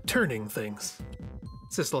tool for turning things.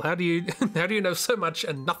 Sistel, how do you know so much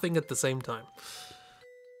and nothing at the same time?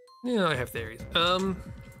 Yeah, I have theories.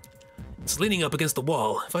 It's leaning up against the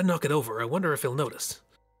wall. If I knock it over, I wonder if he'll notice.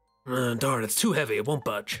 Darn, it's too heavy, it won't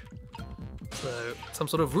budge. So, some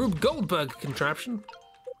sort of Rube Goldberg contraption.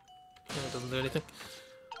 Yeah, it doesn't do anything.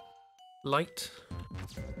 Light.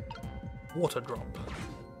 Water drop.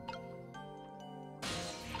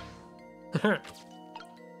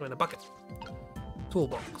 We're in a bucket.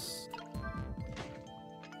 Toolbox.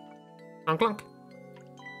 Clunk clunk.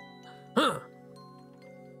 Huh.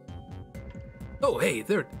 Oh, hey,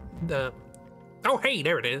 there. Oh, hey,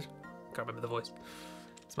 there it is. Can't remember the voice.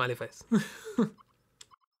 Smiley face.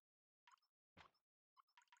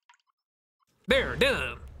 There,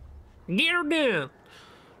 done. Get her done.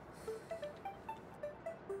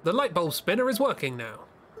 The light bulb spinner is working now.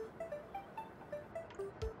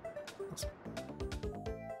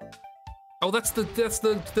 Oh, that's the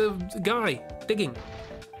guy digging.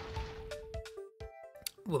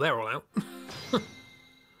 Well, they're all out.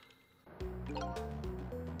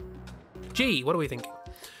 Gee, what are we thinking?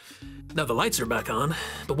 Now the lights are back on,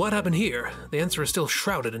 but what happened here? The answer is still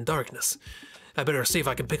shrouded in darkness. I better see if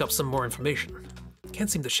I can pick up some more information. Can't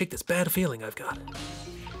seem to shake this bad feeling I've got.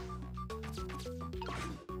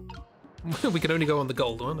 We can only go on the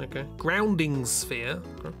gold one, okay. Grounding sphere.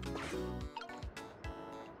 Okay.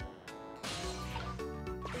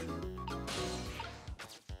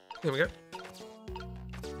 Here we go.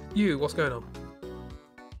 You, what's going on?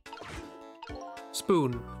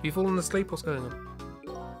 Spoon, have you fallen asleep? What's going on?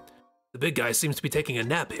 The big guy seems to be taking a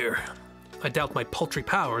nap here. I doubt my paltry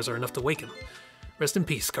powers are enough to wake him. Rest in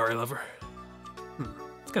peace, Kari lover.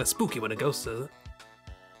 It's kind of spooky when a ghost says it.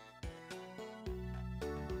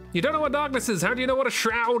 You don't know what darkness is. How do you know what a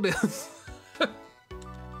shroud is?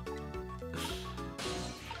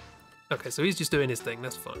 Okay, so he's just doing his thing.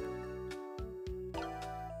 That's fine.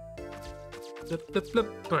 Blip, blip,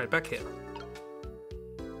 blip. All right, back here.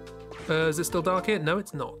 Is it still dark here? No,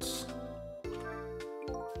 it's not.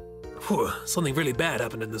 Whew, something really bad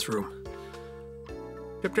happened in this room.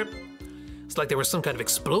 Drip, drip. It's like there was some kind of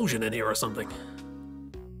explosion in here or something.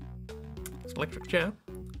 It's an electric chair.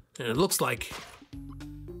 And it looks like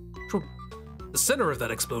the center of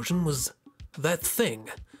that explosion was that thing,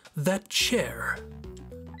 that chair.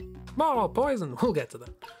 Oh, poison. We'll get to that.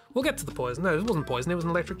 We'll get to the poison. No, it wasn't poison. It was an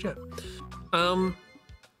electric chair.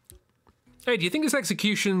 Hey, do you think this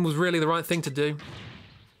execution was really the right thing to do?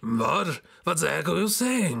 What? What the heck are you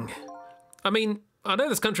saying? I mean, I know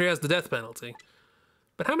this country has the death penalty,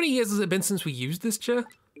 but how many years has it been since we used this chair?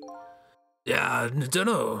 Yeah, I don't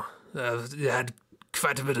know. It had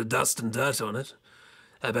quite a bit of dust and dirt on it.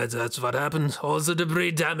 I bet that's what happened. All the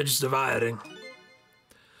debris damaged the wiring.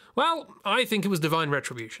 Well, I think it was divine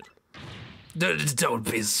retribution. Don't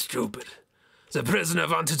be stupid. The prisoner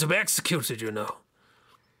wanted to be executed, you know.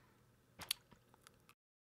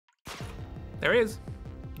 There he is.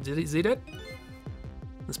 Is he dead?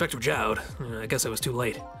 Inspector Jowd. I guess I was too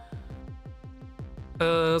late.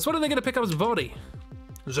 So when are they going to pick up his body?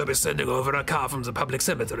 They'll be sending over a car from the public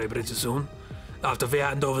cemetery pretty soon. After we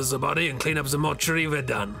hand over the body and clean up the mortuary, we're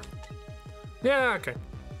done. Yeah, okay.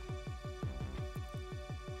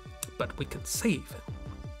 But we can save him.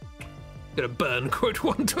 Gonna burn quote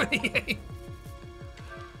 128.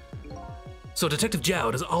 So Detective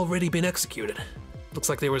Jowd has already been executed. Looks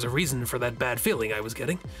like there was a reason for that bad feeling I was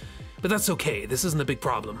getting. But that's okay, this isn't a big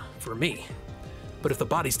problem, for me. But if the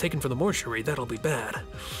body's taken from the mortuary, that'll be bad.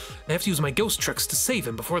 I have to use my ghost tricks to save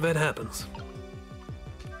him before that happens.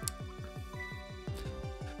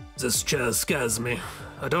 This chair scares me.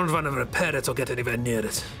 I don't want to repair it or get anywhere near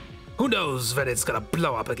it. Who knows when it's gonna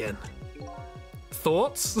blow up again?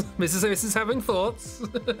 Thoughts? Mrs. having thoughts?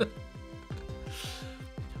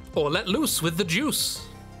 Or let loose with the juice.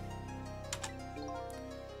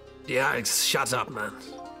 Yeah, shut up, man.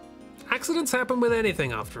 Accidents happen with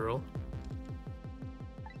anything, after all.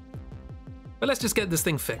 But let's just get this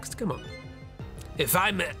thing fixed, come on. If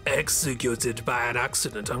I'm executed by an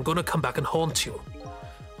accident, I'm gonna come back and haunt you.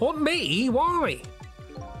 Haunt me? Why?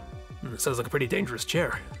 Sounds like a pretty dangerous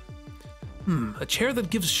chair. A chair that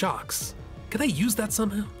gives shocks. Can I use that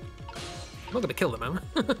somehow? I'm not gonna kill them, am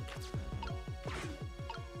I?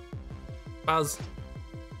 Buzz.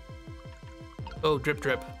 Oh, drip,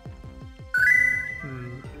 drip.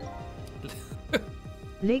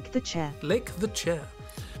 Lick the chair. Lick the chair.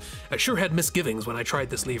 I sure had misgivings when I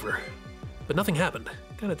tried this lever, but nothing happened.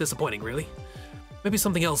 Kind of disappointing, really. Maybe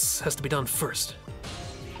something else has to be done first.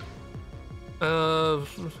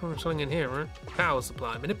 Something in here, right? Power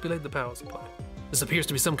supply. Manipulate the power supply. This appears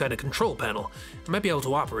to be some kind of control panel. I might be able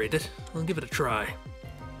to operate it. I'll give it a try.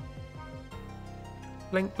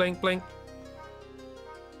 Blink, blink, blink.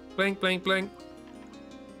 Blink, blink, blink.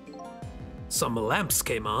 Some lamps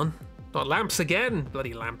came on. Not lamps again!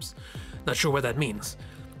 Bloody lamps. Not sure what that means.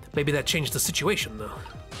 Maybe that changed the situation, though.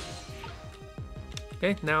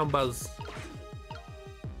 Okay, now buzz.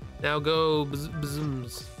 Now go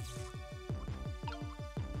bzooms.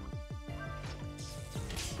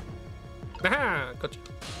 Aha! Gotcha.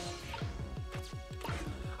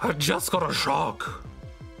 I just got a shock.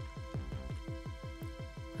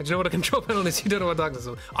 Do you know what a control panel is? You don't know what darkness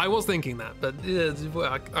is. I was thinking that, but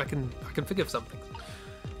I can forgive some things.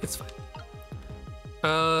 It's fine.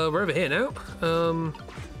 We're over here now.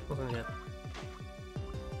 What's in here?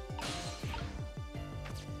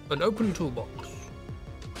 An open toolbox.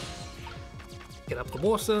 Get up the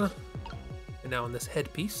water. We're now on this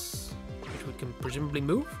headpiece, which we can presumably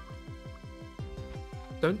move.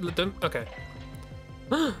 Don't. Okay.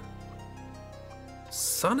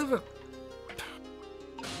 Son of a.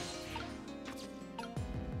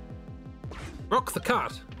 Rock the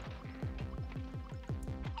cart.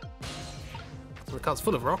 The cart's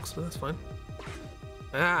full of rocks, but that's fine.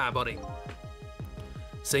 Ah, buddy.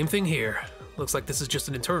 Same thing here. Looks like this is just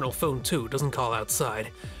an internal phone too, doesn't call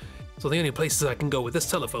outside. So the only places I can go with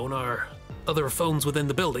this telephone are other phones within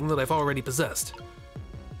the building that I've already possessed.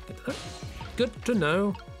 Good to know. Good to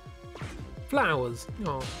know. Flowers.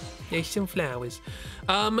 Oh, there's some flowers.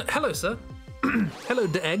 Hello, sir. Hello,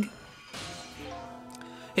 Dag.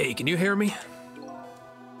 Hey, can you hear me?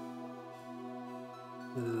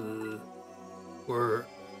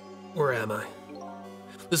 Where am I?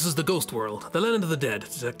 This is the ghost world, the land of the dead,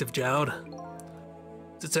 Detective Jowd.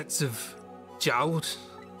 Detective Jowd?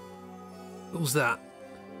 Who's that?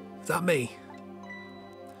 Is that me?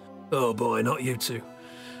 Oh boy, not you two.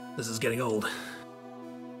 This is getting old.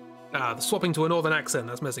 The swapping to a northern accent,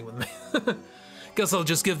 that's messing with me. Guess I'll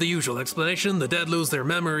just give the usual explanation. The dead lose their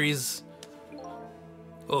memories.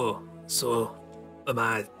 Oh, so am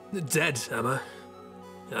I dead, am I?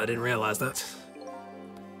 I didn't realize that.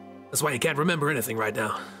 That's why you can't remember anything right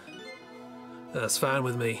now. That's fine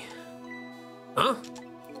with me. Huh?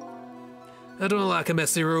 I don't like a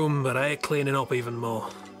messy room, but I hate cleaning up even more.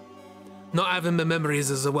 Not having my memories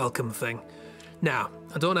is a welcome thing. Now,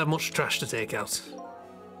 I don't have much trash to take out.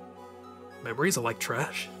 Memories are like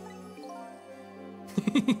trash.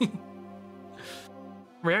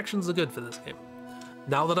 Reactions are good for this game.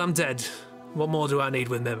 Now that I'm dead, what more do I need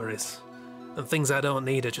with memories? And things I don't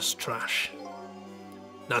need are just trash.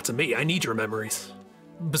 Not to me, I need your memories.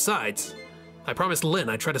 Besides, I promised Lynn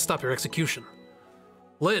I'd try to stop your execution.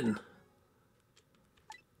 Lynn!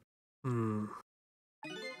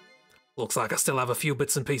 Looks like I still have a few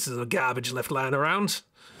bits and pieces of garbage left lying around.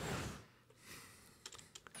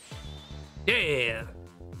 Yeah!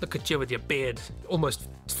 Look at you with your beard. Almost...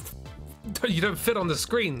 You don't fit on the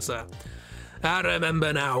screen, sir. I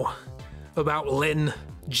remember now. About Lynn,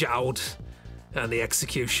 Jowd, and the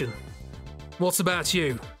execution. What's about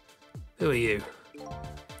you? Who are you?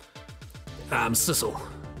 I'm Sissel.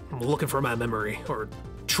 I'm looking for my memory, or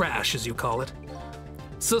trash as you call it.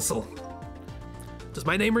 Sissel. Does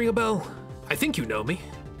my name ring a bell? I think you know me.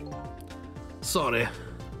 Sorry.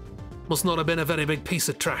 Must not have been a very big piece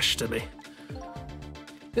of trash to me.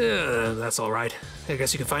 Yeah, that's alright. I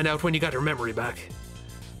guess you can find out when you got your memory back.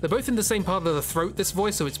 They're both in the same part of the throat, this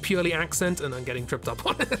voice, so it's purely accent, and I'm getting tripped up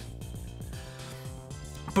on it.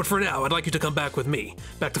 But for now, I'd like you to come back with me,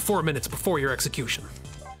 back to 4 minutes before your execution.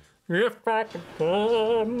 If I could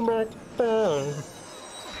come back down.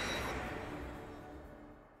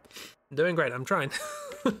 I'm doing great, I'm trying.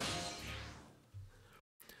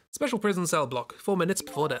 Special prison cell block, 4 minutes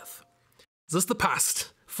before death. Is this the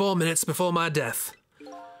past? 4 minutes before my death.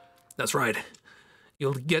 That's right.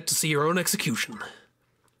 You'll get to see your own execution.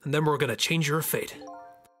 And then we're gonna change your fate.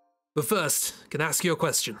 But first, can I ask you a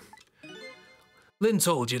question? Lynn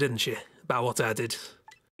told you, didn't she, about what I did?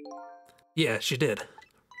 Yeah, she did.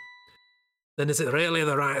 Then is it really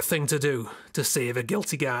the right thing to do to save a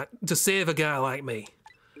guilty guy, to save a guy like me?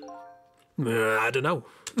 I don't know.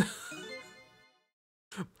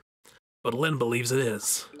 But Lynn believes it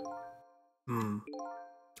is.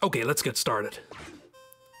 Okay, let's get started.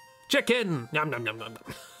 Check in! Nom nom nom nom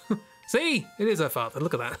nom. See? It is her father,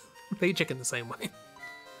 look at that. They eat chicken the same way.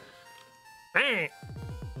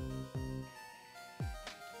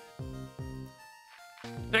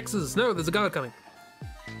 X's, no, there's a guard coming.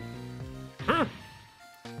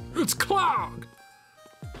 It's Clark!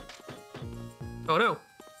 Oh no.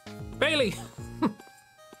 Bailey!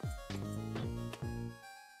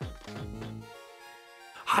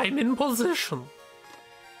 I'm in position.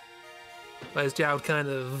 Where's Jowd kind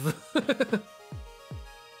of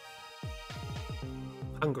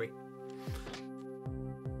hungry?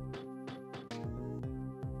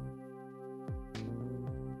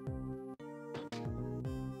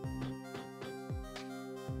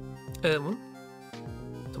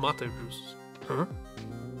 Tomato juice. Huh?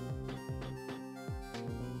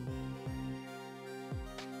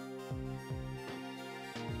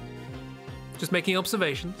 Just making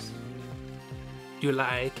observations. Do you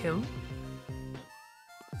like him?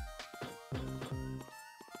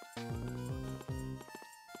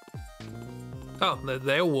 Oh,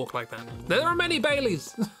 they all walk like that. There are many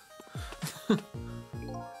Baileys!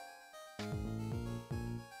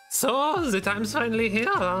 So, the time's finally here,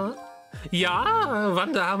 huh? Yeah, I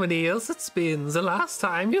wonder how many years it's been. The last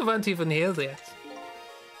time you weren't even here yet.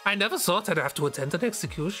 I never thought I'd have to attend an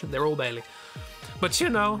execution. They're all Bailey. But you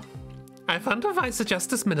know, I wonder why the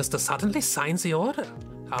Justice Minister suddenly signs the order.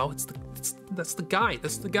 Oh, that's the guy.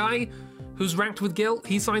 That's the guy who's ranked with guilt.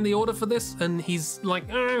 He signed the order for this, and he's like,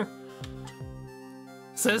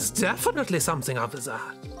 There's definitely something up his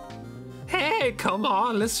ass. Hey, come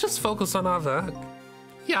on, let's just focus on our work.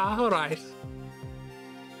 Yeah, alright.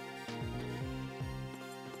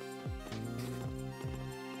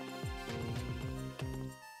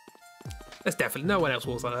 There's definitely no one else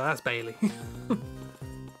walks like that. That's Bailey.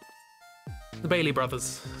 The Bailey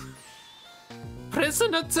brothers.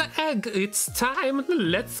 Prisoner to egg, it's time.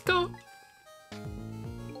 Let's go.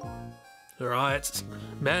 Alright,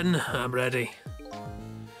 Ben, I'm ready.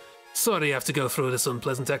 Sorry you have to go through this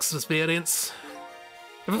unpleasant experience.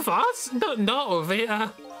 What? No,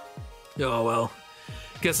 Vita. Oh well.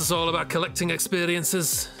 Guess it's all about collecting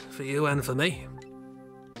experiences for you and for me.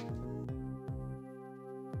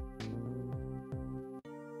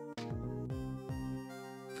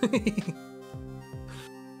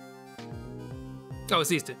 Oh, it's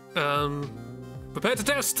these two. Prepare to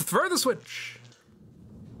test. Throw the switch.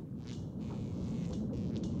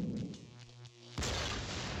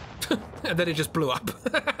 And then it just blew up.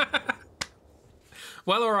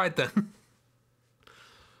 Well, alright then.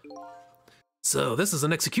 So, this is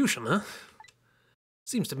an execution, huh?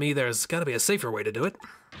 Seems to me there's gotta be a safer way to do it.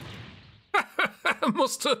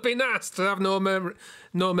 Must have been nice to have no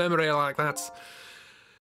memory like that.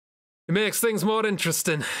 It makes things more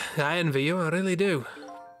interesting. I envy you, I really do.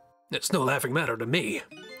 It's no laughing matter to me.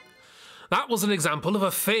 That was an example of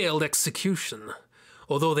a failed execution,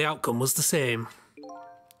 although the outcome was the same.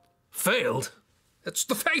 Failed? It's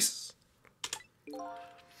the face!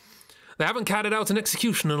 They haven't carried out an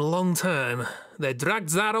execution in a long time. They dragged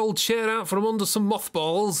that old chair out from under some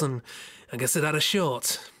mothballs, and I guess it had a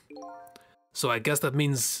short. So I guess that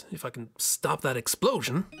means if I can stop that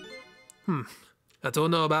explosion... I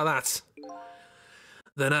don't know about that.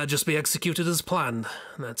 Then I'd just be executed as planned,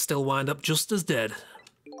 and I'd still wind up just as dead.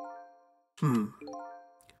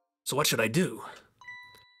 So what should I do?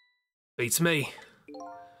 Beats me.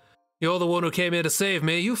 You're the one who came here to save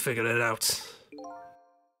me, you figured it out.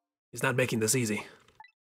 He's not making this easy.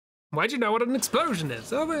 Why'd you know what an explosion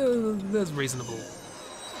is? Oh, that's reasonable.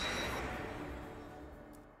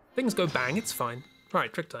 Things go bang, it's fine.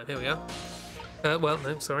 Right, trick time, here we are. Well,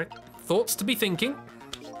 no, sorry. Thoughts to be thinking.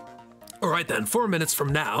 Alright then, 4 minutes from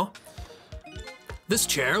now, this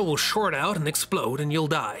chair will short out and explode and you'll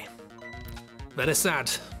die. Very sad.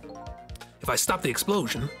 If I stop the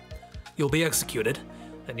explosion, you'll be executed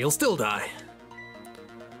and you'll still die.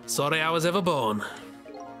 Sorry I was ever born.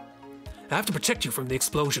 I have to protect you from the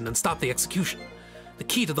explosion and stop the execution. The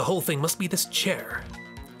key to the whole thing must be this chair.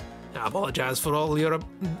 I apologize for all your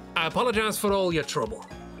trouble.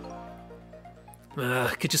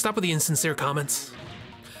 Could you stop with the insincere comments?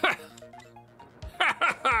 I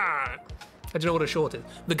don't know what a short is.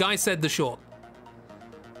 The guy said the short.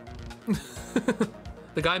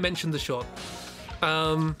 The guy mentioned the short.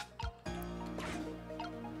 No,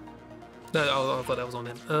 I thought that was on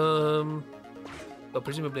him. But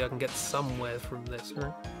presumably I can get somewhere from this,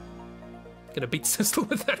 right? Gonna beat Sissel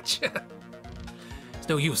with that chair. It's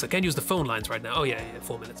no use, I can't use the phone lines right now. Oh yeah,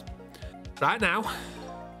 4 minutes. Right now,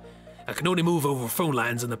 I can only move over phone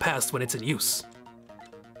lines in the past when it's in use.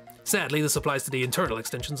 Sadly, this applies to the internal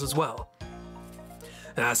extensions as well.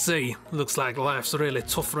 I see, looks like life's really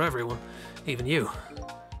tough for everyone, even you.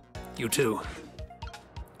 You too.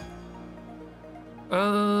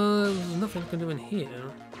 There's nothing I can do in here.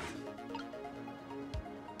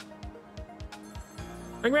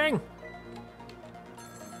 Ring ring!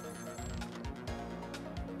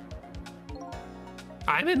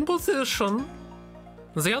 I'm in position.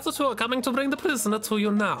 The other two are coming to bring the prisoner to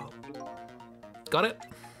you now. Got it?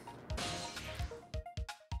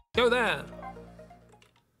 Go there!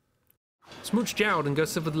 Smooch Jowd and go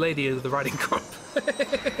sit with the lady of the riding crop.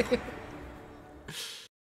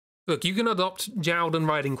 Look, you can adopt Jowd and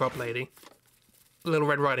riding crop lady. Little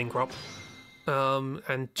red riding crop.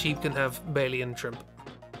 And Cheap can have Bailey and Shrimp.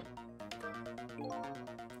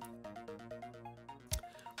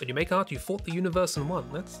 When you make art, you fought the universe and won.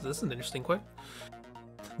 That's an interesting quote.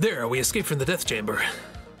 There, we escaped from the death chamber.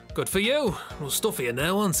 Good for you. It was tough for you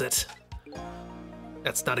now, wasn't it?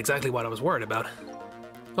 That's not exactly what I was worried about.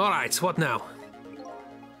 Alright, what now?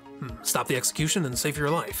 Stop the execution and save your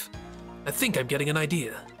life. I think I'm getting an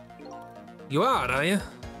idea. You are you?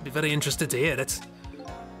 Be very interested to hear it.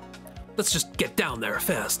 Let's just get down there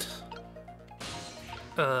fast.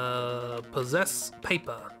 Possess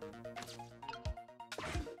paper.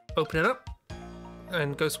 Open it up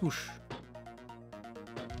and go swoosh.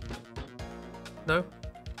 No?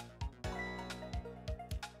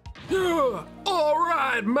 Yeah, all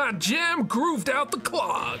right, my jam grooved out the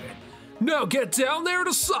clog. Now get down there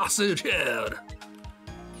to Sausage Head.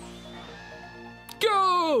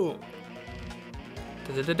 Go!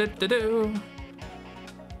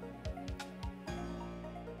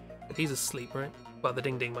 He's asleep, right? Well, the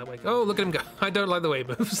ding ding might wake. Oh, look at him go. I don't like the way he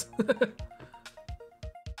moves.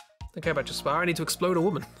 Don't care about your spar. I need to explode a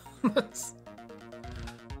woman. That's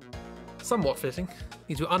somewhat fitting.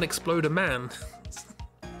 Need to unexplode a man.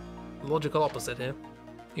 Logical opposite here.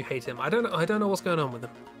 You hate him. I don't know what's going on with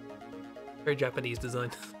him. Very Japanese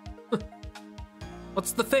design.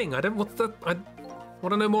 What's the thing? I want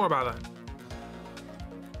to know more about that.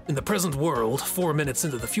 In the present world, 4 minutes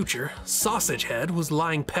into the future, Sausage Head was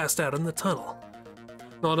lying passed out in the tunnel.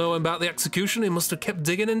 Not knowing about the execution, he must have kept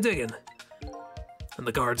digging and digging. And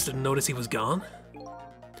the guards didn't notice he was gone.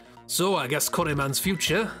 So I guess Koreman's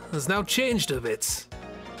future has now changed a bit.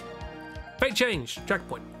 Fate change,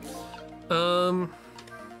 checkpoint.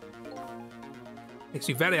 Makes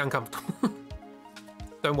you very uncomfortable.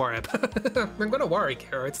 Don't worry about it. I'm gonna worry,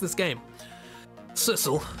 Kara, it's this game.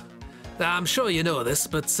 Sissel, I'm sure you know this,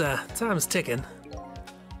 but time's ticking.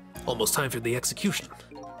 Almost time for the execution.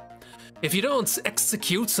 If you don't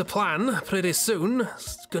execute a plan pretty soon,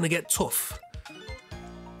 it's gonna get tough.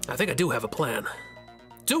 I think I do have a plan.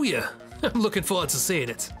 Do you? I'm looking forward to seeing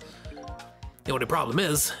it. The only problem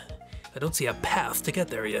is, I don't see a path to get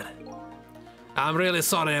there yet. I'm really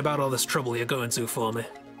sorry about all this trouble you're going to for me.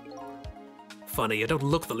 Funny, you don't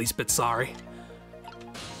look the least bit sorry.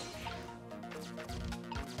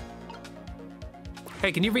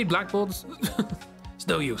 Hey, can you read blackboards? It's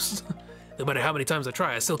no use. No matter how many times I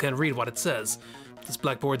try, I still can't read what it says. This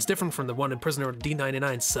blackboard's different from the one in prisoner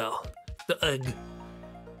D99's cell. The egg.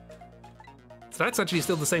 So that's actually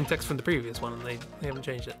still the same text from the previous one, and they haven't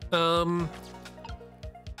changed it.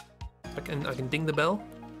 I can ding the bell.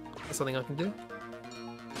 That's something I can do.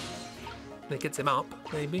 That gets him up,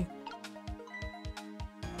 maybe.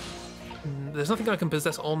 There's nothing I can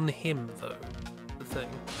possess on him, though. The thing.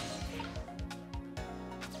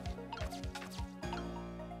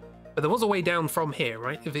 But there was a way down from here,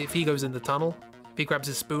 right? If he goes in the tunnel, if he grabs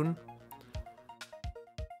his spoon.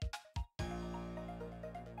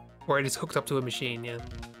 Or it is hooked up to a machine, yeah.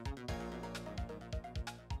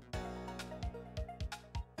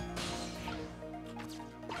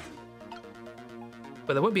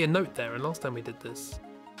 But there won't be a note there, and last time we did this.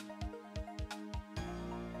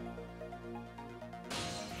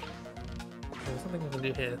 There's something I can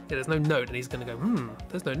do here. Yeah, there's no note, and he's gonna go,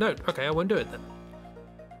 there's no note. Okay, I won't do it then.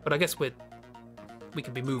 But I guess we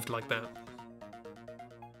can be moved like that.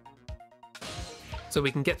 So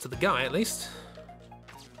we can get to the guy, at least.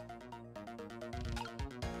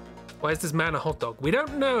 Why is this man a hot dog? We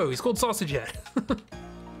don't know. He's called Sausage Head.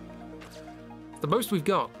 The most we've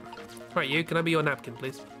got. Right, you, can I be your napkin,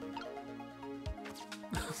 please?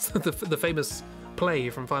 the famous play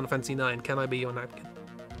from Final Fantasy IX, Can I Be Your Napkin?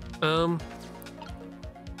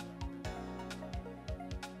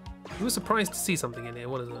 You were surprised to see something in here.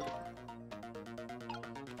 What is it?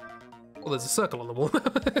 Oh, there's a circle on the wall.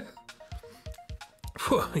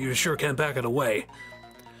 You sure can't back it away.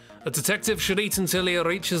 A detective should eat until he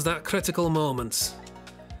reaches that critical moment.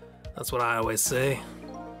 That's what I always say.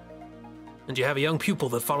 And you have a young pupil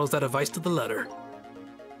that follows that advice to the letter.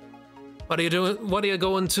 What are you doing? What are you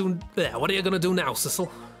going to? Yeah, what are you gonna do now,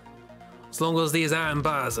 Cecil? As long as these iron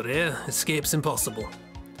bars are here, escape's impossible.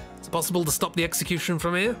 Is it possible to stop the execution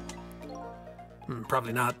from here?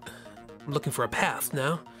 Probably not. I'm looking for a path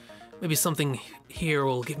now. Maybe something here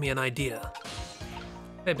will give me an idea.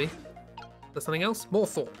 Maybe. There's something else? More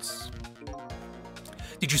thoughts.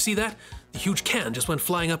 Did you see that? The huge can just went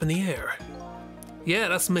flying up in the air. Yeah,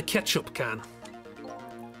 that's my ketchup can.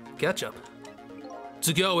 Ketchup?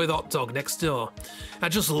 To go with hot dog next door. I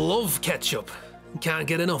just love ketchup. Can't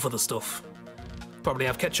get enough of the stuff. Probably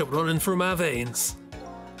have ketchup running through my veins.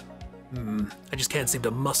 I just can't seem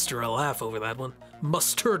to muster a laugh over that one.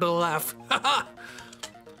 Mustered a laugh. Haha!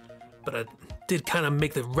 But I did kind of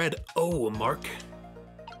make the red O mark.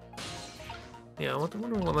 Yeah, I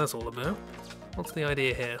wonder what that's all about. What's the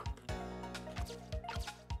idea here?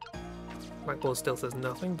 Blackboard still says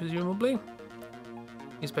nothing, presumably.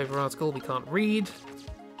 Newspaper article we can't read.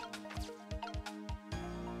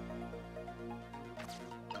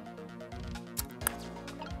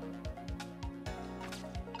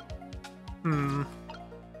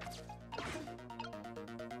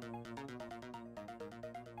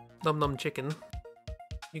 Num num chicken.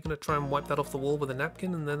 You're gonna try and wipe that off the wall with a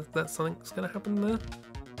napkin, and then that's something's gonna happen there.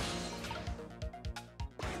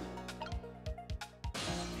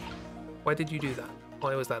 Why did you do that?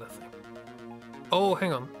 Why was that a thing? Oh,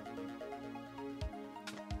 hang on.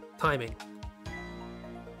 Timing.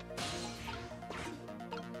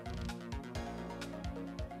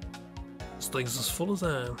 This thing's as full as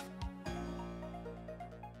I am.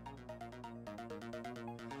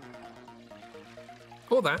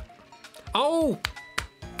 Or that. Oh!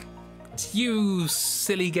 You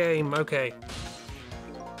silly game. Okay.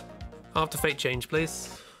 After fate change,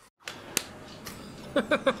 please.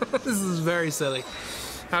 This is very silly.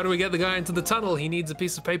 How do we get the guy into the tunnel? He needs a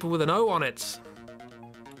piece of paper with an O on it.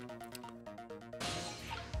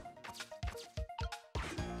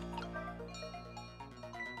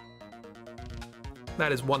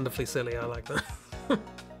 That is wonderfully silly. I like that.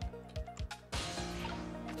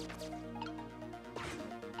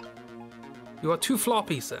 You are too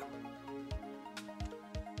floppy, sir.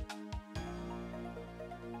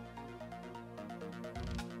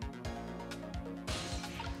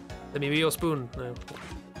 Let me be your spoon. No.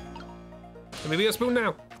 Let me be your spoon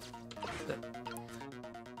now. There.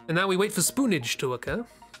 And now we wait for spoonage to occur.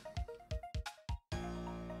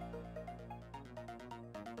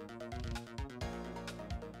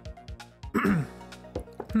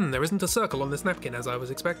 There isn't a circle on this napkin as I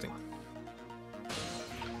was expecting.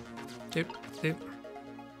 Doop, doop.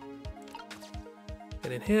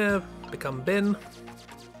 Get in here, become bin.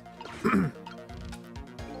 Can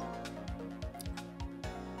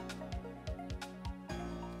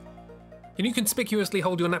you conspicuously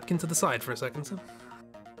hold your napkin to the side for a second, sir?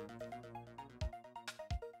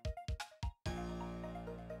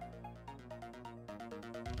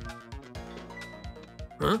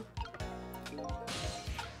 Huh?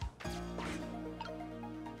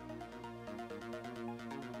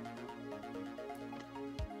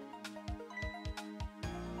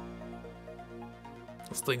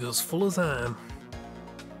 This thing is full of time.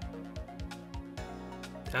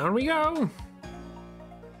 Down we go.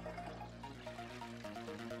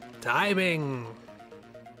 Timing.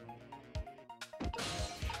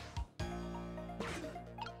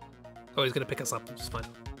 Oh, he's gonna pick us up, which is fine.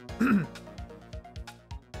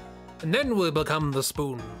 And then we'll become the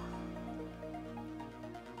spoon.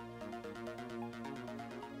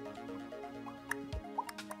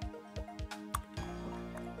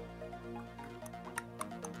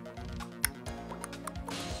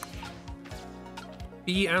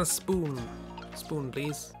 Be a spoon. Spoon,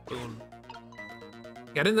 please. Spoon.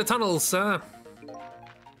 Get in the tunnels, sir.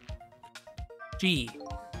 Gee.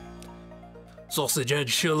 Sausage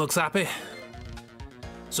Edge sure looks happy.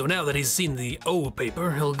 So now that he's seen the O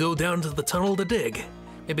paper, he'll go down to the tunnel to dig.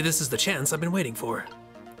 Maybe this is the chance I've been waiting for.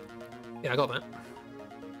 Yeah, I got that.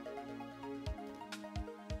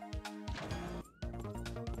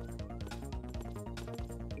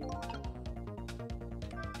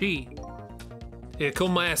 Gee. Here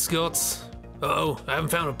come my escorts. Uh-oh, I haven't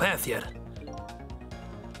found a path yet.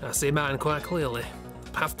 I see mine quite clearly.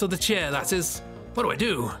 Path to the chair, that is. What do I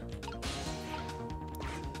do?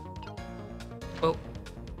 Well,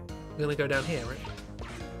 we're gonna go down here, right?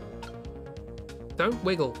 Don't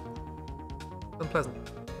wiggle. Unpleasant.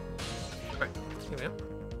 Right, here we are.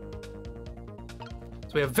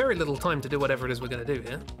 So we have very little time to do whatever it is we're gonna do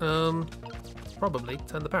here. Probably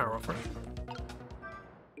turn the power off, right?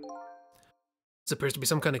 This appears to be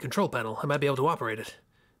some kind of control panel. I might be able to operate it.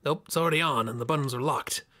 Nope, it's already on and the buttons are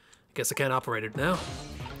locked. I guess I can't operate it now.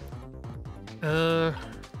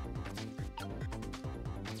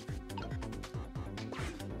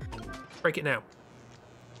 Break it now.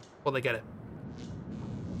 Will they get it?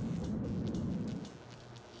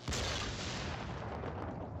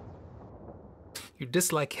 You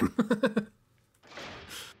dislike him.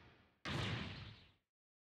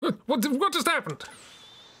 What just happened?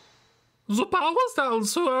 The power's down,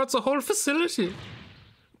 so that's a whole facility.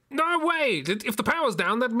 No, wait. If the power's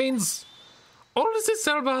down, that means all of the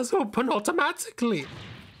servers open automatically.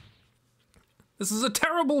 This is a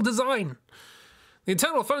terrible design. The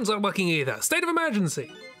internal phones aren't working either. State of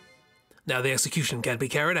emergency. Now the execution can't be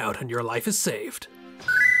carried out and your life is saved.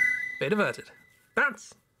 Fate averted.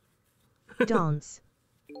 Dance. Dance.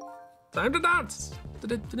 Time to dance.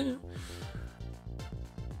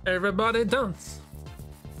 Everybody dance.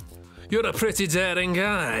 You're a pretty daring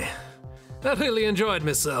guy. I really enjoyed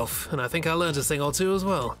myself, and I think I learned a thing or two as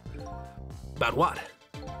well. About what?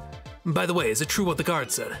 By the way, is it true what the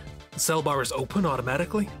guard said? The cell bar is open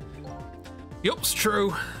automatically? Yup, it's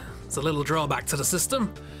true. It's a little drawback to the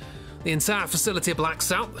system. The entire facility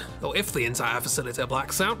blacks out, or if the entire facility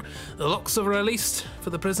blacks out, the locks are released for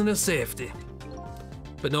the prisoner's safety.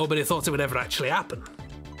 But nobody thought it would ever actually happen.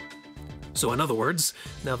 So in other words,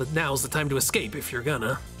 now's the time to escape if you're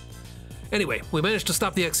gonna. Anyway, we managed to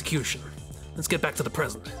stop the execution. Let's get back to the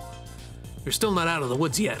present. You're still not out of the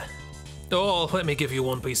woods yet. Oh, let me give you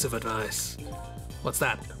one piece of advice. What's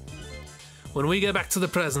that? When we get back to the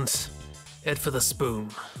present, head for the spoon.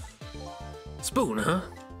 Spoon, huh?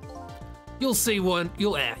 You'll see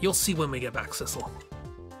you'll see when we get back, Cecil.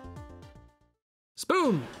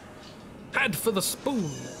 Spoon! Head for the spoon.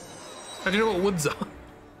 How do you know what woods are?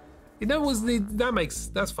 You know,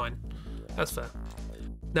 that's fine. That's fair.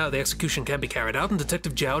 Now the execution can be carried out and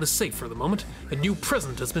Detective Jowd is safe for the moment. A new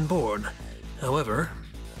present has been born. However,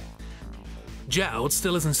 Jowd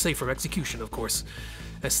still isn't safe from execution, of course.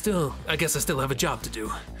 I guess I still have a job to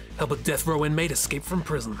do. Help a death row inmate escape from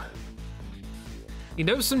prison. He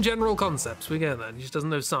knows some general concepts, we get that. He just doesn't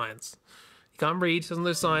know science. He can't read, doesn't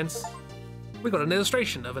know science. We got an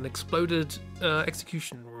illustration of an exploded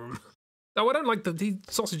execution room. Oh, I don't like the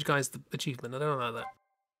sausage guy's achievement. I don't like that.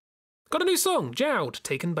 Got a new song, Jowd,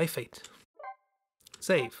 Taken by Fate.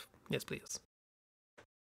 Save. Yes, please.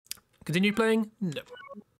 Continue playing? No.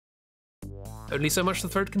 Only so much the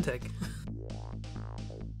throat can take.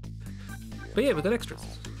 But yeah, we've got extras.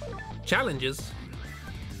 Challenges.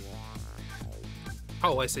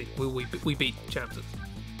 Oh, I see. We beat chapters.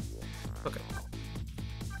 Okay.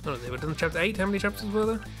 Oh, there. But chapter 8, how many chapters were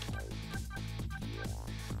there?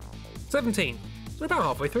 17. So we're about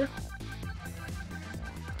halfway through.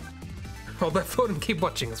 Hold that thought and keep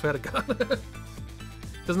watching, I swear to God.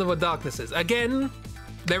 Doesn't know what darkness is. Again,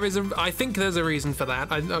 I think there's a reason for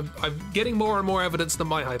that. I'm getting more and more evidence that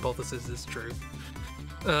my hypothesis is true.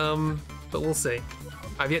 But we'll see.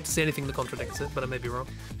 I've yet to see anything that contradicts it, but I may be wrong.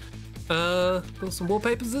 Build some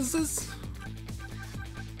wallpapers, this is.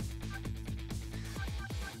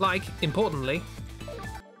 Like, importantly.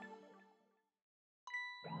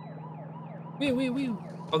 Wee.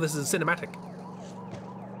 Oh, this is a cinematic.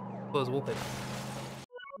 Oh, there's a wallpaper.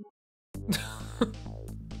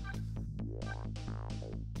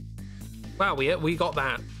 Wow, we got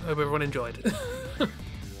that. Hope everyone enjoyed.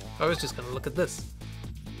 I was just gonna look at this.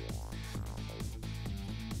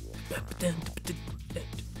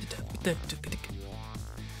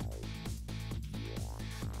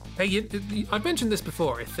 Hey, I've mentioned this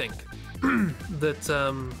before, I think, that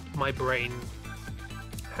my brain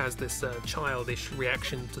has this childish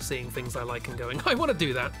reaction to seeing things I like and going, I want to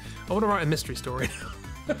do that. I want to write a mystery story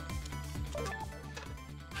now.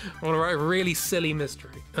 I want to write a really silly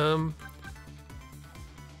mystery.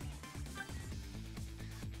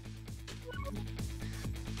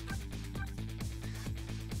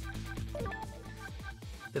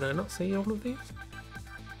 Did I not see all of these?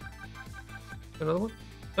 Another one?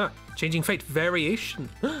 Ah, Changing Fate Variation.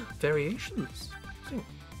 Variations.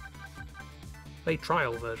 Play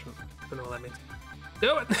trial version. Don't know what that means.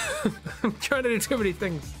 Do it! I'm trying to do too many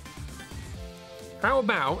things. How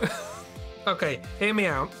about... Okay, hear me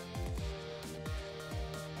out.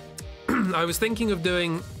 I was thinking of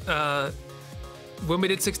doing... when we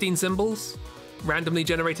did 16 symbols, randomly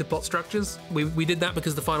generated plot structures, we did that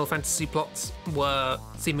because the Final Fantasy plots were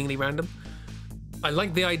seemingly random. I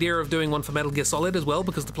like the idea of doing one for Metal Gear Solid as well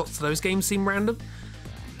because the plots to those games seem random.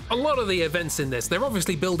 A lot of the events in this, they're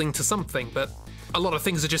obviously building to something, but a lot of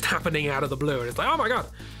things are just happening out of the blue and it's like, oh my god!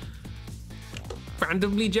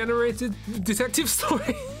 Randomly generated detective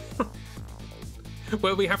story?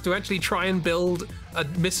 Where we have to actually try and build a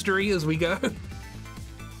mystery as we go.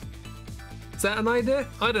 Is that an idea?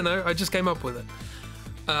 I don't know, I just came up with it.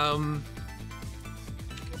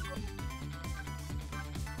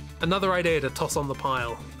 Another idea to toss on the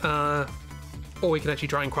pile. Or we can actually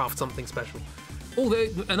try and craft something special. Oh,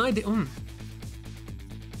 an idea.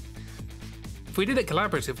 If we did it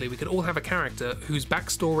collaboratively, we could all have a character whose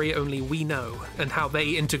backstory only we know and how they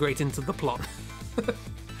integrate into the plot.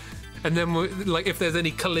 And then, like, if there's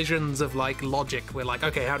any collisions of like logic, we're like,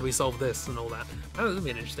 okay, how do we solve this and all that? That would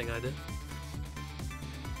be an interesting idea.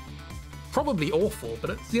 Probably awful,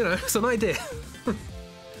 but it's, you know, it's an idea.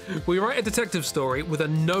 We write a detective story with a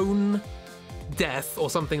known death or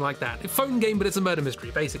something like that. A phone game, but it's a murder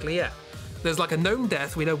mystery, basically, yeah. There's like a known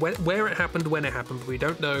death, we know where it happened, when it happened, but we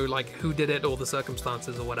don't know like who did it or the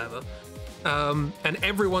circumstances or whatever. And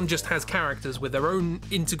everyone just has characters with their own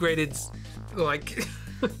integrated, like,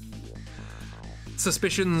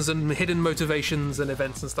 suspicions and hidden motivations and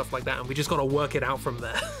events and stuff like that, and we just gotta work it out from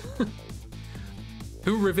there.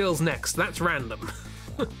 Who reveals next? That's random.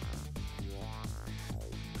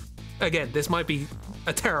 Again, this might be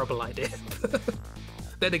a terrible idea.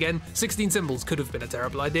 Then again, 16 symbols could have been a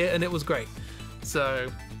terrible idea, and it was great. So,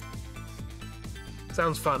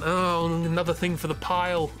 sounds fun. Oh, another thing for the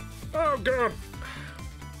pile. Oh, God.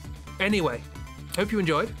 Anyway, hope you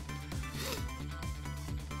enjoyed.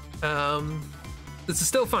 This is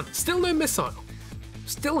still fun. Still no missile.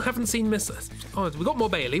 Still haven't seen missiles. Oh, we got more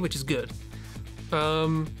Bailey, which is good.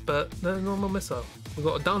 But no normal missile. We've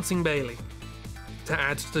got a dancing Bailey to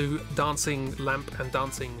add to dancing lamp and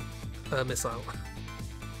dancing missile.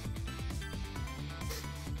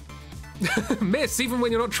 Miss, even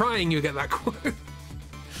when you're not trying, you get that quote.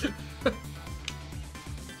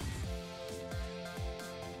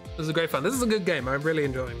 This is great fun. This is a good game. I'm really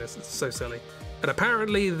enjoying this. It's so silly. And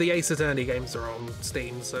apparently the Ace Attorney games are on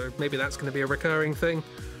Steam, so maybe that's going to be a recurring thing.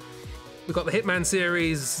 We've got the Hitman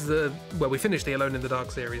series, well, we finished the Alone in the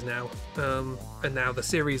Dark series now, and now the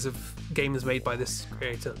series of games made by this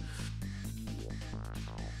creator.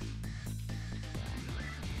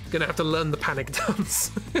 Gonna have to learn the panic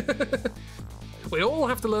dance. We all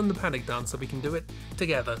have to learn the panic dance so we can do it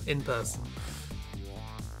together in person.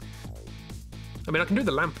 I mean, I can do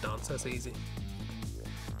the lamp dance, that's easy.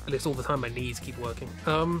 At least all the time my knees keep working.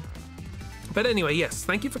 But anyway, yes,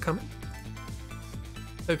 thank you for coming.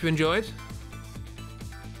 Hope you enjoyed.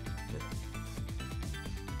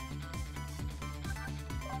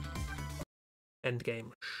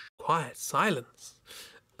 Endgame. Quiet silence.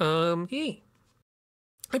 Yeah.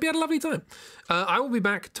 Hope you had a lovely time. I will be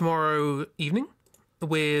back tomorrow evening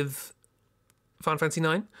with Final Fantasy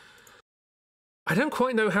IX. I don't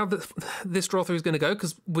quite know how this draw through is going to go,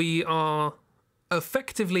 because we are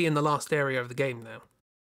effectively in the last area of the game now.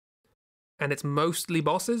 And it's mostly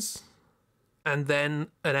bosses, and then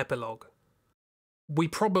an epilogue. We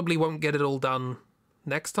probably won't get it all done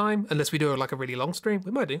next time, unless we do like a really long stream.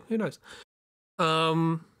 We might do, who knows.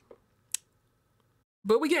 But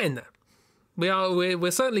we're getting there.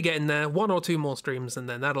 We're certainly getting there. 1 or 2 more streams, and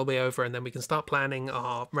then that'll be over, and then we can start planning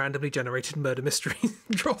our randomly generated murder mystery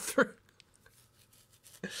draw through.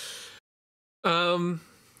 I'm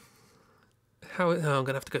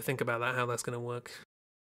gonna have to go think about that, how that's gonna work.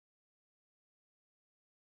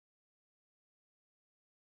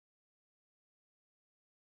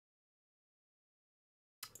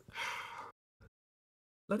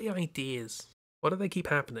 Bloody ideas. Why do they keep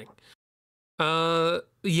happening?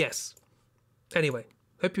 Yes. Anyway,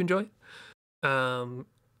 hope you enjoy.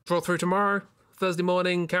 Draw through tomorrow, Thursday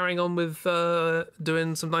morning, carrying on with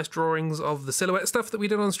doing some nice drawings of the silhouette stuff that we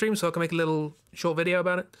did on stream, so I can make a little short video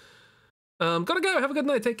about it. Gotta go. Have a good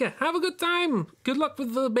night. Take care. Have a good time. Good luck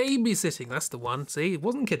with the babysitting. That's the one. See, it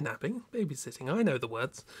wasn't kidnapping. Babysitting. I know the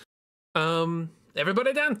words.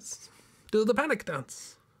 Everybody dance. Do the panic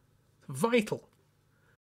dance. Vital.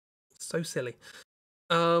 So silly.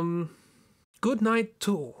 Good night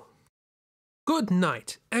to all. Good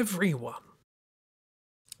night, everyone.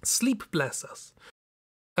 Sleep bless us.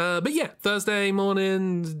 But yeah, Thursday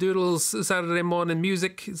morning doodles, Saturday morning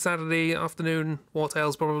music, Saturday afternoon War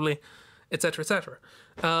Tales probably, etc, etc.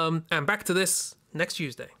 And back to this next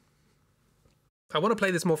Tuesday. I want to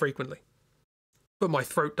play this more frequently, but my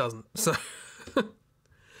throat doesn't, so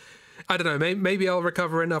I don't know, maybe I'll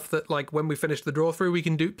recover enough that like when we finish the draw through we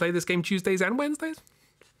can play this game Tuesdays and Wednesdays.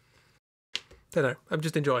 Don't know, I'm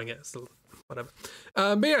just enjoying it, so whatever.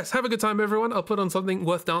 But yes, have a good time everyone. I'll put on something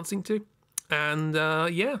worth dancing to. And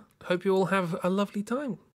yeah, hope you all have a lovely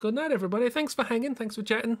time. Good night, everybody. Thanks for hanging. Thanks for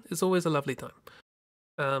chatting. It's always a lovely time.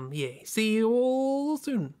 Yeah, see you all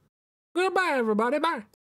soon. Goodbye, everybody. Bye.